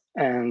marketplace.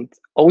 And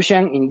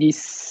Ocean, in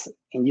this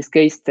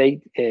case,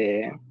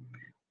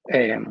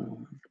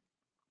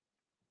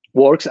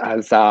 works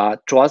as a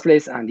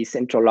trustless and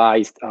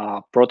decentralized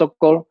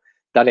protocol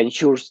that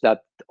ensures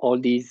that all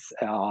these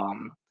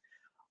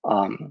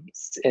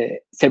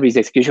service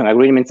execution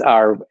agreements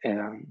are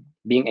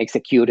being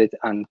executed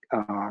and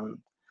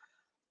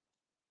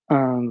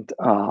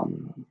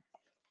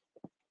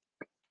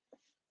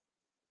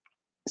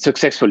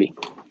successfully.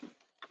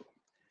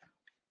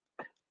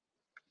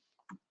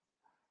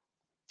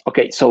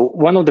 Okay, so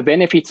one of the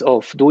benefits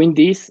of doing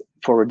this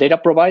for data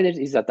providers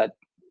is that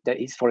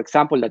is, for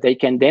example, that they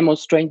can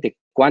demonstrate the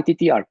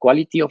quantity or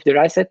quality of their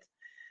asset.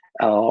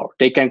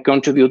 They can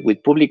contribute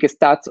with public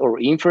stats or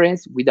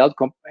inference without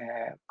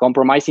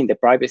compromising the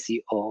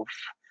privacy of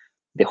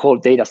the whole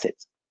data set.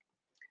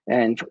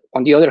 And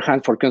on the other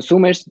hand, for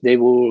consumers, they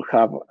will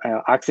have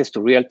access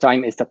to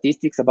real-time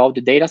statistics about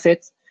the data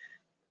sets,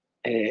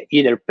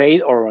 either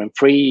paid or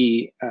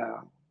free.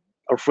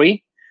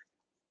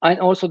 And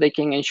also they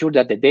can ensure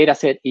that the data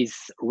set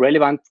is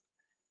relevant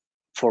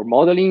for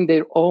modeling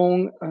their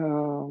own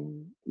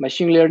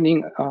machine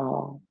learning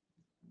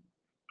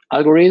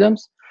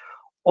algorithms,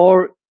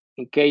 or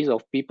in case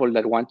of people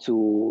that want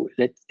to,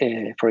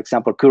 for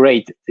example,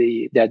 curate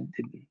the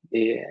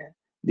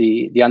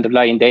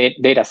underlying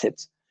data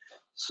sets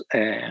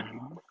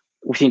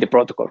within the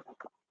protocol.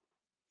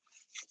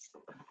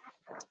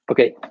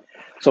 Okay,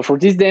 so for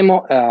this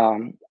demo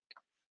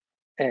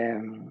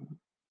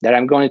that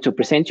I'm going to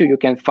present you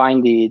can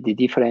find the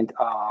different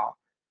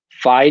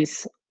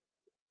files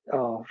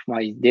of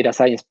my data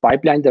science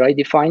pipeline that I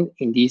defined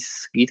in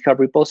this GitHub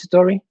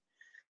repository.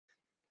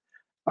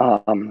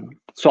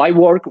 So I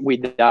work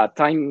with a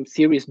time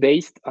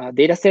series-based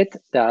data set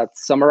that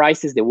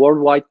summarizes the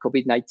worldwide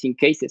COVID-19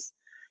 cases.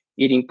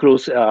 It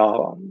includes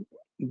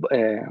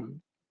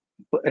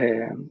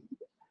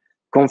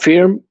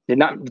confirmed the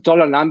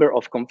total number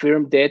of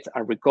confirmed deaths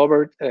and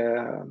recovered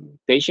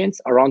patients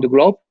around the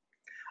globe,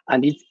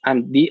 and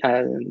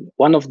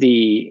one of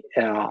the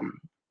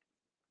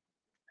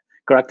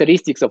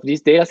characteristics of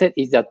this data set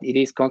is that it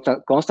is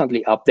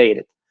constantly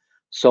updated.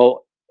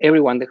 So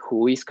everyone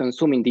who is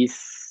consuming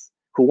this,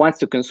 who wants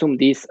to consume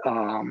this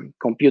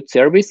compute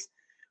service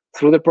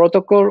through the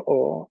protocol,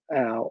 or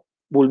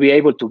will be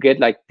able to get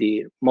like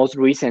the most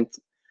recent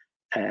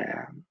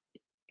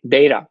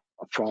data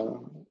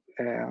from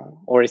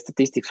or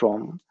statistics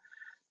from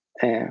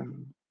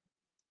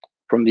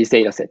this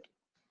data set.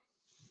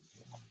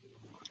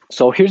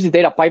 So here's the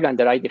data pipeline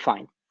that I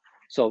defined.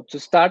 So to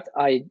start,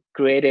 I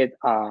created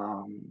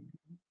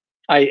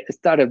I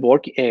started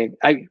working.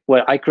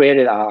 I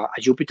created a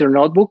Jupyter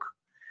notebook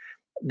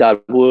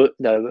that will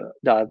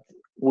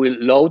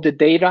load the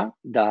data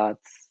that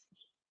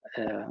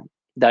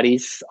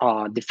is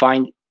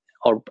defined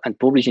and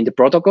published in the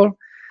protocol.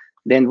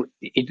 Then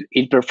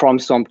it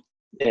performs some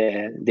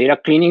data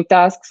cleaning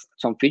tasks,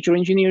 some feature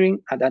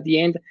engineering, and at the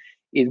end,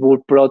 it will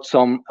plot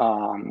some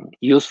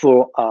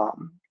useful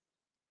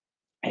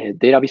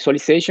data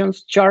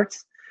visualizations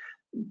charts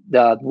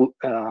that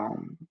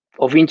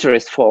of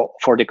interest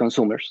for the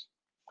consumers.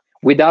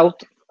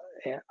 Without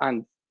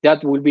and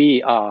that will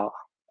be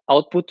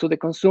output to the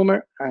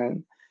consumer,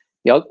 and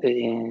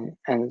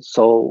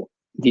so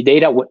the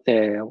data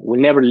will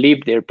never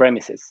leave their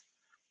premises.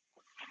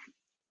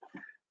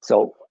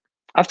 So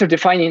after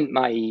defining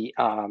my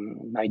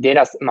my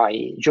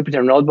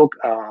Jupyter notebook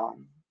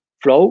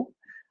flow,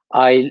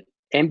 I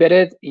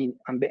embedded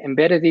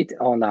it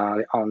on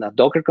a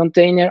Docker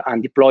container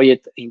and deploy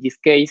it, in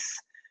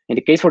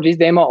the case for this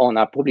demo, on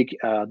a public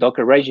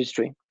Docker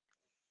registry.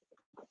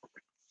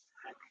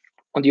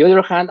 On the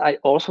other hand, I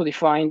also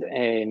defined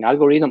an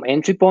algorithm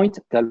entry point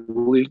that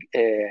will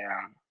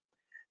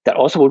that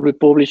also will be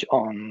published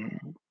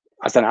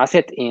as an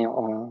asset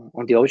on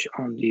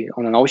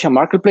an Ocean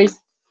marketplace.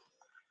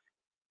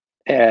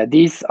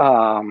 This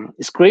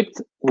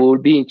script will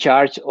be in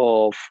charge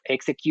of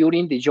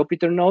executing the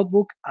Jupyter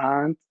notebook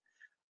and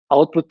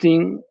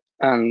outputting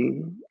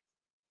and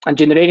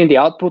generating the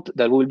output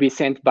that will be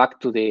sent back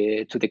to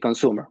the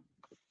consumer.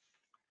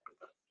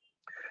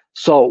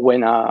 So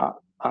when a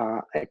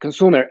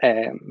consumer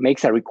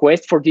makes a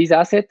request for this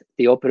asset,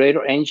 the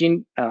operator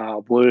engine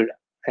will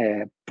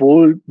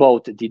pull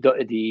both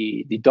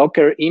the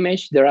Docker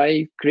image that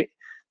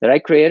I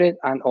created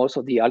and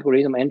also the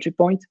algorithm entry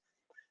point.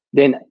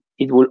 Then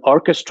it will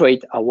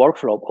orchestrate a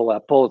workflow or a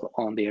pod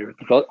on their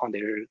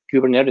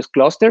Kubernetes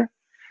cluster,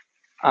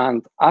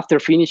 and after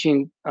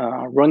finishing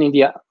running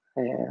the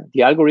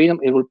algorithm,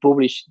 it will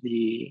publish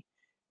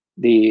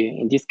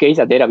in this case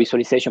a data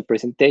visualization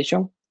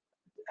presentation,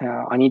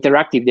 an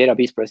interactive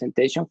database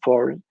presentation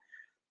for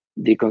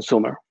the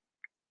consumer.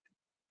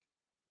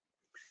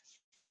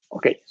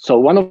 Okay, so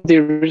one of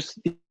here's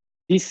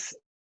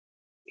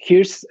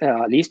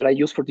a list that I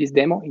use for this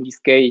demo. In this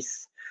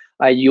case,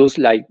 I use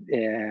like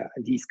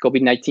this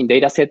COVID-19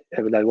 dataset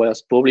that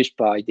was published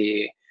by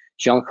the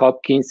Johns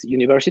Hopkins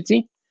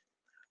University.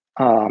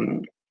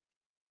 I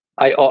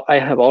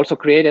have also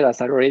created, as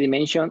I already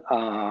mentioned,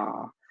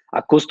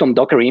 a custom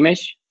Docker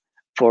image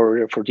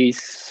for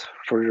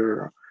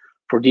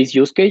this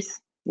use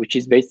case, which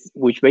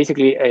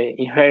basically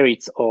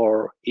inherits,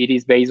 or it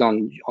is based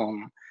on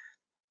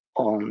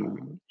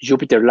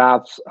Jupyter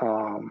Labs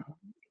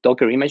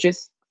Docker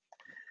images.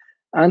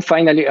 And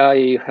finally,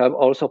 I have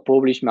also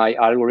published my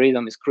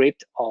algorithm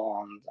script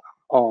on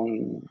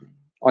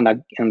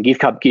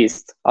GitHub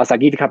Gist as a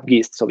GitHub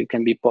Gist, so it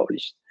can be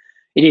published.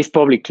 It is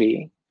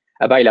publicly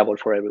available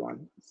for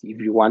everyone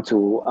if you want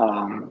to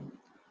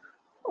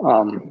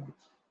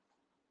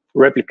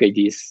replicate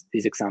this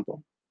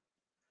example.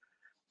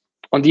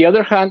 On the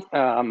other hand,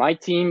 my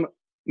team,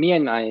 me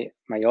and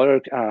my other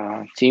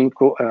team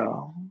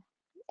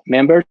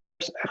members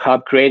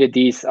have created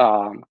this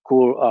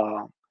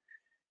cool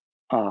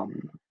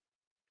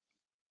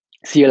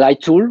CLI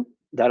tool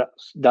that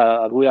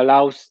will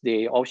allows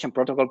the Ocean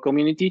Protocol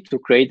community to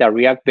create a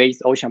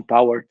React-based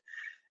Ocean-powered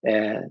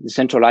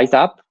decentralized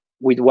app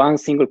with one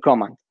single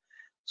command.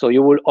 So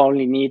you will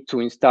only need to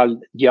install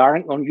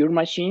Yarn on your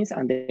machines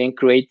and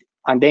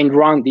then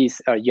run this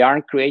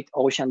Yarn create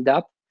Ocean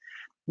app.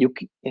 You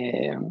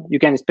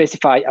can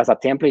specify as a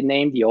template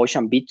name the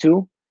Ocean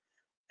V2,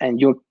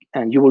 and you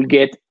will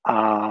get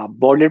a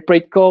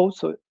boilerplate code,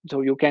 so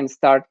you can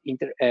start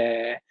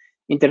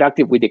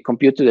interactive with the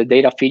compute to the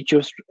data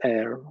features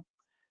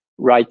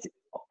right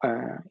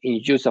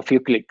in just a few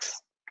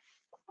clicks.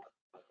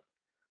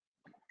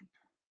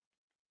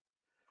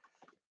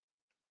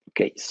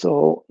 Okay,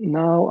 so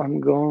now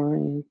I'm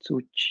going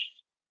to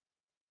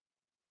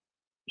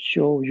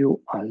show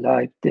you a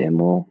live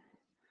demo.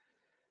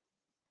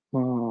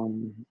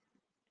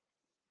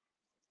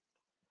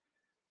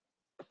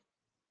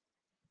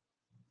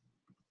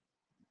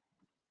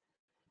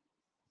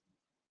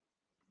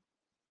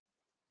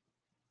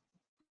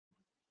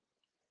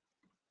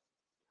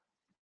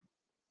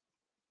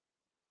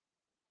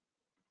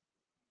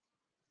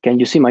 Can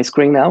you see my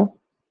screen now?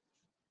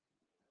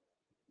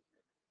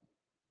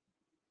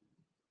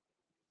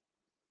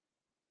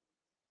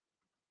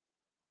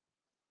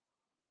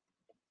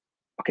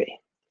 Okay.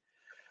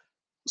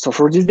 So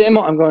for this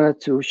demo, I'm going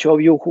to show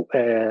you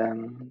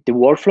the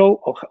workflow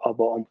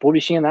on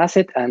publishing an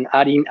asset and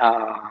adding,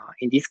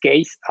 in this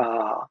case,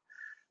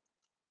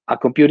 a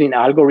computing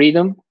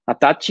algorithm,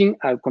 attaching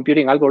a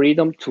computing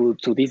algorithm to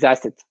this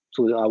asset,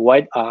 to a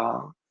wide,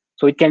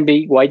 so it can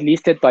be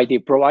whitelisted by the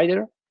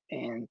provider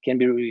and can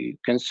be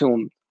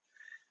consumed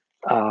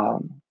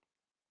by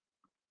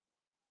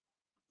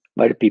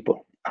the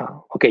people.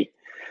 Okay,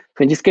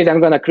 so in this case, I'm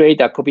going to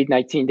create a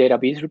COVID-19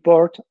 database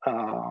report.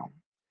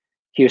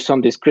 Here's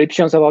some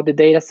descriptions about the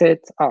data set.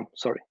 Oh,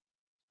 sorry.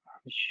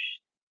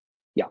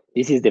 Yeah,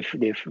 this is the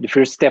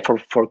first step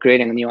for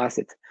creating a new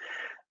asset.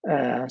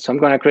 So I'm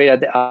going to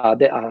create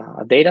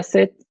a data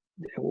set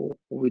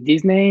with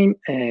this name.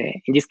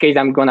 In this case,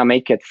 I'm going to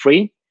make it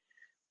free,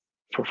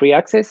 for free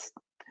access.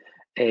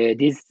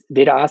 This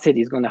data asset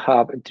is going to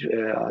have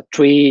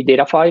 3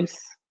 data files,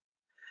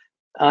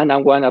 and I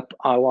want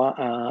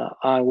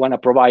to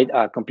provide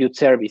a compute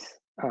service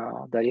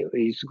that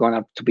is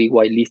going to be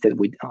whitelisted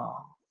with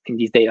in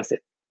this data set.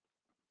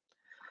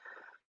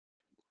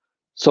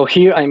 So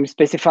here I'm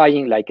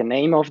specifying like a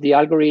name of the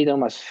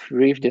algorithm, a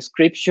brief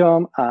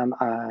description. I'm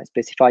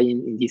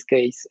specifying in this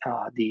case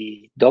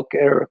the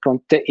Docker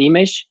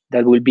image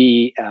that will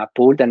be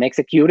pulled and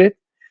executed,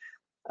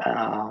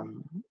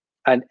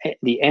 and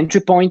the entry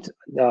point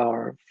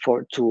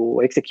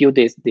to execute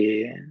this.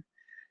 In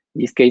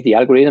this case, the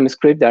algorithm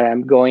script that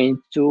I'm going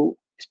to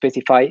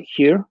specify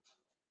here.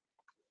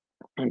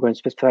 I'm going to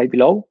specify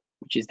below,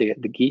 which is the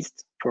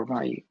gist for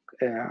my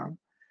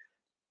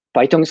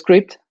Python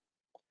script.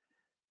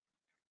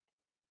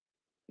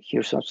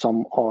 Here's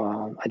some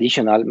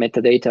additional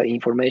metadata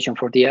information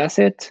for the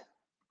asset.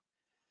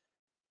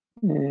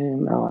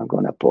 And now I'm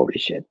going to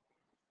publish it.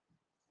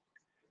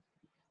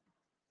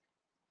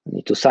 I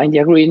need to sign the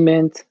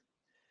agreement,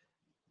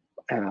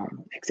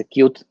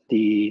 execute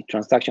the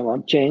transaction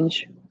on chain.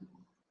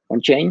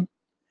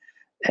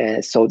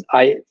 So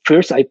I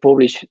first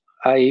publish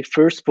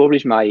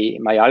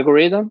my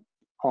algorithm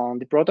on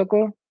the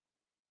protocol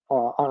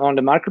on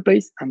the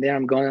marketplace, and then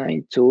I'm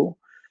going to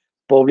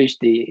publish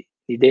the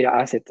data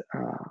asset.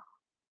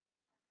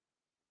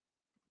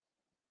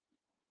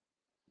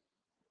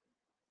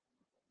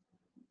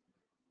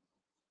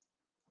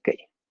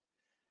 Okay,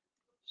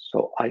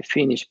 so I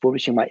finished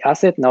publishing my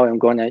asset. Now I'm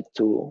going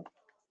to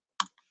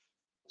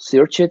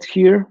search it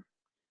here,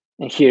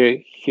 and here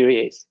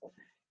it is.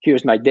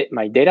 Here's my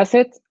data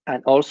set,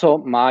 and also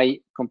my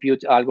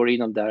compute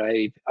algorithm that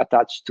I've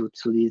attached to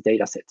this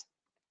data set.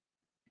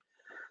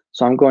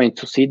 So I'm going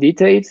to see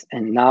details,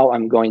 and now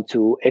I'm going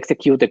to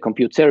execute the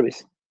compute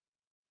service.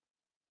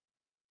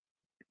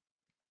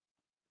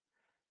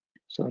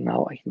 So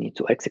now I need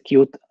to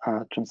execute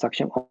a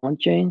transaction on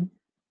chain.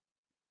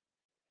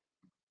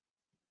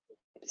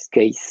 In this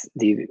case,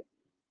 the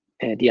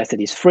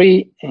asset is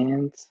free,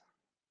 and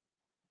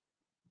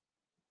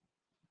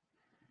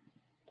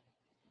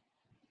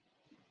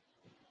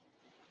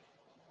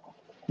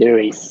there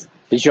is.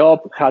 The job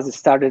has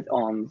started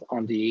on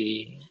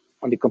the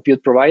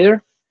compute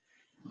provider.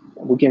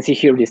 We can see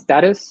here the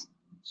status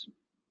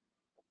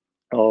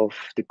of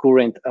the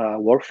current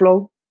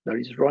workflow that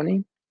is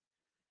running.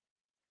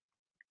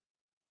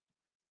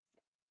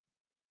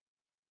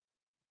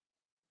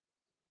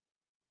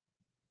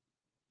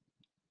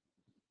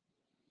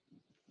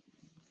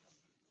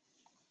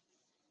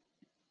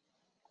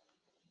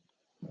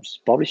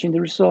 Just publishing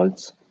the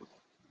results.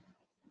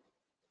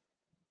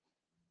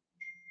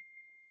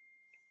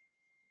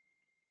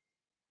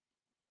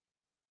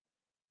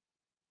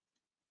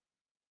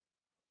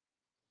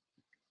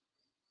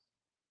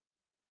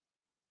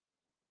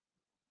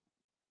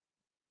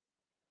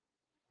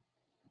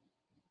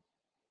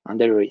 And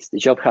there it is. The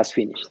job has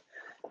finished.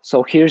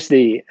 So here's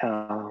the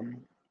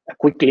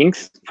quick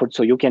links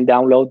so you can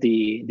download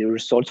the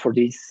results for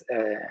this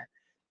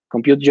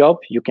compute job.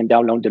 You can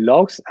download the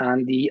logs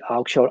and the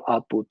actual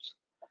output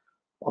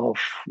of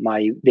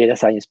my data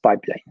science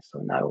pipeline. So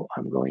now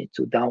I'm going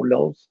to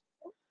download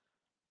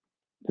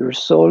the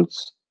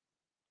results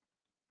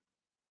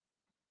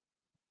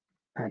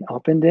and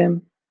open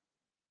them.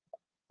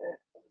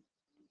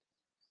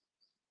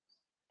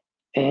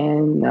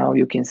 And now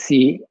you can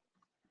see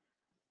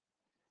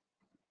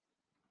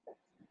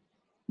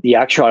the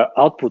actual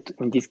output.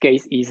 In this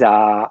case is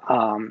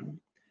an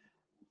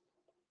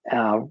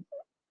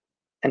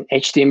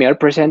HTML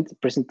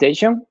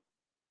presentation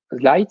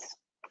slides,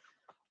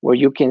 where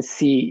you can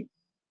see,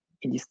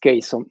 in this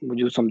case,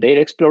 do some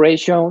data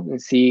exploration and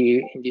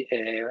see,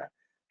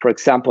 for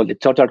example, the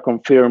total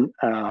confirmed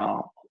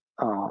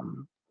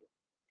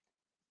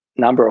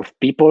number of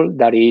people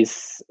that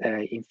is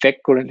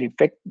currently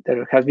infected,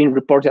 that has been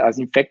reported as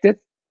infected,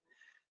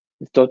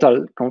 the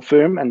total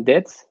confirmed and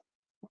deaths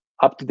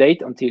up to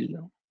date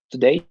until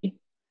today,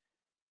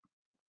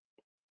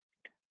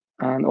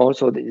 and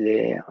also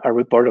a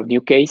report of new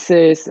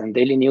cases and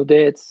daily new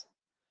deaths.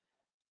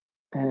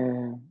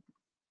 And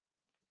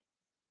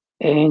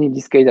in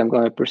this case, I'm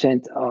going to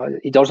present.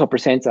 It also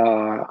presents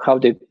how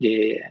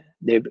the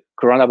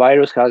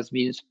coronavirus has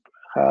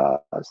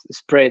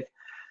spread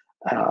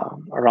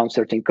around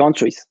certain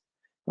countries.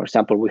 For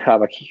example, we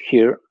have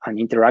here an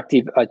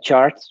interactive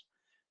chart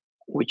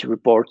which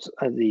reports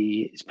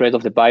the spread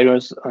of the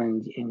virus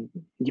in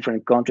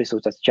different countries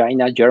such as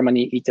China,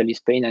 Germany, Italy,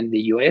 Spain, and the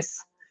US.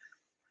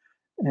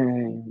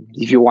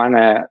 If you want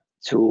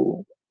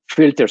to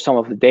filter some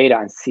of the data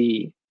and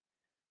see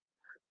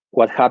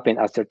what happened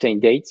at certain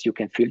dates, you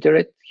can filter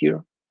it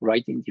here,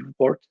 right in the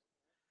report.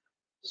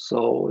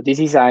 So this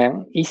is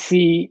an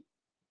easy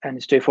and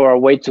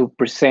straightforward way to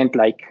present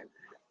the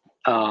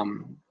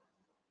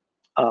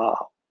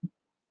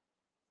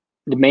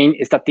main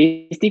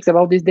statistics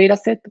about this data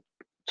set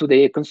to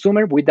the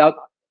consumer without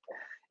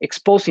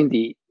exposing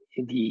the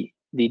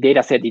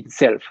data set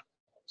itself.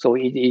 So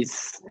it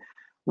is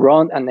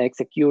run and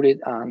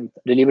executed and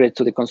delivered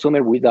to the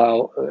consumer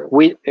without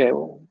with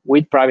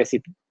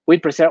privacy,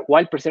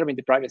 while preserving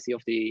the privacy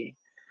of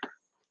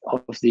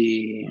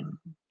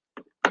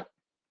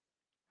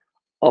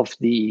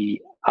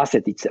the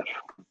asset itself.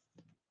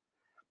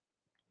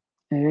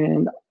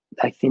 And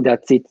I think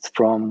that's it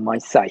from my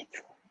side.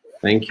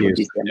 Thank you.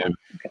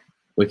 Okay.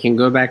 We can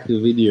go back to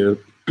the video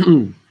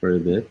for a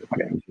bit,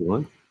 if you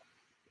want.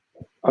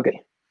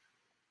 Okay.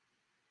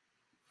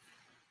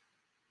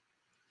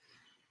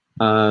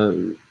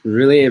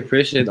 Really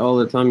appreciate all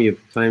the time you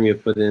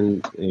put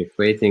in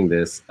creating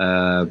this.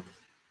 By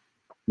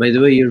the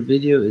way, your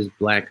video is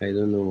black. I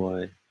don't know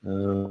why.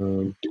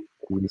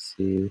 Let me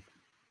see.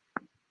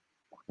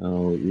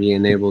 I'll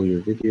re-enable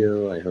your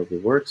video. I hope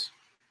it works.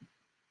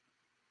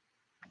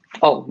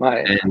 Oh my!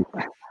 And,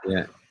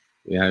 yeah,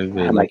 we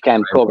have my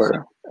cam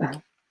cover.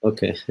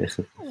 Okay.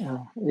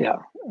 Yeah.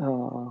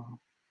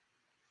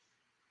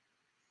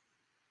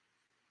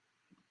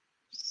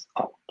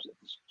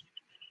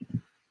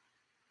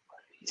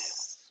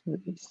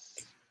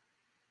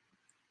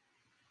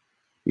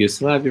 You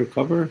still have your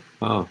cover?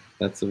 Oh,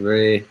 that's a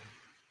very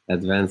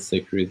advanced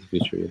security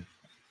feature.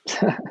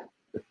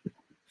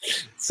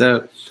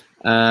 So,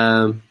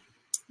 but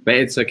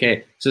it's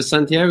okay. So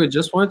Santiago,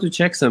 just wanted to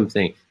check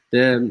something.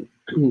 The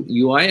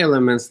UI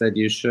elements that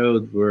you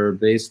showed were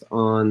based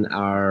on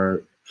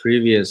our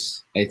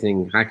previous, I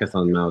think,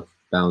 hackathon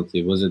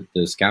bounty. Was it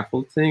the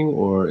scaffold thing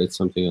or it's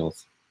something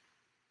else?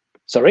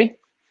 Sorry?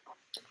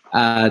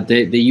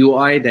 The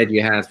UI that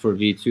you had for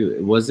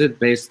V2, was it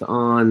based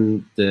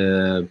on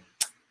the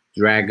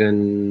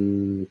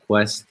Dragon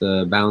Quest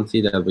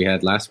bounty that we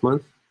had last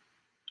month?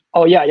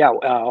 Oh yeah.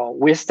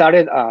 We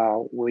started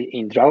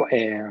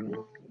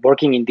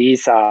working in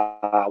this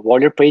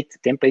boilerplate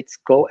templates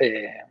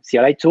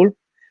CLI tool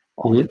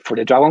for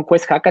the Dragon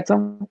Quest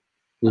hackathon,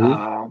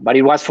 but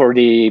it was for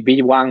the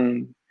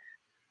B1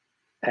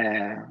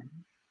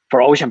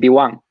 for Ocean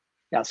B1.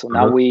 Yeah, so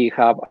now we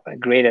have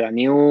created a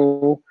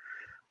new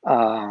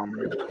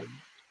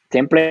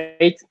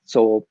template,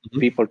 so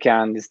people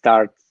can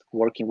start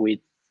working with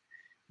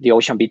the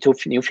Ocean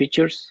B2 new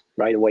features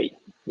right away.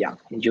 Yeah,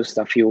 in just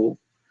a few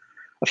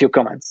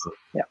comments.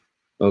 Yeah.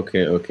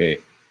 Okay.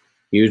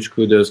 Huge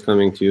kudos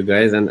coming to you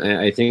guys, and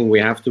I think we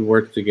have to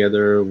work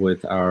together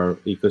with our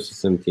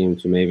ecosystem team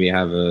to maybe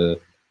have a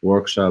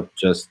workshop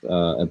just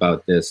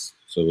about this,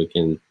 so we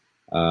can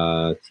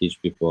teach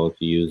people how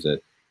to use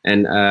it.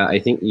 And I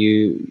think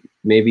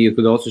maybe you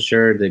could also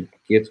share the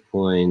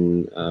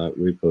Gitcoin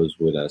repos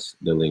with us,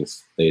 the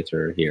links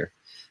later here.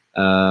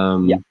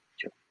 Yeah.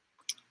 Sure.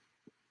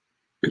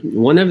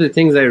 one of the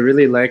things I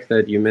really liked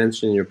that you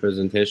mentioned in your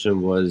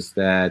presentation was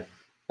that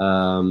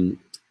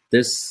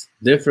this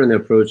different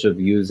approach of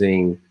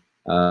using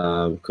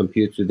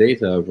compute to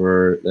data,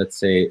 where let's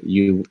say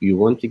you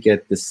want to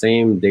get the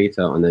same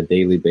data on a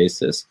daily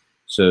basis.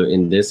 So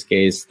in this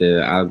case,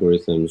 the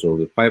algorithms or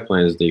the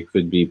pipelines, they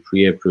could be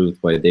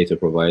pre-approved by data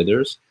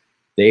providers.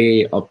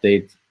 They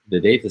update the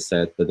data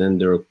set, but then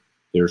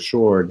they're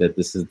sure that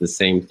this is the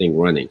same thing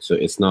running. So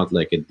it's not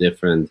like a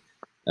different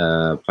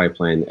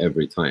pipeline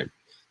every time.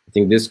 I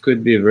think this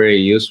could be very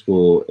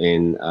useful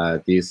in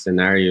these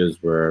scenarios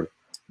where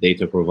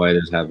data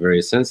providers have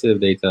very sensitive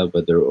data,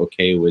 but they're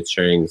okay with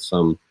sharing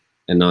some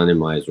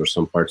anonymized or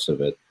some parts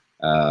of it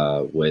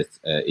with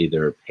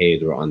either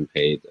paid or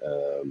unpaid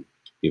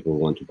people who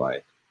want to buy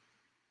it,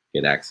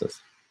 get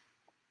access.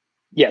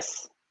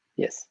 Yes,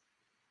 yes.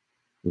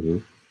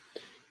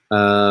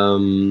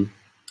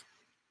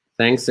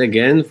 Thanks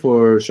again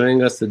for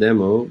showing us the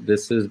demo.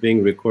 This is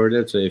being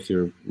recorded, so if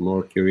you're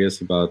more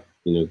curious about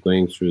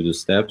going through the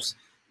steps,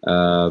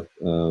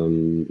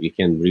 you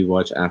can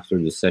rewatch after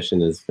the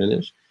session is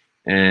finished.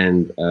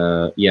 And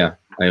yeah,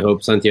 I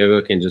hope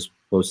Santiago can just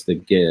post the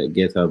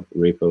GitHub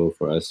repo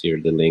for us here,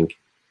 the link,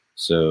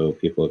 so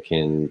people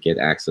can get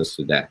access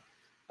to that.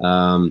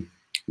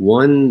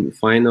 One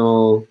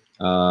final,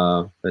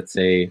 let's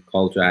say,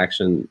 call to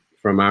action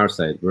from our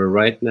side. We're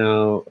right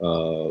now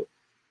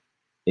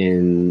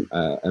in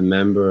a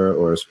member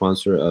or a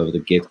sponsor of the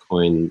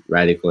Gitcoin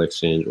Radical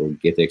Exchange or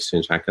Git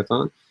Exchange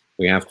Hackathon.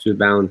 We have 2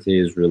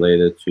 bounties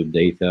related to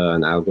data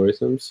and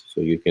algorithms,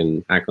 so you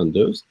can hack on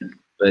those.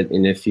 But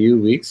in a few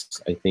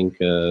weeks, I think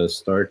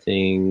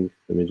starting,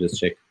 let me just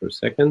check for a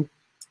second,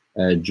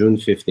 June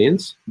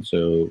 15th,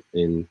 so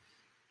in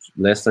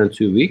less than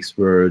 2 weeks,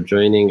 we're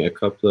joining a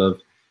couple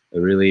of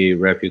really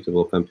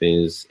reputable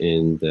companies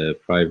in the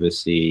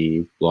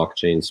privacy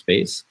blockchain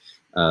space.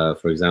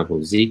 For example,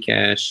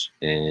 Zcash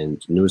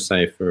and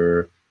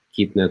NuCypher,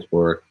 Keep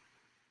Network.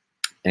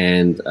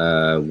 And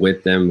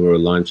with them, we're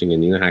launching a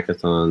new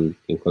hackathon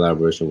in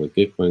collaboration with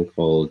Gitcoin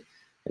called,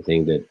 I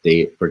think, the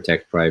They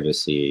Protect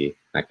Privacy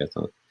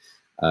Hackathon.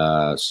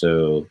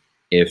 So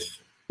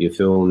if you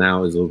feel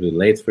now is a little bit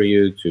late for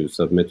you to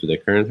submit to the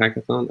current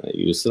hackathon,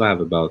 you still have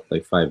about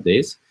like 5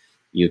 days.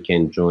 You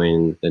can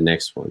join the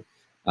next one.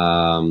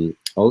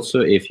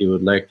 Also, if you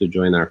would like to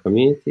join our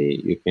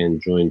community, you can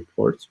join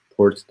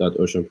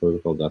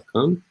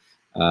port.oceanprotocol.com.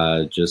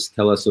 Just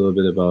tell us a little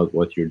bit about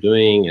what you're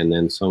doing, and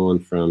then someone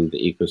from the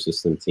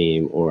ecosystem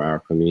team or our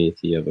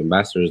community of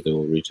ambassadors, they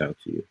will reach out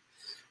to you.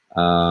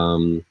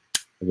 I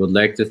would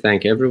like to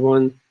thank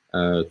everyone,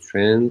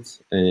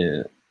 Trent,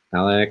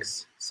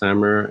 Alex,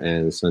 Samer,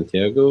 and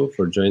Santiago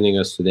for joining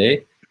us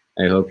today.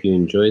 I hope you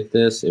enjoyed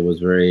this. It was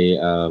very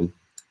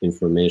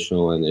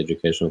informational and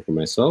educational for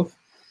myself.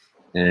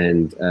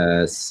 And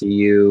see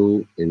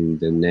you in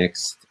the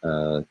next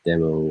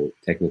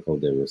technical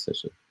demo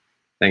session.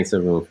 Thanks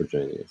everyone for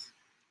joining us.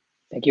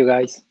 Thank you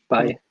guys.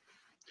 Bye.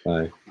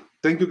 Bye.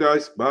 Thank you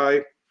guys.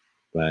 Bye.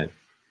 Bye.